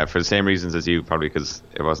 For the same reasons as you, probably because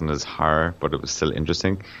it wasn't as horror, but it was still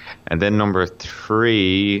interesting. And then number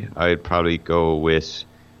 3, I'd probably go with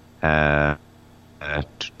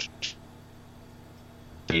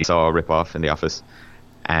saw a rip-off in The Office.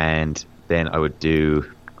 And then I would do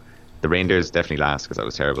The Reindeers, definitely last because that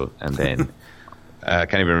was terrible. And then I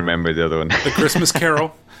can't even remember the other one. The Christmas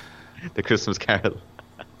Carol. The Christmas Carol.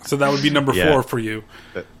 So that would be number 4 for you.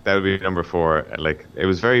 That would be number 4. Like, it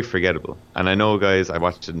was very forgettable. And I know, guys, I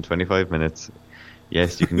watched it in 25 minutes.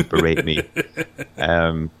 Yes, you can berate me.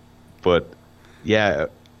 But yeah,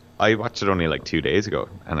 I watched it only like 2 days ago,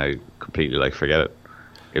 and I completely forget it.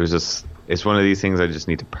 It was just, it's one of these things I just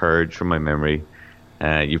need to purge from my memory.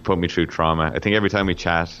 You've put me through trauma. I think every time we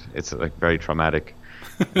chat, it's like very traumatic.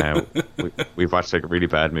 We've watched like really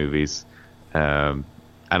bad movies. And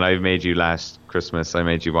I've made you last Christmas, I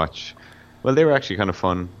made you watch, well, they were actually kind of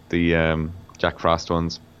fun, the Jack Frost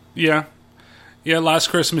ones. Yeah, last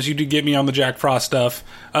Christmas you did get me on the Jack Frost stuff,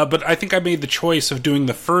 but I think I made the choice of doing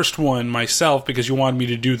the first one myself because you wanted me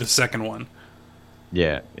to do the second one.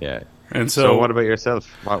 Yeah. And so what about yourself?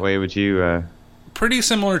 What way would you... Pretty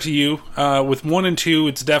similar to you. With 1 and 2,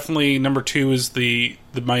 it's definitely number 2 is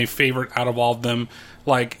my favorite out of all of them.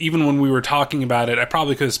 Like, even when we were talking about it, I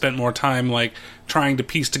probably could have spent more time, like, trying to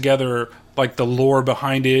piece together, like, the lore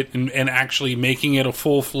behind it and actually making it a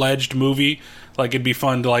full-fledged movie. Like, it'd be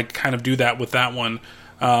fun to, like, kind of do that with that one.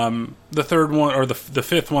 The third one, or the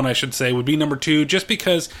fifth one, I should say, would be number 2, just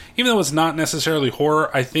because, even though it's not necessarily horror,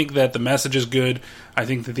 I think that the message is good. I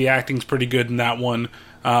think that the acting's pretty good in that one.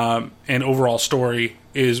 And overall story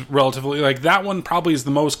is relatively, like, that one probably is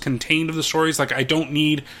the most contained of the stories. Like, I don't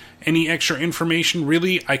need any extra information,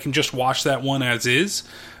 really. I can just watch that one as is.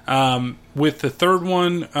 With the third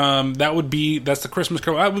one, that's the Christmas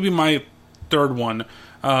Carol. That would be my third one,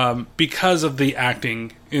 because of the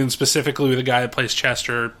acting, and specifically with the guy that plays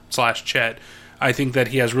Chester/Chet. I think that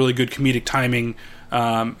he has really good comedic timing,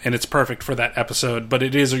 and it's perfect for that episode. But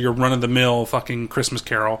it is your run-of-the-mill fucking Christmas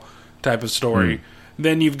Carol type of story.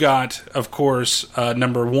 Then you've got, of course,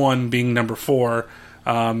 number 1 being number 4,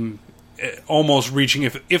 almost reaching.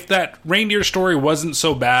 If that reindeer story wasn't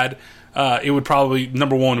so bad, it would probably,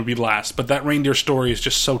 number 1 would be last. But that reindeer story is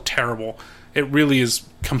just so terrible. It really is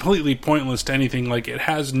completely pointless to anything. Like, it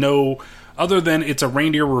has no, other than it's a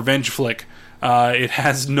reindeer revenge flick. It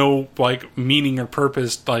has no, like, meaning or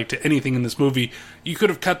purpose, like, to anything in this movie. You could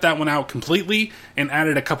have cut that one out completely and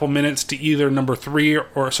added a couple minutes to either number 5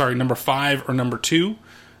 or number 2,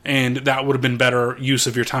 and that would have been better use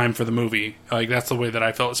of your time for the movie. Like, that's the way that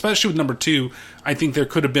I felt. Especially with number 2, I think there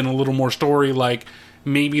could have been a little more story, like,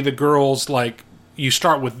 maybe the girls, like, you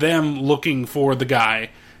start with them looking for the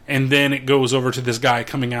guy, and then it goes over to this guy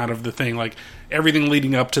coming out of the thing. Like, everything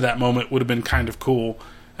leading up to that moment would have been kind of cool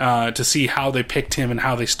to see how they picked him and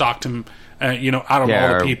how they stalked him, out of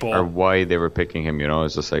all the people. Or why they were picking him,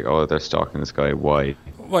 It's just like, oh, they're stalking this guy, why?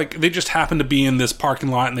 Like, they just happened to be in this parking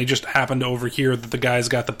lot, and they just happened to overhear that the guy's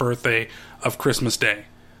got the birthday of Christmas Day.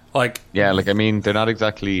 Like, yeah, like, I mean, they're not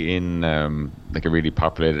exactly in like a really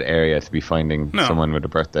populated area to be finding someone with a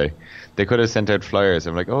birthday. They could have sent out flyers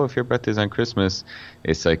and like, oh, if your birthday's on Christmas,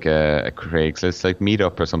 it's like a Craigslist like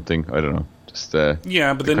meetup or something. I don't know. Just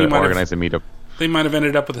yeah, but then you might organize a meetup. They might have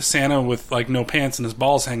ended up with a Santa with like no pants and his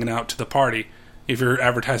balls hanging out to the party. If you're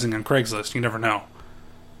advertising on Craigslist, you never know.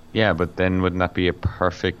 Yeah, but then wouldn't that be a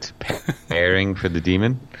perfect pairing for the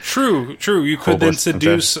demon? True. You could then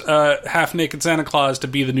seduce half-naked Santa Claus to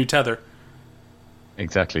be the new Tether.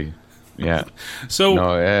 Exactly. Yeah. So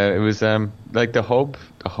no, it was like the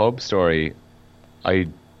hub story. I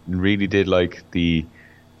really did like the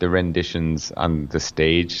renditions on the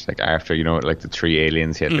stage, like after like the three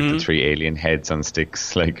aliens. He had like the three alien heads on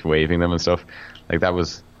sticks, like waving them and stuff. Like that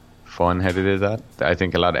was fun how they did that. I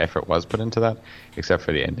think a lot of effort was put into that, except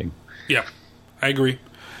for the ending. Yeah, I agree.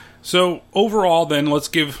 So overall, then let's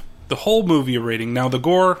give the whole movie a rating. Now, the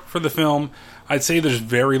gore for the film, I'd say there's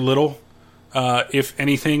very little. If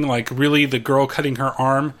anything, like really, the girl cutting her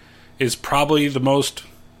arm is probably the most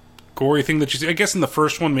gory thing that you see. I guess in the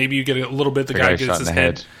first one, maybe you get a little bit. The guy gets his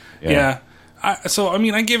head. Yeah.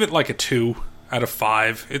 I give it like a 2 out of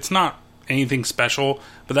 5. It's not anything special,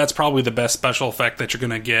 but that's probably the best special effect that you're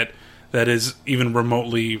going to get that is even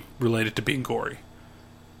remotely related to being gory.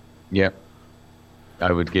 Yep.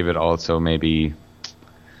 I would give it also maybe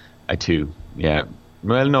a 2. Yeah.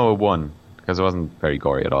 Well, no, a 1, because it wasn't very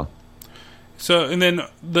gory at all. So, and then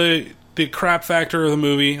the crap factor of the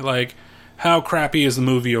movie, like, how crappy is the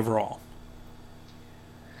movie overall?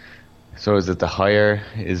 So is it the higher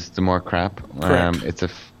is the more crap? Correct.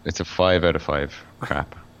 It's a 5 out of 5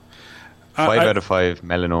 crap. 5 out of 5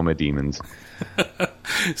 melanoma demons.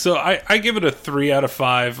 So I give it a 3 out of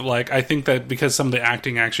 5. Like, I think that because some of the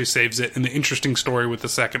acting actually saves it, and the interesting story with the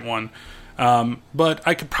second one. But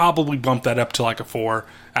I could probably bump that up to like a 4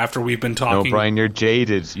 after we've been talking. No, Brian, you're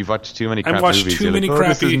jaded. You've watched too many crap I've watched movies. Too many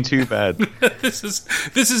crappy. This isn't too bad.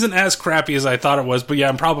 This isn't as crappy as I thought it was, but yeah,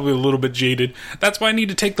 I'm probably a little bit jaded. That's why I need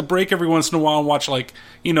to take the break every once in a while and watch, like,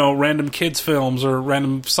 random kids films or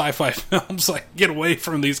random sci-fi films. Like, get away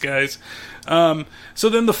from these guys. So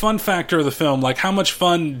then the fun factor of the film, like, how much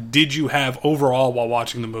fun did you have overall while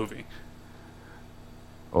watching the movie?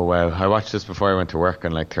 Oh, wow. I watched this before I went to work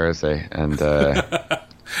on, like, Thursday, and...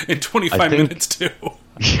 in 25 minutes, too.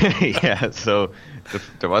 Yeah, so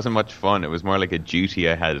there wasn't much fun. It was more like a duty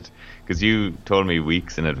I had, because you told me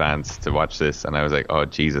weeks in advance to watch this, and I was like, oh,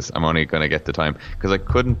 Jesus, I'm only going to get the time. Because I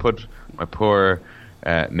couldn't put my poor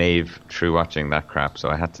Maeve through watching that crap, so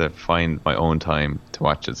I had to find my own time to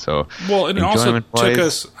watch it. So, well, it also took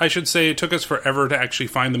us, I should say, it took us forever to actually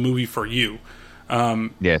find the movie for you.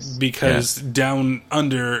 Yes. Because down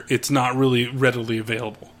under, it's not really readily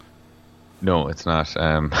available. No, it's not.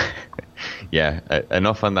 Yeah,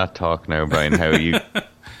 enough on that talk now, Brian. How you...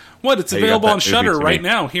 What? It's available on Shudder right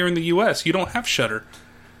now here in the US. You don't have Shudder.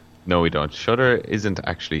 No, we don't. Shudder isn't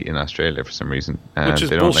actually in Australia for some reason. Which is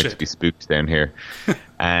they don't bullshit. like to be spooked down here.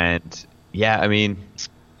 And yeah, I mean,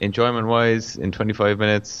 enjoyment-wise, in 25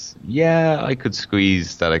 minutes, yeah, I could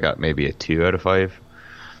squeeze that I got maybe a 2 out of 5.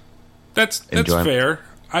 That's fair.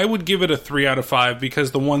 I would give it a 3 out of 5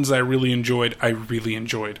 because the ones I really enjoyed.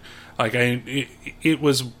 Like, it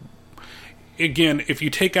was, again, if you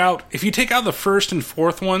take out the first and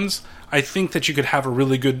fourth ones, I think that you could have a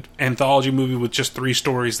really good anthology movie with just 3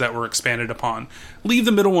 stories that were expanded upon. Leave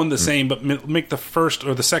the middle one the same, but make the first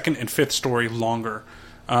or the second and fifth story longer.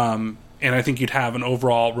 And I think you'd have an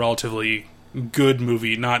overall relatively good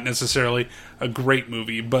movie, not necessarily a great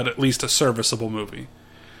movie, but at least a serviceable movie.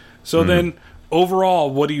 So then,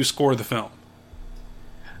 overall, what do you score the film?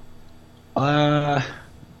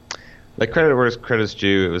 Like, credit where credit's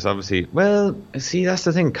due, it was obviously... Well, see, that's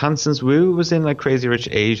the thing. Constance Wu was in, like, Crazy Rich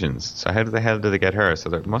Asians. So how the hell did they get her? So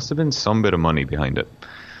there must have been some bit of money behind it.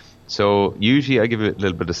 So usually I give it a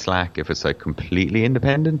little bit of slack if it's, like, completely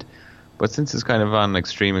independent. But since it's kind of on, like,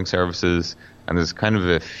 streaming services, and there's kind of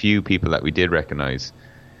a few people that we did recognize,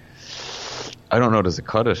 I don't know, does it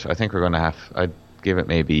cut it? I think we're going to have... I'd give it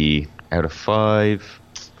maybe out of 5.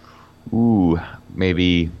 Ooh,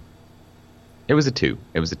 maybe... It was a 2.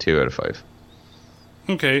 It was a 2 out of 5.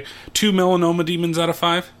 Okay. 2 melanoma demons out of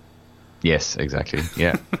 5? Yes, exactly.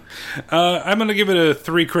 Yeah. I'm going to give it a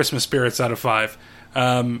 3 Christmas spirits out of 5.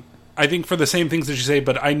 I think for the same things that you say,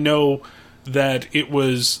 but I know that it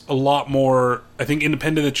was a lot more, I think,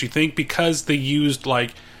 independent than you think, because they used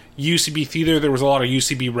like UCB theater. There was a lot of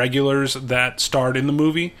UCB regulars that starred in the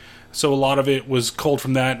movie, so a lot of it was culled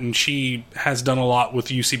from that, and she has done a lot with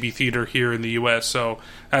UCB theater here in the US, so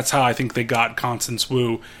that's how I think they got Constance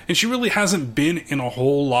Wu. And she really hasn't been in a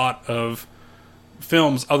whole lot of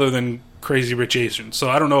films other than Crazy Rich Asians, so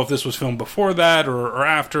I don't know if this was filmed before that or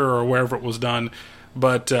after or wherever it was done,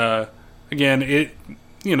 but again,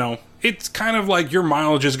 it's kind of like your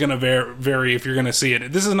mileage is going to vary if you're going to see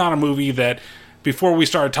it. This is not a movie that, before we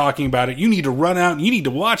started talking about it, you need to run out and you need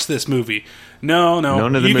to watch this movie. No.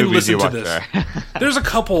 None of the you can movies listen you to watch this. there. There's a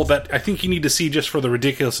couple that I think you need to see just for the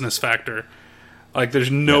ridiculousness factor. Like, there's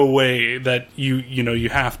no way that you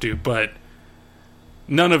have to, but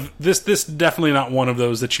none of this. This is definitely not one of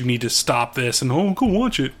those that you need to stop this and go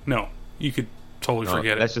watch it. No, you could totally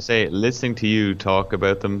forget it. Let's just say listening to you talk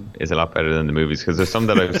about them is a lot better than the movies, because there's some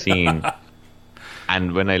that I've seen,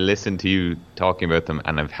 and when I listen to you talking about them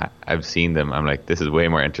and I've seen them, I'm like, this is way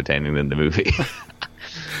more entertaining than the movie.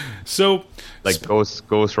 So, like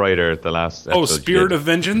Ghost Rider, the last episode. Oh, Spirit of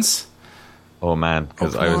Vengeance. Oh man,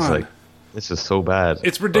 because I was like, this is so bad.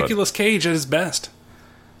 It's ridiculous Cage at his best.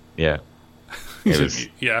 Yeah. It was,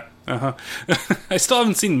 yeah. I still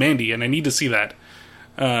haven't seen Mandy, and I need to see that.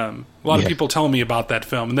 A lot of people tell me about that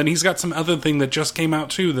film, and then he's got some other thing that just came out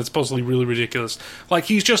too that's supposedly really ridiculous. Like,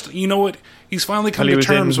 he's just, he's finally come to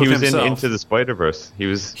terms with himself. He was in Into the Spider-Verse. He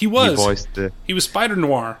was Spider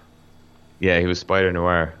Noir. Yeah, he was Spider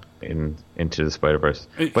Noir in Into the Spider-Verse.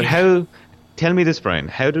 But tell me this, Brian,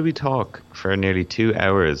 how did we talk for nearly 2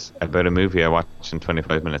 hours about a movie I watched in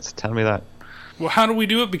 25 minutes? Tell me that. Well, how do we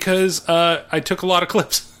do it? Because I took a lot of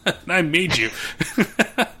clips and I made you.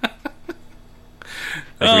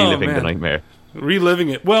 Reliving the nightmare. Reliving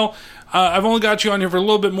it. Well, I've only got you on here for a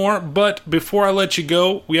little bit more, but before I let you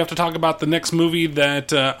go, we have to talk about the next movie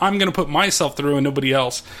that I'm going to put myself through and nobody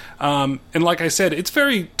else. And like I said, it's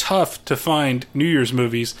very tough to find New Year's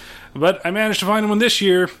movies, but I managed to find one this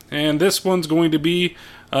year, and this one's going to be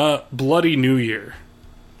Bloody New Year.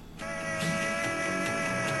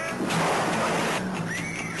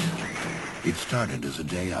 It started as a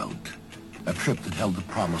day out, a trip that held the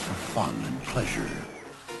promise of fun and pleasure.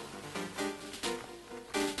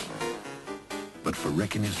 But for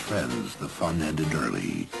Rick and his friends, the fun ended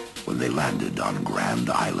early when they landed on Grand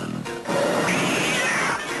Island.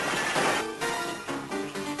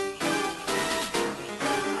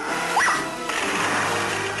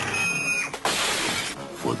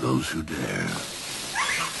 For those who dare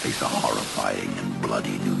face a horrifying and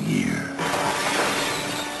bloody new year.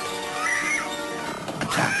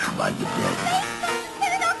 Attacked by the dead,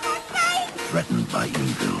 threatened by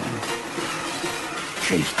evil,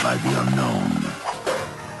 chased by the unknown,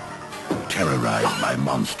 terrorized by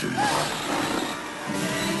monsters.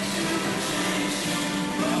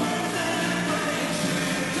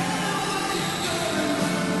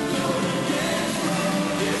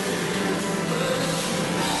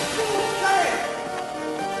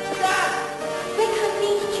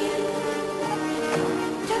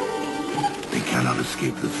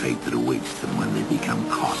 Escape the fate that awaits them when they become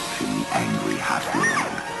caught in the angry half-world.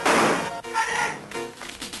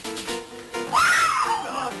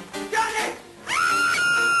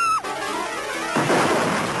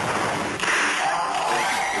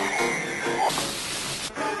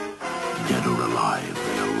 Dead or alive,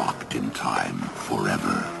 they are locked in time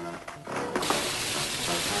forever.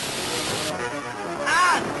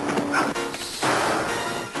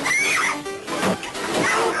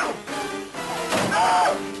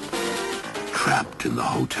 Trapped in the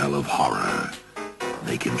Hotel of Horror.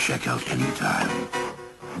 They can check out anytime,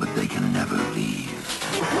 but they can never leave.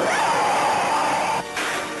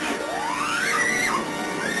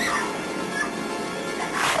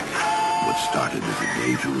 What started as a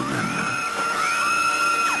day to remember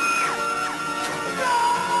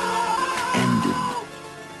ended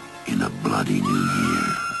in a bloody new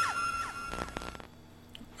year.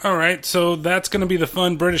 All right, so that's going to be the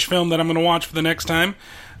fun British film that I'm going to watch for the next time.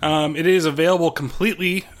 It is available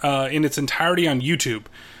completely in its entirety on YouTube.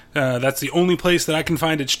 That's the only place that I can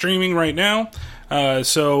find it streaming right now.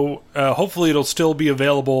 So hopefully it'll still be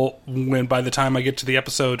available by the time I get to the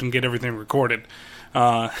episode and get everything recorded.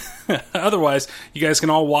 Otherwise, you guys can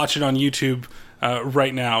all watch it on YouTube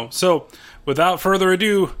right now. So without further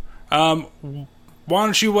ado, why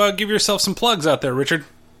don't you give yourself some plugs out there, Richard?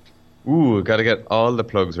 Ooh, gotta get all the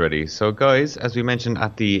plugs ready. So guys, as we mentioned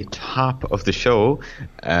at the top of the show,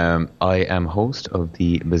 I am host of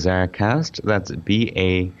the Bizarre Cast. That's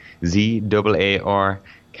BAZAAR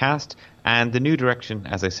Cast. And the new direction,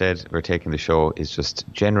 as I said, we're taking the show is just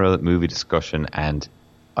general movie discussion, and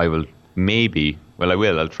I'll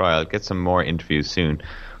try. I'll get some more interviews soon.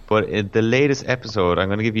 But in the latest episode, I'm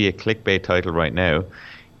going to give you a clickbait title right now,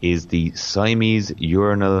 is the Siamese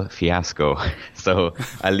urinal fiasco. So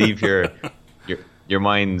I'll leave your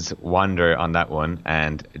minds wander on that one.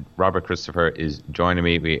 And Robert Christopher is joining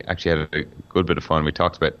me. We actually had a good bit of fun. We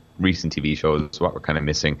talked about recent TV shows, what we're kind of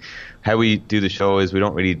missing. How we do the show is we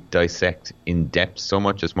don't really dissect in depth so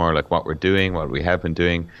much. It's more like what we're doing, what we have been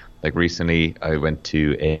doing. Like recently, I went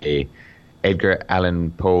to a Edgar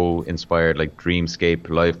Allan Poe inspired like Dreamscape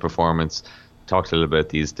live performance. Talked a little bit about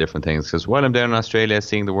these different things because while I'm down in Australia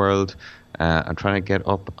seeing the world, I'm trying to get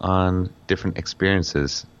up on different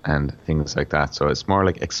experiences and things like that. So it's more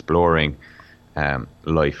like exploring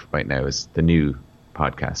life right now is the new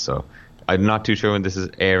podcast. So I'm not too sure when this is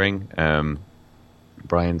airing,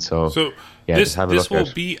 Brian. So yeah, this have a look will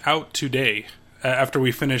out. be out today after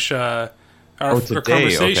we finish our today,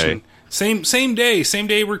 conversation. okay. Same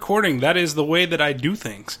day recording. That is the way that I do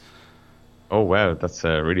things. Oh wow, that's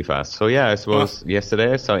really fast. So yeah, I suppose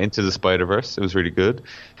yesterday I saw Into the Spider-Verse. It was really good,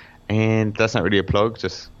 and that's not really a plug.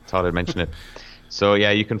 Just thought I'd mention it. So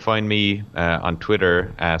yeah, you can find me on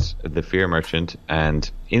Twitter at The Fear Merchant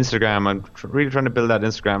and Instagram. I'm really trying to build that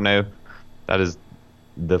Instagram now. That is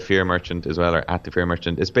The Fear Merchant as well, or at The Fear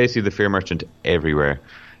Merchant. It's basically The Fear Merchant everywhere.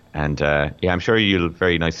 And yeah, I'm sure you'll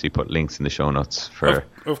very nicely put links in the show notes for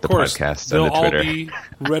of the course. podcast They'll and the Twitter. all be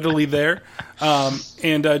readily there.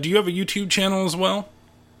 And do you have a YouTube channel as well?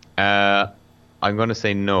 I'm going to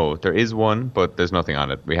say no. There is one, but there's nothing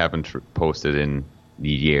on it. We haven't posted in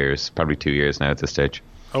years, probably 2 years now at this stage.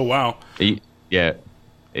 Oh, wow. Yeah.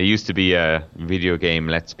 It used to be video game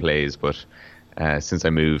Let's Plays, but since I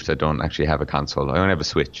moved, I don't actually have a console. I only have a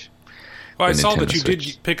Switch. Well, I saw Nintendo that you Switch.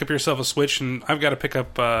 did pick up yourself a Switch, and I've got to pick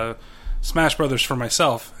up Smash Brothers for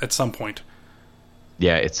myself at some point.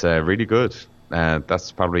 Yeah, it's really good.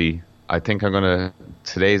 That's probably, I think I'm going to,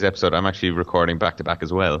 today's episode, I'm actually recording back-to-back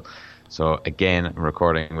as well. So again, I'm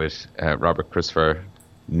recording with Robert Christopher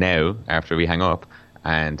now, after we hang up,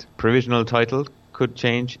 and provisional title could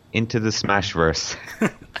change into the Smashverse.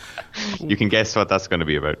 You can guess what that's going to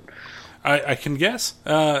be about. I can guess.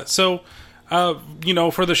 For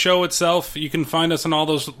the show itself, you can find us on all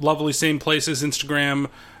those lovely same places, Instagram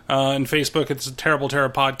and Facebook. It's a Terrible Terror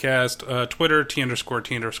Podcast. Twitter,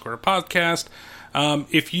 T_T_podcast.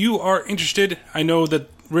 If you are interested, I know that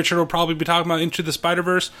Richard will probably be talking about Into the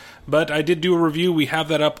Spider-Verse, but I did do a review. We have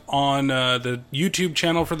that up on the YouTube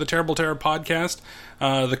channel for the Terrible Terror Podcast.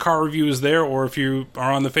 The car review is there, or if you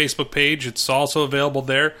are on the Facebook page, it's also available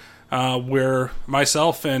there, where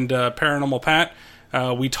myself and Paranormal Pat,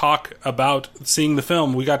 we talk about seeing the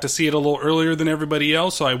film. We got to see it a little earlier than everybody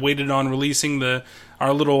else, so I waited on releasing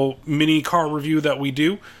our little mini car review that we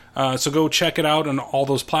do. So go check it out on all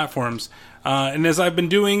those platforms. And as I've been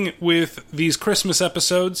doing with these Christmas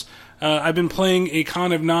episodes, I've been playing a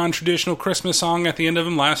kind of non-traditional Christmas song at the end of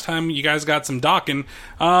them. Last time you guys got some Dokken.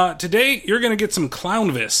 Today you're going to get some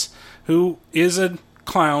Clownvis, who is a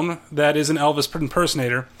clown that is an Elvis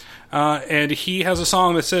impersonator. And he has a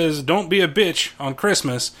song that says, "Don't be a bitch on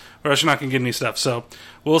Christmas, or else you're not going to get any stuff." So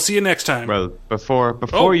we'll see you next time. Well, before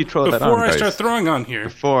you throw that on, before I guys, start throwing on here,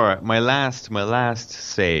 before my last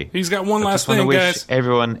say, he's got one last thing, thing, wish guys.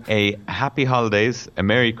 Everyone a happy holidays, a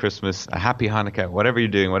Merry Christmas, a happy Hanukkah, whatever you're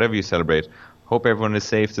doing, whatever you celebrate. Hope everyone is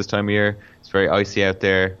safe this time of year. It's very icy out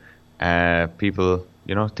there. People,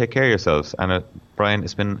 take care of yourselves. And Brian,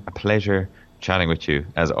 it's been a pleasure chatting with you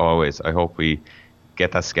as always. I hope we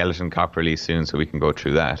get that Skeleton Cop release soon so we can go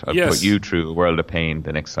through that. I'll put you through a world of pain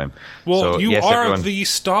the next time. Well, so, you yes, are everyone, the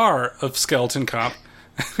star of Skeleton Cop.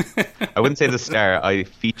 I wouldn't say the star. I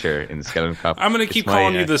feature in the Skeleton Cop. I'm going to keep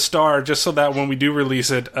calling you the star just so that when we do release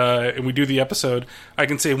it and we do the episode, I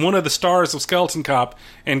can say one of the stars of Skeleton Cop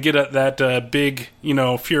and get that big,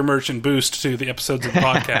 Fear Merchant boost to the episodes of the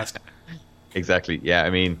podcast. Exactly. Yeah, I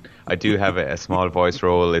mean, I do have a small voice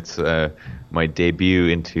role. It's my debut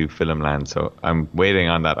into Filmland, so I'm waiting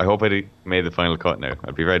on that. I hope I made the final cut now.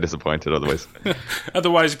 I'd be very disappointed otherwise.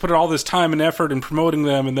 Otherwise, you put all this time and effort in promoting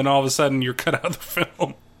them, and then all of a sudden you're cut out of the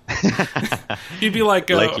film. You'd be like,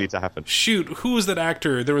 likely to happen. Shoot, who was that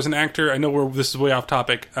actor? There was an actor, I know this is way off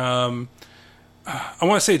topic. I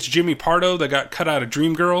want to say it's Jimmy Pardo that got cut out of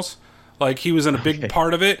Dreamgirls. Like, he was in a big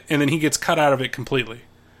part of it, and then he gets cut out of it completely.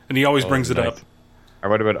 And he always brings it up. Or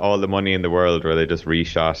what about All the Money in the World, where they just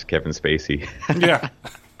reshot Kevin Spacey? Yeah.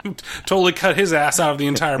 Totally cut his ass out of the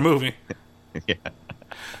entire movie. Yeah.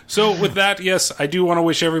 So with that, yes, I do want to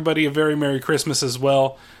wish everybody a very Merry Christmas as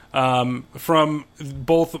well. From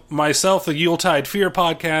both myself, the Yuletide Fear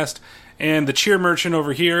podcast, and the cheer merchant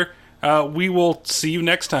over here. We will see you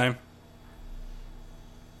next time.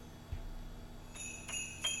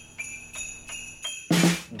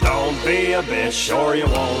 Don't be a bitch or you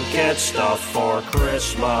won't get stuff for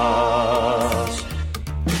Christmas.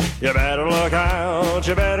 You better look out,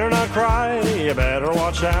 you better not cry, you better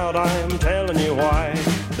watch out, I'm telling you why.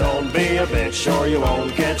 Don't be a bitch or you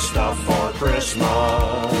won't get stuff for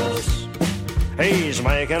Christmas. He's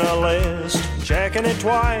making a list, checking it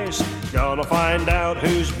twice, gonna find out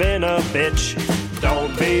who's been a bitch.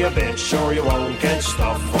 Don't be a bitch or you won't get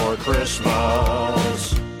stuff for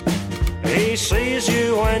Christmas. He sees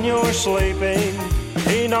you when you're sleeping,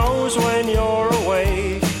 he knows when you're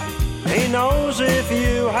awake. He knows if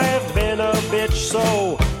you have been a bitch,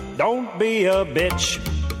 so don't be a bitch.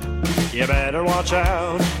 You better watch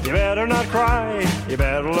out, you better not cry, you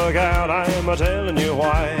better look out, I'm a-telling you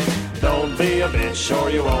why. Don't be a bitch or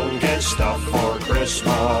you won't get stuff for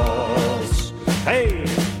Christmas. Hey!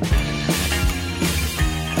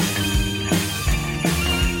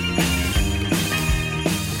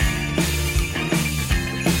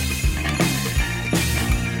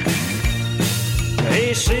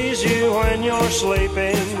 He sees you when you're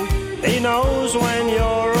sleeping, he knows when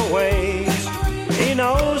you're awake. He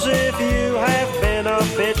knows if you have been a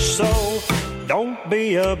bitch, so don't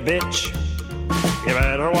be a bitch. You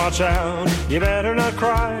better watch out, you better not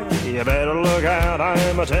cry, you better look out,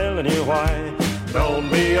 I'm a-telling you why.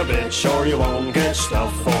 Don't be a bitch or you won't get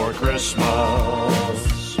stuff for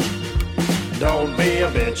Christmas. Don't be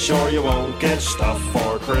a bitch or you won't get stuff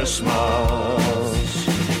for Christmas.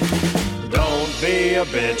 Don't be a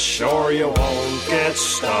bitch or you won't get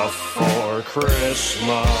stuff for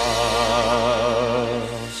Christmas.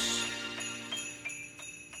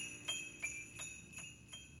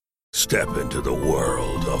 Step into the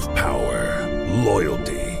world of power,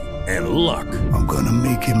 loyalty, and luck. I'm gonna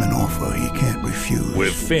make him an offer he can't refuse.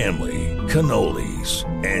 With family, cannolis,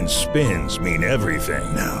 and spins mean everything.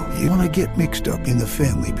 Now, you wanna get mixed up in the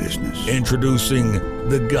family business. Introducing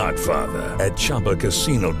The Godfather at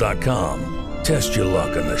ChumbaCasino.com. Test your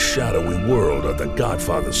luck in the shadowy world of The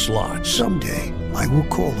Godfather slot. Someday, I will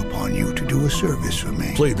call upon you to do a service for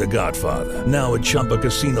me. Play The Godfather, now at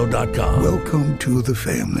ChumbaCasino.com. Welcome to the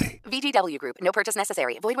family. VGW Group. No purchase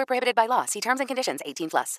necessary. Void where prohibited by law. See terms and conditions. 18+.